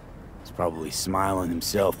 He's probably smiling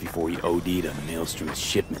himself before he OD'd on Maelstrom's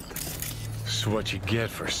shipment. It's what you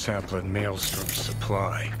get for sampling Maelstrom's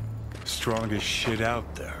supply. Strongest shit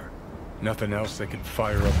out there. Nothing else that can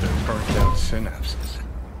fire up their burnt-out synapses.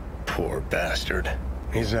 Poor bastard.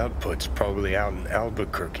 His output's probably out in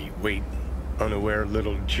Albuquerque waiting, unaware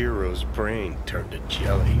little Jiro's brain turned to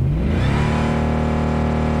jelly.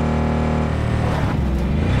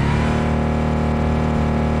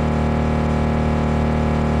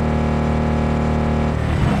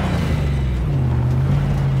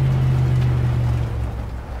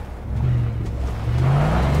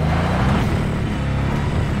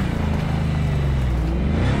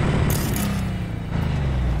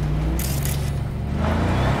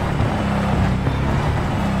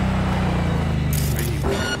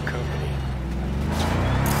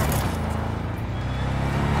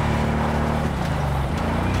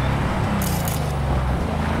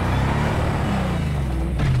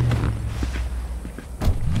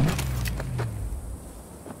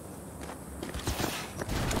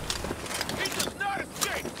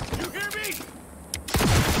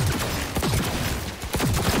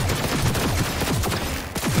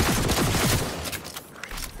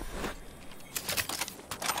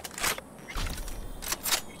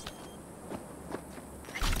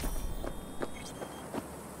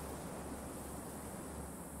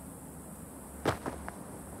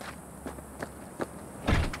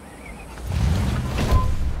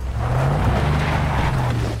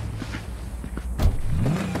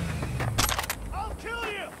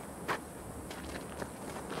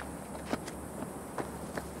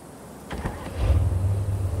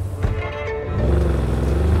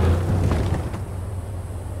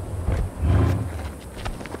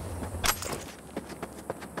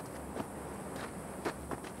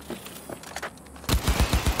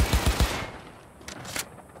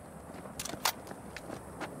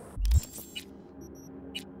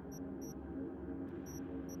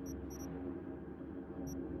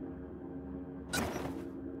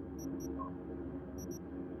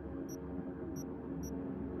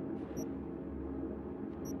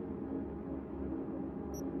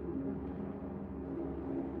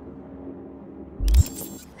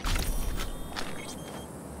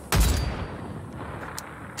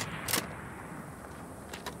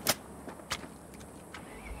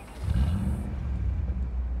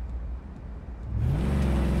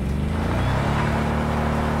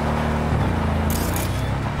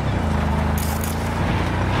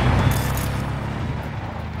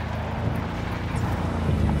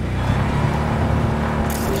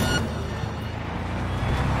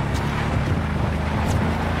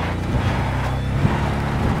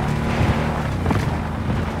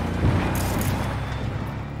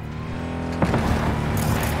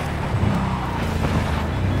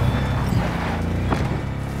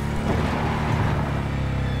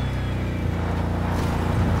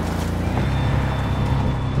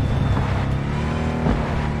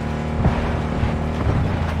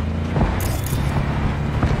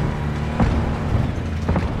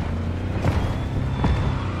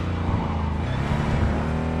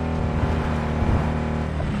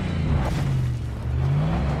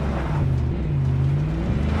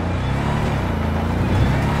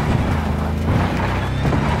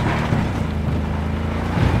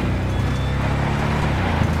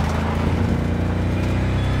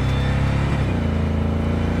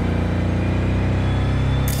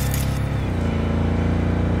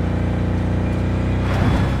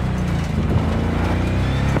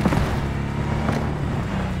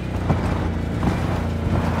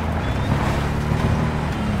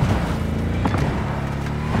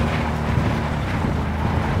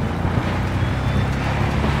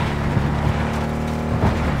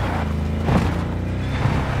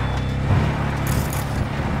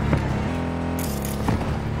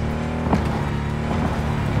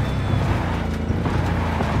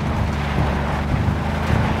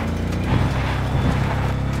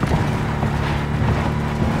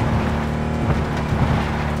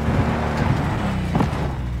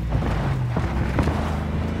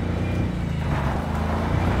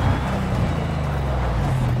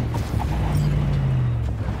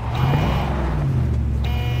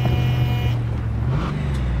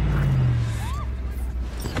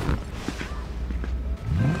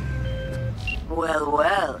 Well,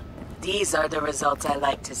 well. These are the results I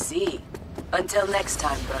like to see. Until next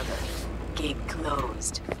time, brother. Gate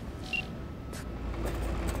closed.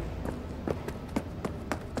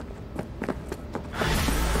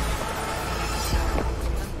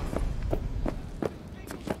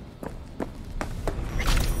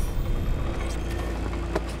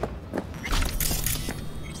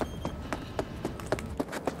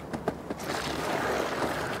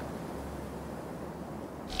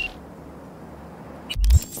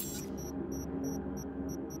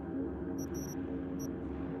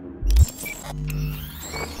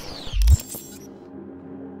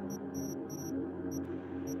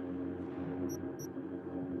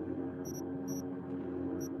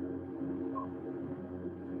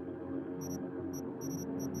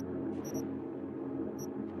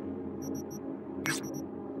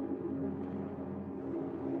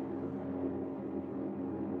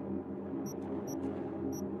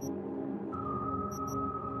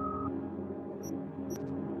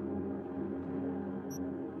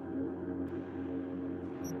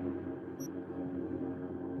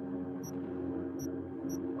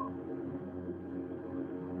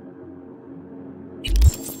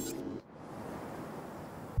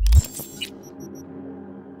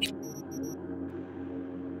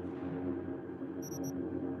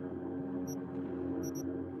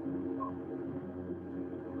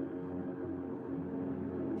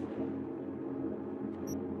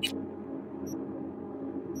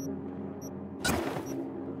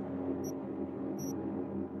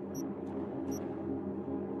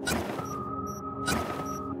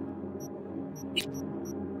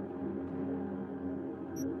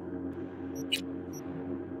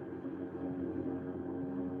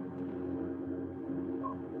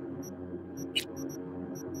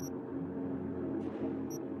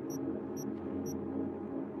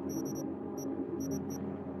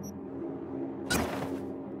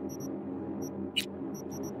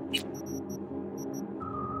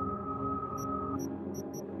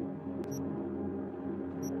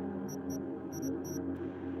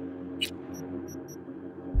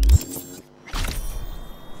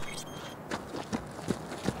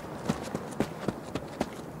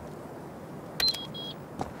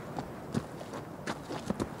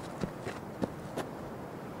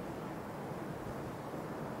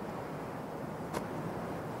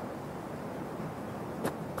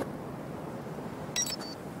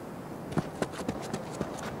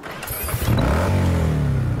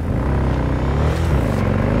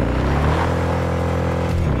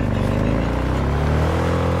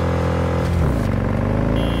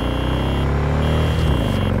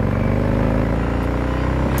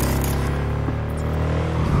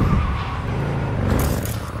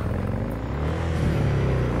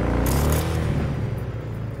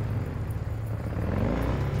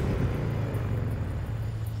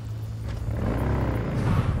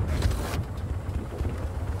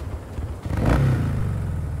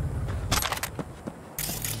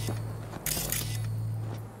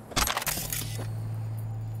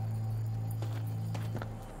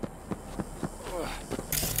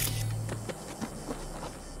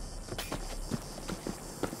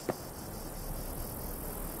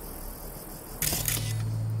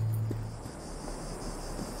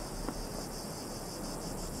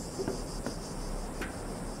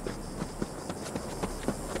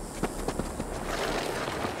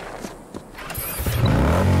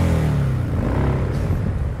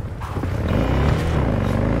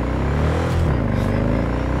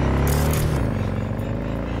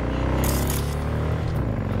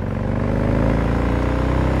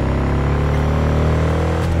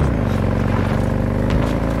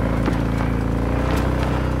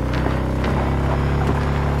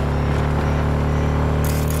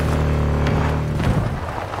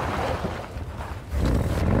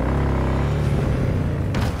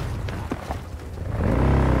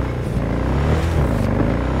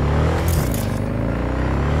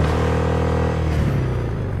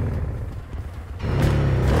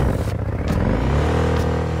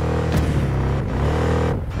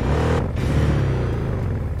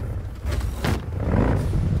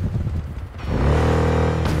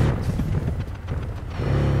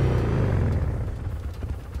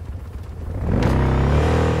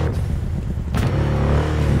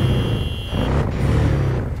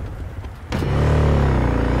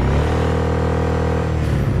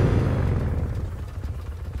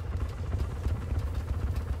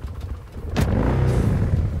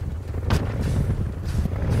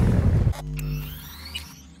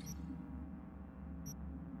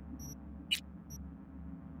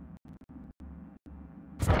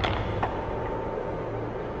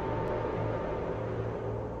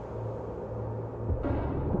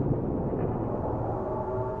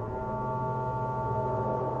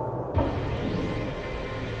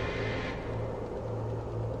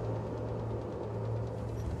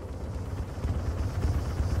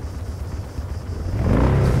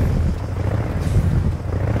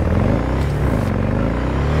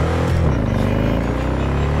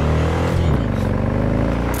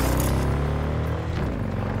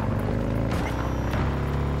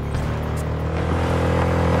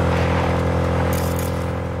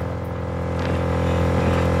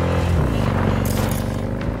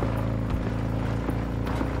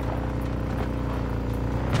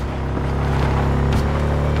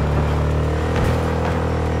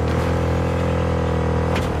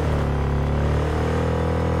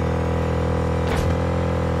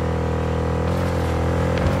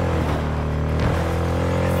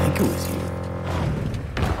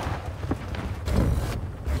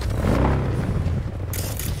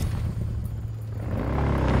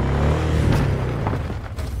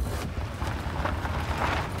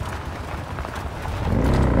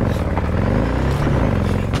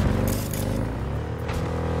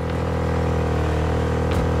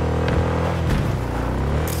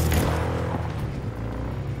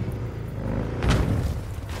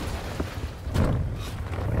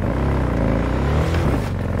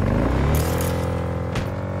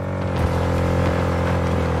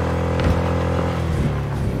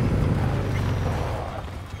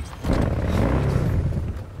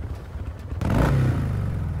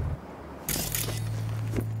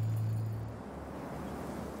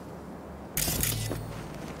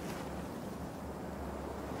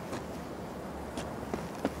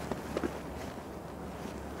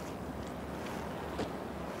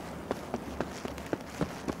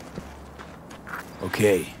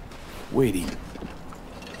 Okay, waiting.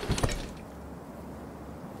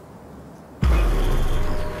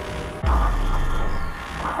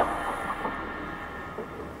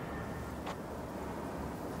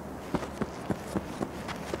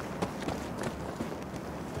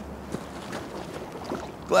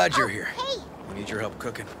 Glad you're here. Hey! We need your help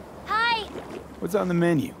cooking. Hi! What's on the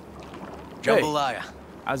menu? Jambalaya. Hey,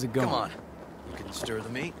 how's it going? Come on. You can stir the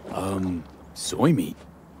meat. Soy meat.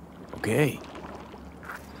 Okay.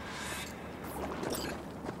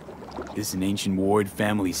 This an ancient Ward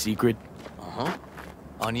family secret? Uh-huh.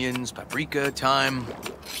 Onions, paprika, thyme.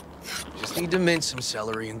 Just need to mince some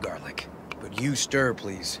celery and garlic. But you stir,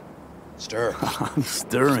 please. Stir.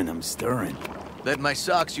 I'm stirring. Bet my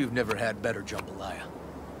socks you've never had better jambalaya.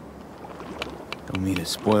 Don't mean to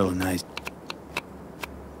spoil a nice...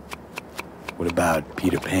 What about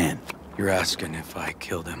Peter Pan? You're asking if I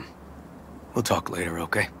killed him. We'll talk later,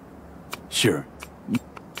 okay? Sure.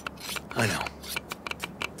 I know.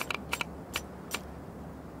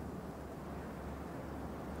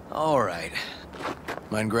 All right.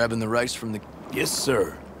 Mind grabbing the rice from the... Yes,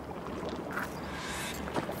 sir.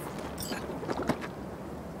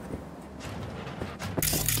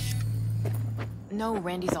 No,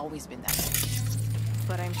 Randy's always been that way.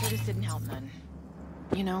 But I'm sure this didn't help none.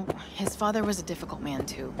 You know, his father was a difficult man,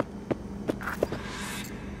 too.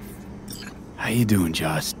 How you doing,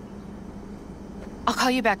 Joss? I'll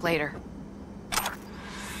call you back later.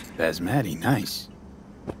 Basmati, nice.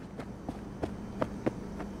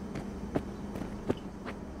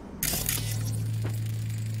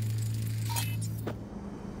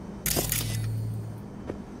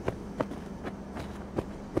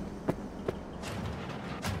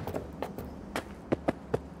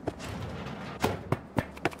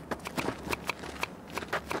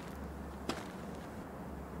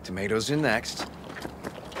 Tomatoes in next.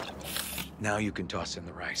 Now you can toss in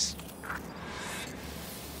the rice.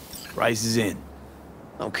 Rice is in.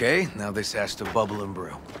 Okay, now this has to bubble and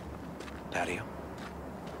brew. Patio.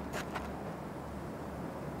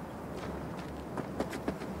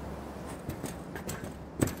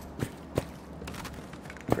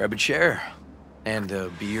 Grab a chair. And a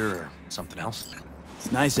beer or something else.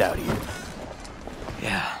 It's nice out here.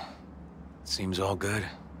 Yeah. Seems all good.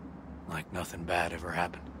 Like nothing bad ever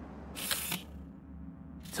happened.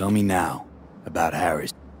 Tell me now about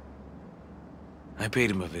Harris. I paid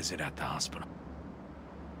him a visit at the hospital.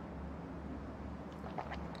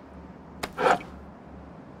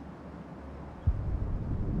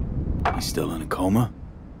 He's still in a coma?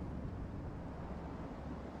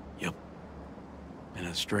 Yep. In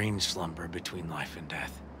a strange slumber between life and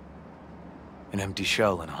death. An empty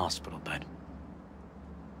shell in a hospital bed.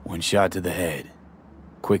 One shot to the head.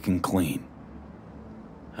 Quick and clean.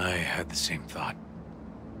 I had the same thought.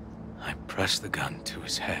 I pressed the gun to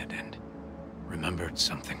his head and remembered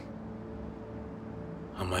something.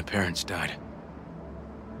 How my parents died.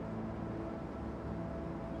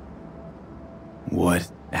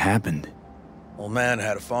 What happened? Old man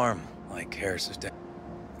had a farm, like Harris's dad.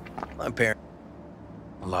 My parents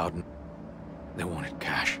allowed. They wanted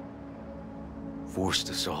cash. Forced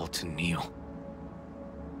us all to kneel.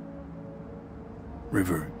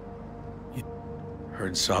 River.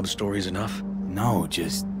 Heard sob stories enough? No,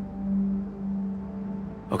 just...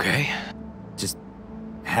 Okay. Just...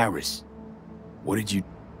 Harris. What did you...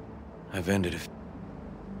 I've ended it.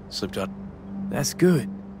 Slipped out. That's good.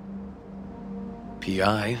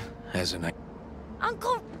 PI has an...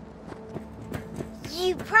 Uncle...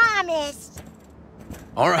 You promised.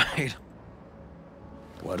 All right.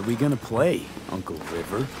 What are we gonna play, Uncle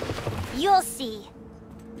River? You'll see.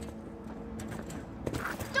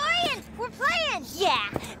 Dorian, we're playing! Yeah,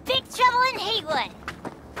 Big Trouble in Haywood.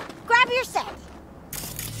 Grab your set.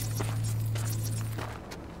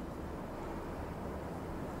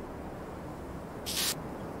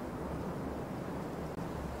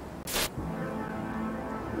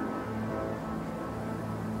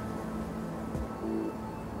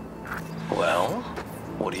 Well,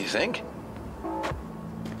 what do you think?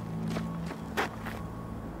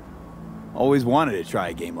 Always wanted to try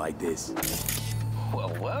a game like this.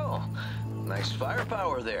 Well. Nice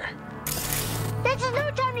firepower there. This is no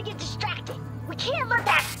time to get distracted. We can't let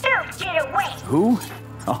that filth get away. Who?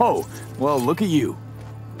 Oh, well, look at you.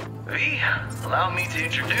 V, allow me to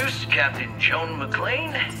introduce Captain Joan McLean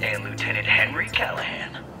and Lieutenant Henry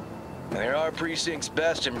Callahan. They're our precinct's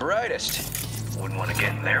best and brightest. Wouldn't want to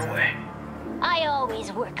get in their way. I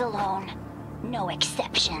always work alone. No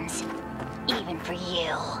exceptions. Even for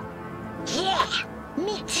you. Yeah,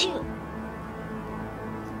 me too.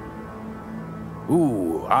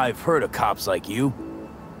 Ooh, I've heard of cops like you.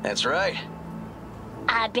 That's right.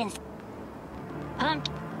 I've been punk,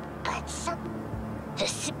 but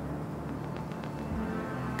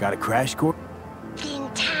Got a crash course? the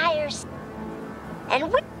entire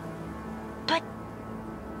and but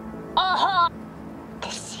the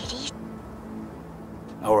city.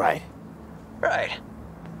 All right. Right.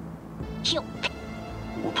 He'll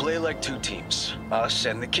We'll play like two teams, us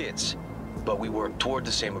and the kids. But we work toward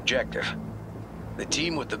the same objective. The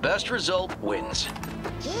team with the best result wins.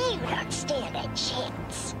 You don't stand a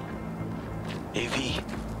chance. AV,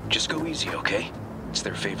 just go easy, okay? It's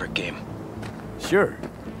their favorite game. Sure.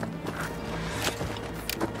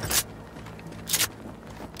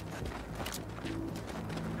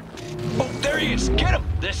 Oh, there he is! Get him!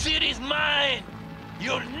 The city's mine!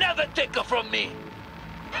 You'll never take her from me!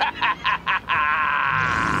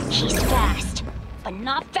 He's fast, but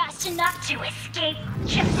not fast enough to escape.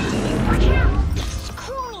 Look out! These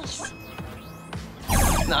croonies.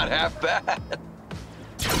 Not half bad.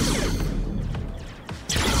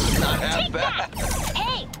 Not half bad.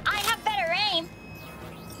 Hey, I have better aim.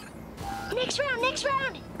 Next round, next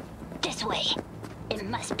round. This way. It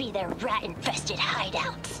must be their rat-infested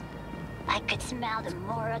hideouts. I could smell the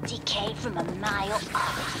moral decay from a mile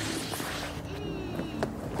off.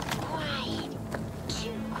 Quiet.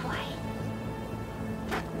 Too quiet.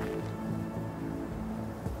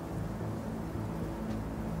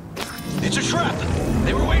 It's a trap!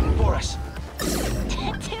 They were waiting for us! Too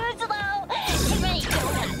slow. Too many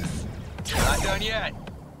donuts. Not done yet.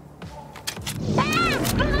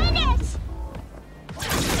 Ah! Behind us!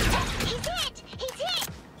 He's hit! He's hit!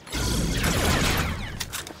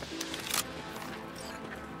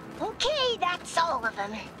 Okay, that's all of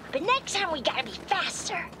them. But next time we gotta be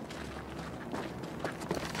faster.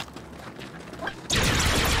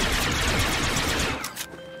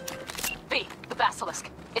 V, the Basilisk.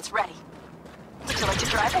 It's ready. Would you like to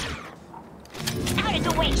drive it? Out of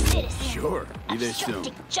the way, citizen! Sure, be there soon.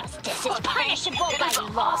 Obstructing justice is punishable by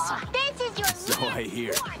law. This is your So I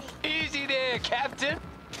hear. Easy there, Captain.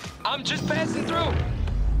 I'm just passing through.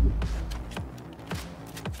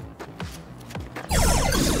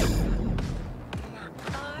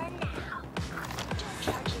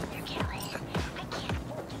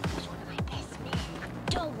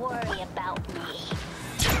 Don't worry about me.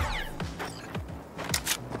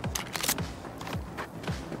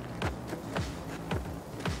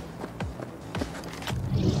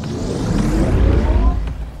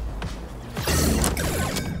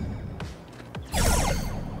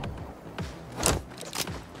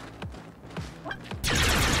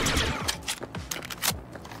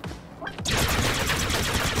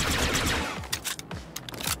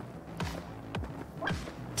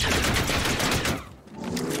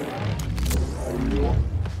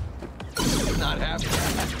 Not half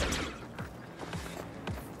bad.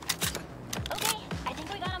 Okay, I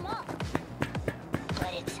think we got them all.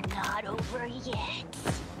 But it's not over yet.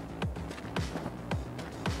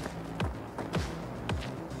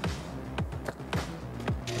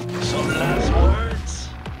 Some last words?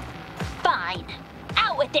 Fine.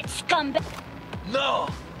 Out with it, scumbag. No!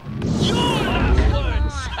 Your last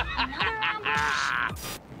words!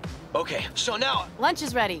 Okay, so now... Lunch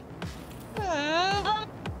is ready.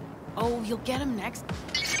 Oh, you'll get him next.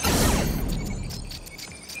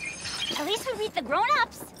 At least we beat the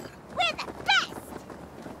grown-ups. We're the best!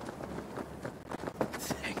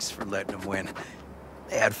 Thanks for letting them win.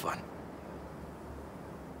 They had fun.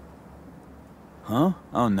 Huh?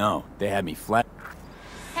 Oh no, they had me flat.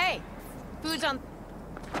 Hey, food's on.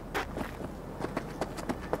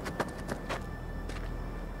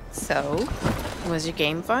 So, was your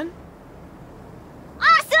game fun?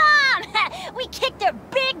 Awesome! We kicked their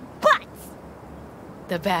big butts!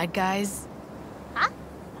 The bad guys? Huh?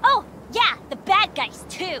 Oh, yeah, the bad guys,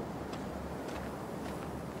 too.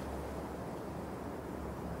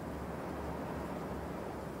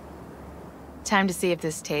 Time to see if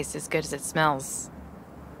this tastes as good as it smells.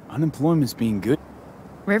 Unemployment's being good.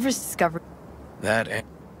 River's discovered. That ain't...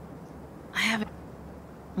 I haven't.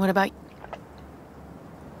 What about you?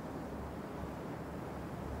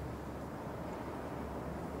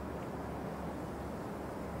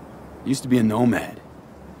 Used to be a Nomad.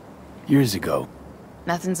 Years ago.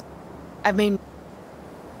 Nothing's. I mean.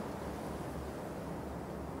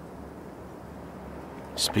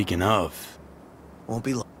 Speaking of, Won't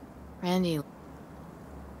be long. Randy.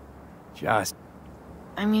 just...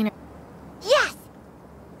 I mean. Yes!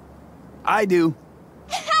 I do.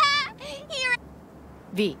 Here.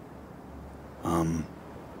 V. Got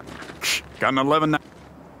an 11...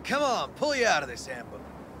 Come on, pull you out of this ambush.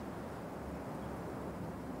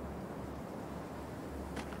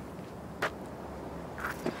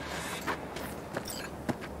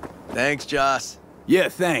 Thanks, Joss. Yeah,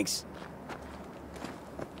 thanks.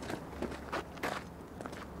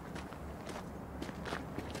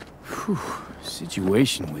 Whew,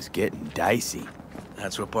 situation was getting dicey.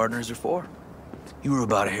 That's what partners are for. You were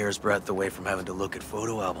about a hair's breadth away from having to look at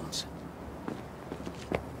photo albums.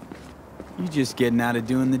 You just getting out of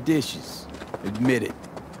doing the dishes. Admit it.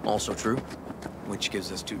 Also true, which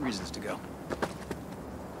gives us 2 reasons to go.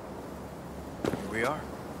 Here we are.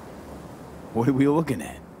 What are we looking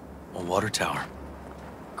at? A water tower.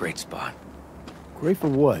 Great spot. Great for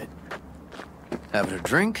what? Having a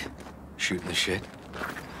drink, shooting the shit.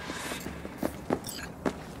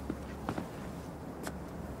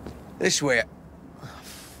 This way. Oh,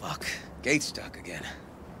 fuck. Gate's stuck again.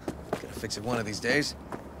 Gotta fix it one of these days.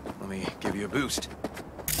 Let me give you a boost.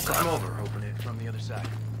 Climb over, open it from the other side.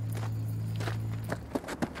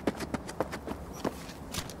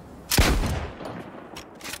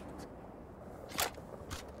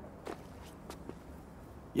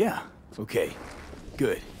 Yeah, okay.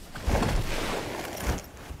 Good.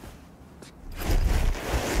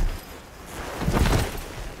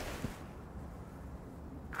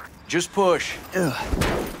 Just push. Ugh.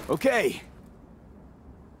 Okay.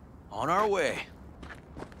 On our way.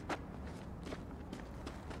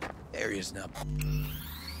 Area's not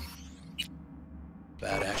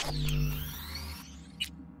bad, actually.